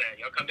down for that.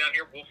 Y'all come down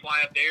here, we'll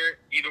fly up there.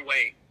 Either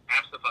way,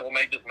 absolutely. We'll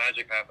make this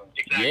magic happen.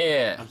 Exactly.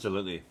 Yeah.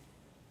 Absolutely.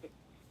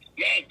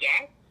 Yeah,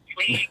 Dad.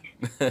 Sweet.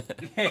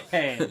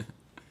 Hey.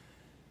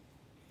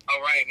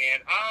 All right, man.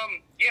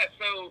 Yeah.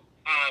 So,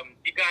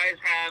 you guys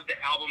have the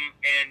album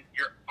and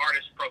your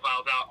artist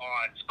profiles out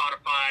on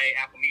Spotify,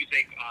 Apple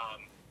Music,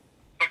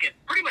 fucking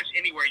pretty much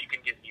anywhere you can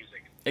get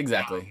music.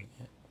 Exactly.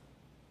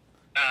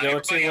 Go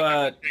everybody to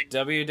out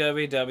there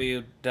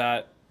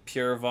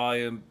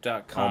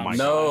www.purevolume.com. Oh my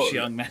gosh.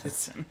 Young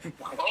Medicine.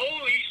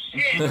 Holy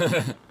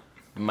shit!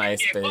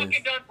 MySpace. You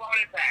fucking done brought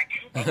it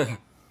back.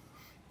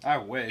 I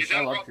wish. You I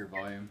done love brought- Pure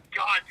Volume.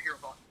 God, Pure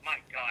Volume. My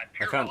God,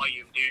 Pure found-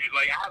 Volume, dude.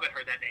 Like, I haven't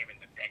heard that name in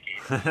a decade.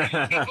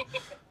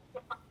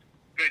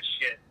 Good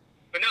shit.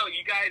 But no,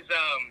 you guys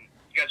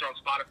are on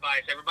Spotify.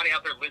 So everybody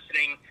out there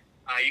listening,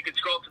 you can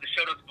scroll up to the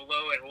show notes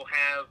below, and we'll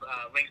have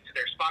links to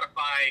their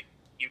Spotify.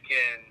 You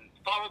can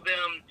follow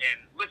them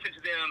and listen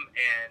to them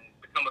and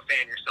become a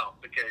fan yourself,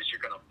 because you're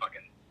gonna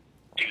fucking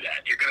do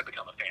that. You're gonna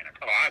become a fan.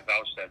 Oh, I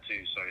vouch that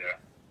too. So yeah.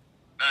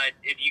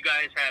 If you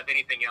guys have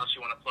anything else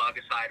you want to plug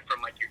aside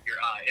from like your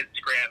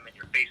Instagram and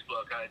your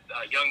Facebook,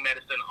 Young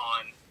Medicine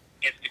on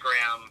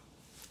Instagram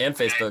And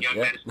Facebook. and Young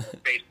Yeah. Medicine on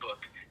Facebook.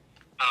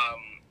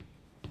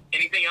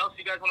 Anything else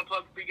you guys want to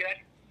plug before you get out of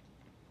here?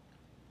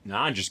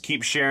 Nah, just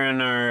keep sharing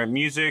our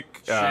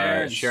music,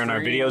 Share and sharing our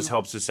stream. videos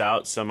helps us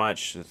out so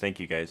much. So thank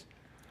you guys.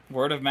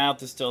 Word of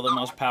mouth is still the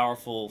most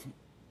powerful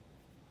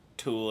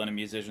tool in a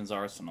musician's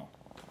arsenal.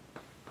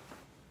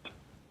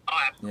 Oh,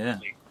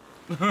 absolutely.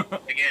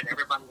 Again,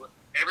 everybody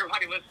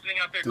listening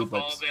out there, go Dude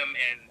follow vibes. them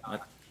and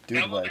Dude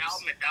download the vibes.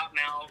 album. It's out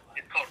now.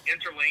 It's called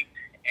Interlinked,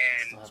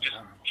 and just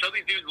show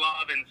these dudes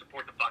love and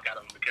support the fuck out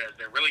of them, because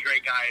they're really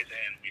great guys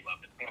and we love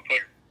it. I'm gonna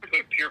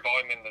put Pure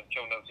Volume in the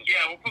show notes. As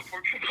Yeah, we'll put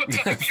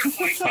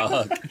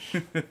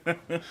Pure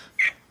Volume.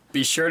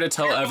 Be sure to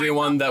tell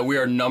everyone that we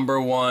are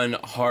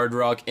 #1 hard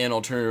rock and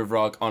alternative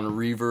rock on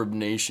Reverb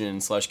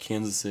Nation /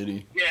 Kansas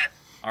City. Yes.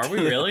 Are we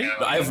really?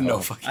 I have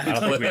no fucking I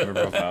don't think we have a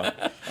profile.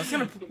 I was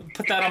gonna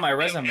put that on my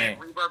resume.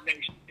 Reverb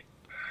Nation.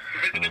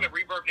 Visit them at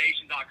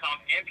reverbnation.com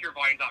and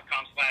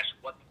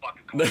purevolume.com/what the fuck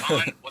is going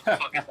on. What the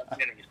fuck is up,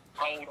 Denny's?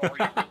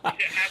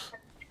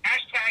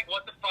 Hashtag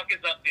what the fuck is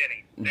up,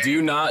 Denny's? There Do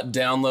you not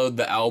download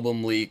the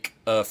album leak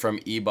from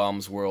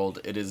E-Bomb's World.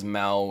 It is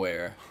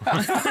malware. go.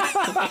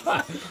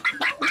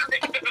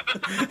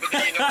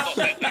 You know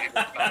what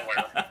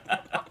I'm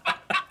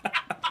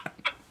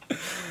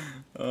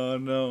Oh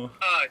no.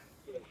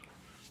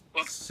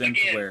 Well,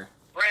 Simpler. again,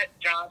 Brett,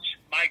 Josh,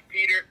 Mike,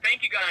 Peter,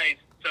 thank you guys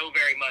so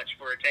very much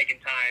for taking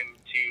time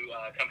to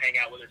come hang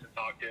out with us and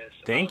talk to us.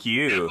 Thank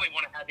you. Definitely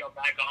want to have y'all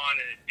back on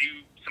and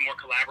do some more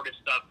collaborative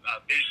stuff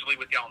visually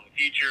with y'all in the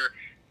future.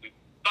 We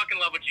fucking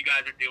love what you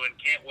guys are doing.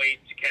 Can't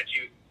wait to catch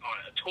you on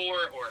a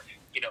tour or,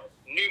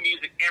 new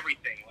music,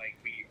 everything. Like,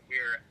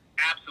 we're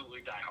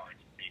absolutely diehards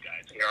for you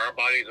guys. Yeah, our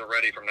bodies are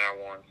ready from now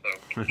on. So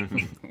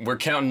We're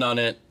counting on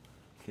it.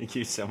 Thank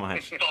you so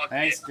much. Fuck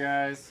Thanks,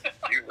 yeah. guys.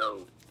 you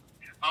know.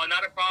 Oh,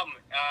 not a problem.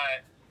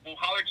 We'll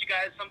holler at you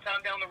guys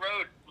sometime down the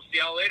road. We'll see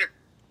y'all later.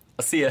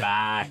 I'll see ya.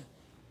 Bye.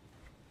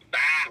 Bye.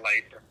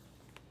 Later.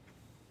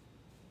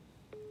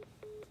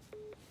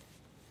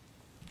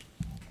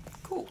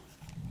 Cool.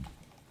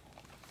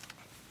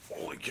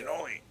 Holy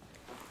cannoli.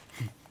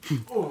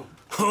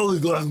 Holy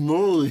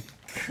guacamole.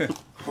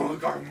 Holy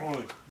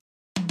guacamole.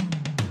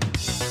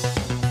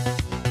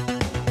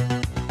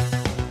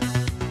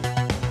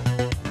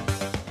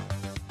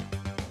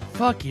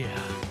 Fuck yeah.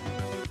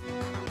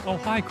 Oh,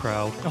 hi,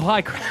 crowd. Oh,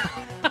 hi, crowd.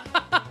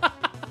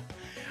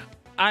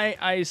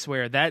 I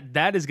swear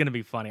that is gonna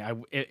be funny.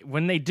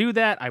 When they do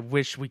that, I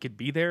wish we could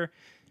be there.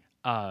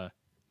 I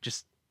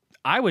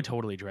would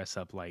totally dress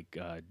up like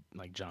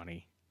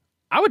Johnny.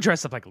 I would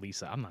dress up like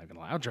Lisa. I'm not gonna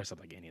lie. I'll dress up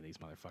like any of these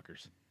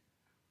motherfuckers.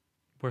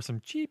 Wear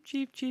some cheap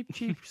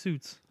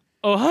suits.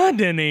 Oh, hi,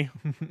 Denny.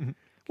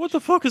 What the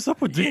fuck is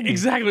up with Yeah, Denny?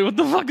 exactly. What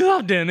the fuck is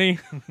up, Denny?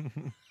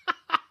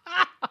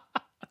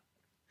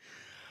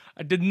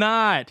 I did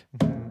not.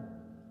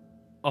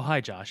 Oh,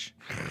 hi, Josh.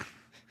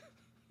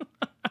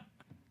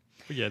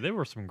 But yeah, they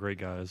were some great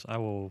guys. I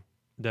will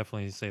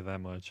definitely say that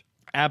much.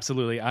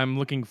 Absolutely. I'm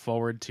looking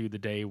forward to the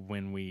day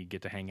when we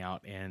get to hang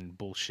out and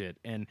bullshit.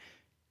 And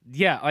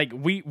yeah, like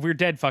we're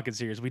dead fucking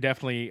serious. We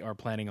definitely are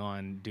planning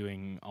on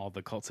doing all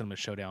the Cult Cinema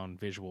Showdown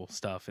visual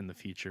stuff in the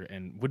future,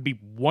 and would be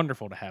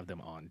wonderful to have them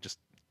on. Just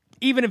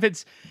even if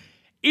it's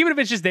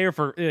just there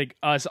for like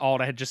us all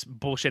to just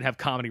bullshit, have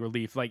comedy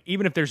relief. Like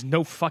even if there's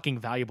no fucking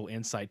valuable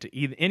insight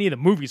to any of the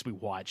movies we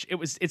watch,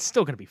 it's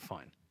still gonna be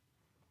fun.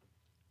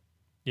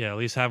 Yeah, at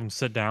least have them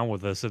sit down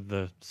with us at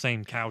the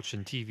same couch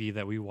and TV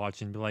that we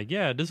watch and be like,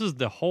 yeah, this is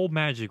the whole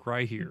magic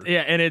right here.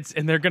 Yeah,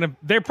 and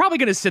they're probably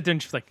gonna sit there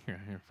and just like,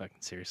 here, fucking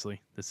seriously,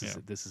 this is Yeah.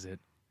 it. This is it.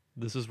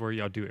 This is where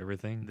y'all do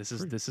everything. This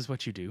is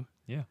what you do.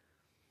 Yeah.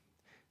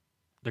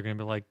 They're going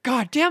to be like,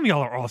 God damn,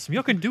 y'all are awesome.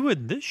 Y'all can do it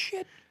in this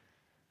shit.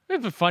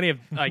 It'd be funny if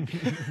like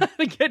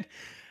they get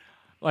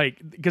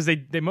because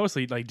they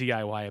mostly like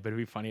DIY it, but it'd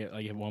be funny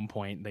like at one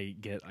point they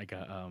get like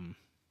a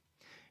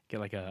Get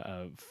like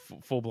a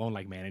full blown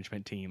like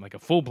management team, like a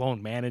full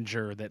blown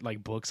manager that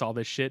like books all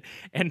this shit,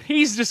 and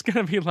he's just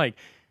gonna be like,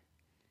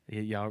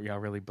 y'all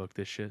really booked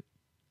this shit.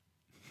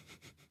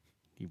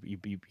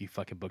 You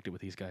fucking booked it with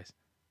these guys.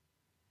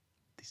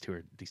 These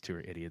two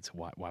are idiots.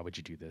 Why would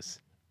you do this?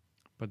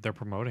 But they're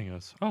promoting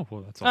us. Oh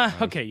well, that's all.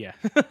 Okay, yeah.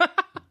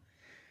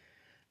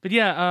 But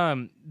yeah,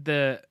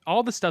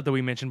 all the stuff that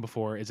we mentioned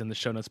before is in the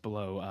show notes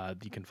below.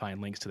 You can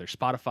find links to their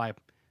Spotify,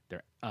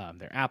 their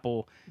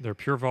Apple, Their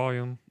Pure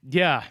Volume.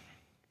 yeah,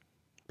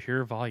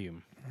 Pure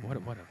Volume. What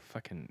a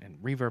fucking, and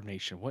Reverb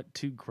Nation. What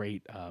two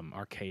great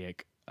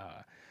archaic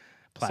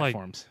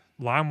platforms.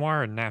 Like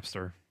LimeWire and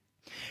Napster.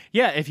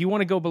 Yeah, if you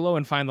want to go below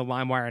and find the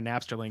LimeWire and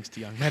Napster links to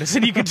Young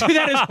Medicine, you can do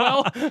that as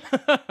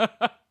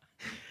well.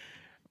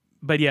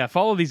 But yeah,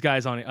 follow these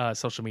guys on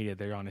social media.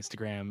 They're on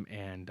Instagram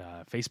and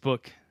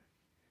Facebook.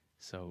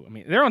 So I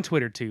mean, they're on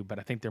Twitter too, but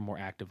I think they're more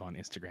active on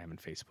Instagram and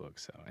Facebook.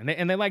 So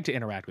and they like to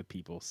interact with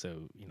people.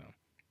 So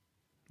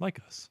Like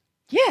us.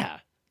 yeah.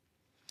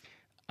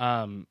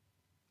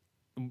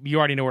 You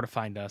already know where to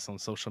find us on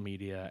social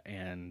media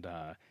and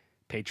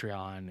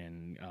Patreon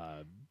and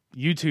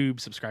YouTube.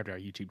 Subscribe to our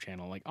YouTube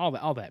channel, like all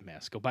that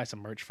mess. Go buy some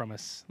merch from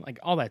us, like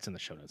all that's in the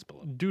show notes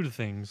below. Do the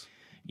things.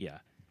 Yeah,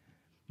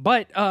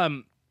 but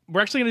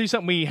we're actually gonna do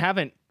something we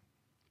haven't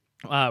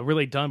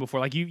really done before.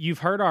 Like you've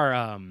heard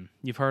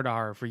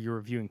our For Your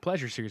Reviewing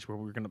Pleasure series, where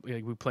we're gonna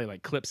we play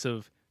like clips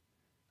of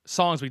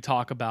songs we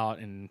talk about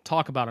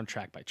on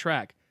track by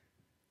track.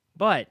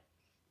 But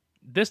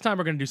this time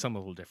we're gonna do something a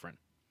little different.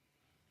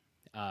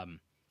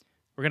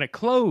 We're gonna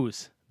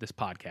close this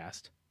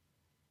podcast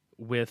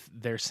with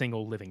their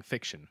single "Living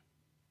Fiction,"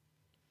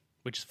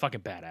 which is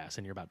fucking badass,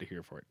 and you're about to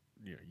hear for it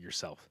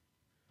yourself.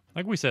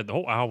 Like we said, the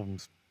whole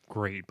album's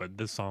great, but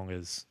this song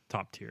is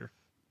top tier.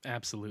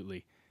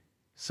 Absolutely.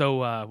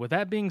 So with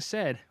that being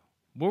said,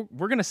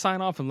 we're gonna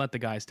sign off and let the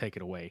guys take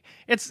it away.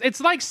 It's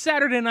like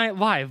Saturday Night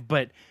Live,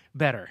 but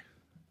better.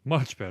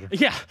 Much better.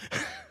 Yeah.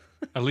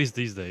 At least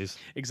these days.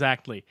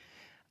 Exactly.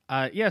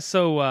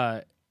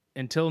 So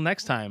until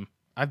next time,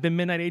 I've been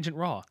Midnight Agent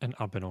Raw. And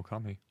I've been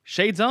Okami.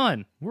 Shades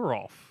on. We're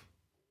off.